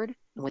afford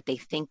and what they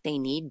think they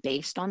need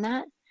based on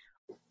that.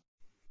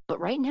 But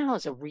right now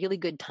is a really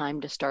good time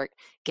to start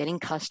getting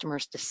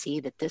customers to see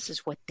that this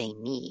is what they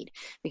need,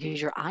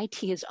 because your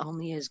IT is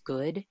only as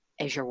good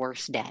as your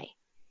worst day.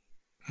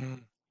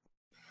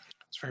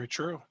 It's very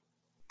true.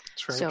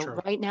 It's very So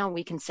true. right now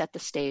we can set the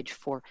stage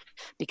for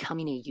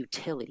becoming a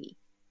utility,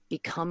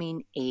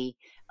 becoming an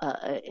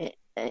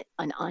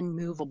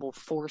unmovable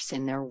force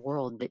in their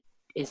world that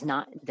is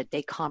not, that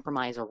they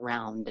compromise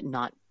around,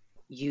 not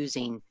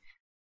using,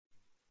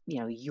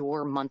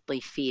 your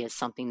monthly fee as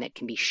something that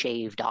can be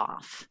shaved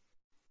off,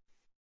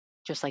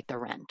 just like their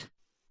rent,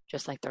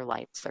 just like their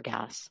lights, their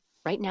gas.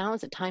 Right now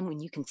is a time when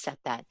you can set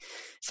that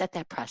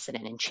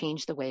precedent and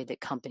change the way that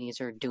companies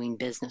are doing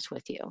business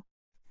with you.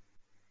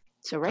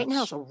 So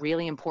now is a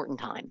really important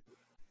time.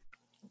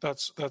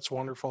 That's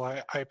wonderful.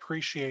 I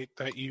appreciate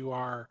that you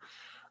are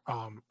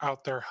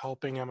out there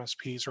helping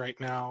MSPs right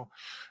now.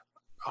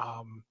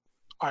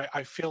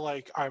 I feel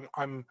like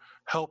I'm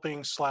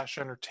helping /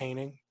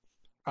 entertaining,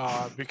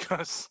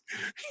 because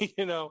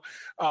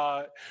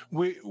I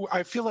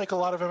feel like a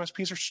lot of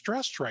MSPs are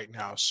stressed right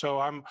now.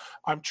 So I'm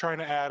trying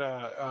to add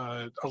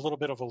a little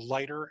bit of a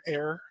lighter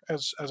air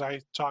as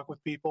I talk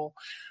with people.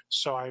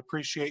 So I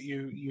appreciate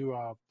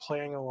you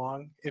playing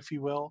along, if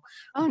you will.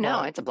 Oh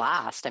no, it's a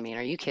blast. I mean,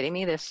 are you kidding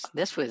me?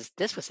 This was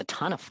a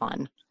ton of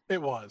fun.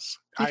 It was.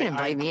 You can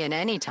invite me in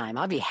anytime.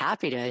 I'll be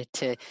happy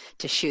to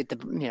shoot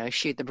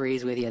the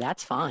breeze with you.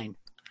 That's fine.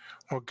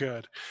 Well,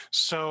 good.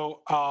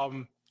 So,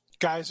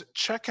 guys,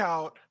 check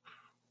out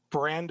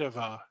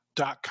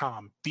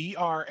brandiva.com,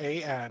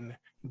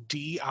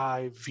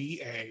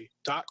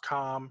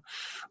 brandiva.com.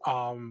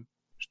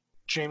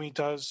 Jamie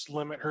does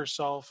limit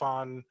herself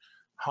on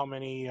how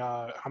many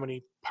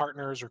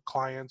partners or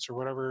clients or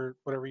whatever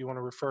you want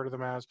to refer to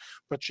them as,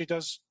 but she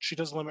does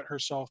limit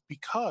herself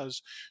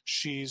because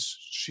she's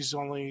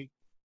only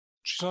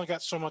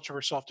got so much of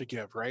herself to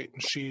give, right?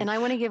 And I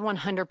want to give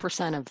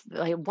 100%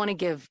 I want to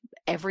give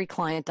every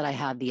client that I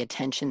have the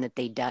attention that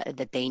they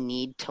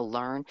need to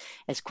learn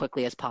as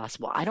quickly as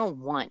possible. I don't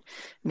want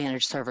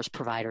managed service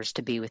providers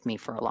to be with me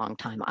for a long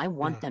time. I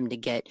want them to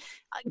get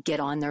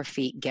on their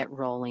feet, get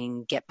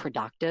rolling, get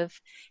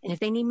productive. And if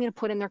they need me to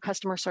put in their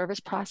customer service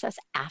process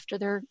after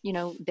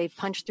they've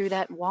punched through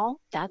that wall,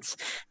 that's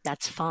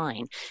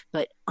fine.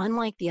 But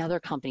unlike the other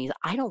companies,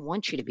 I don't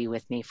want you to be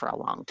with me for a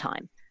long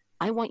time.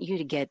 I want you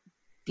to get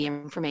the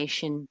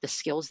information, the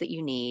skills that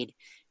you need,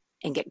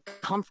 and get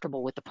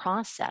comfortable with the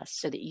process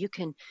so that you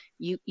can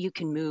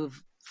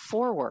move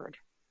forward.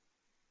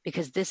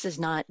 Because this is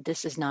not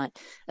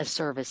a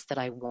service that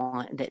I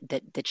want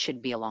that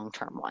should be a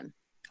long-term one.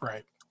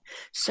 Right.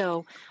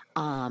 So,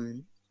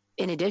 in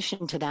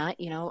addition to that,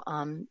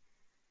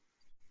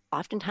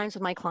 oftentimes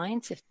with my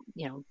clients, if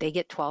they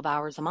get 12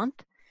 hours a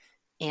month,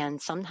 and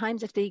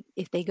sometimes if they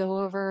go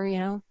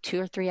over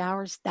 2 or 3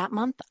 hours that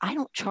month, I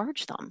don't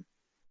charge them.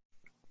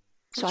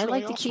 So I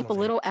like to keep a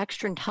little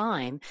extra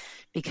time,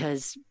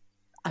 because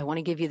I want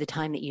to give you the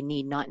time that you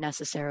need, not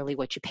necessarily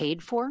what you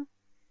paid for.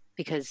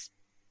 Because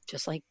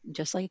just like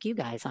you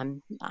guys,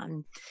 I'm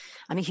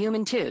a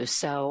human too.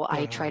 So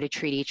I try to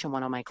treat each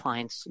one of my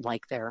clients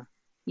like they're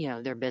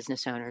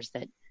business owners,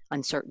 that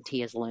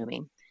uncertainty is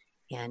looming,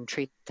 and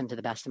treat them to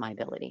the best of my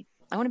ability.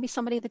 I want to be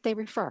somebody that they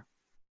refer.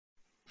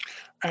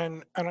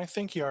 And I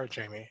think you are,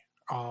 Jamie.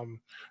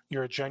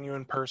 You're a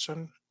genuine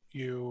person.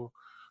 You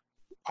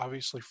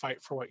obviously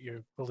fight for what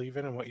you believe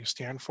in and what you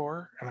stand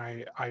for, and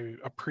I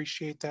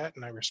appreciate that,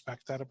 and I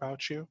respect that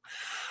about you.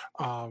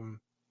 And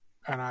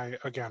I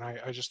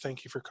just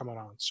thank you for coming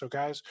on. So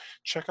guys,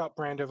 check out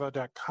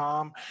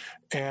brandiva.com,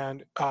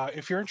 and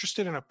if you're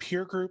interested in a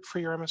peer group for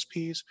your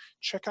MSPs,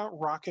 check out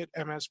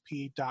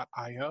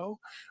rocketmsp.io.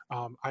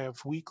 I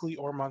have weekly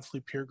or monthly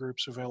peer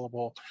groups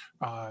available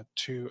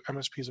to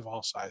MSPs of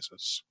all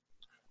sizes.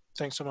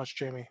 Thanks so much,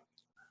 Jamie.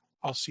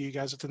 I'll see you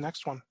guys at the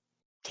next one.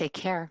 Take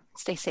care.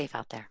 Stay safe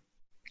out there.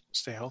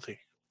 Stay healthy.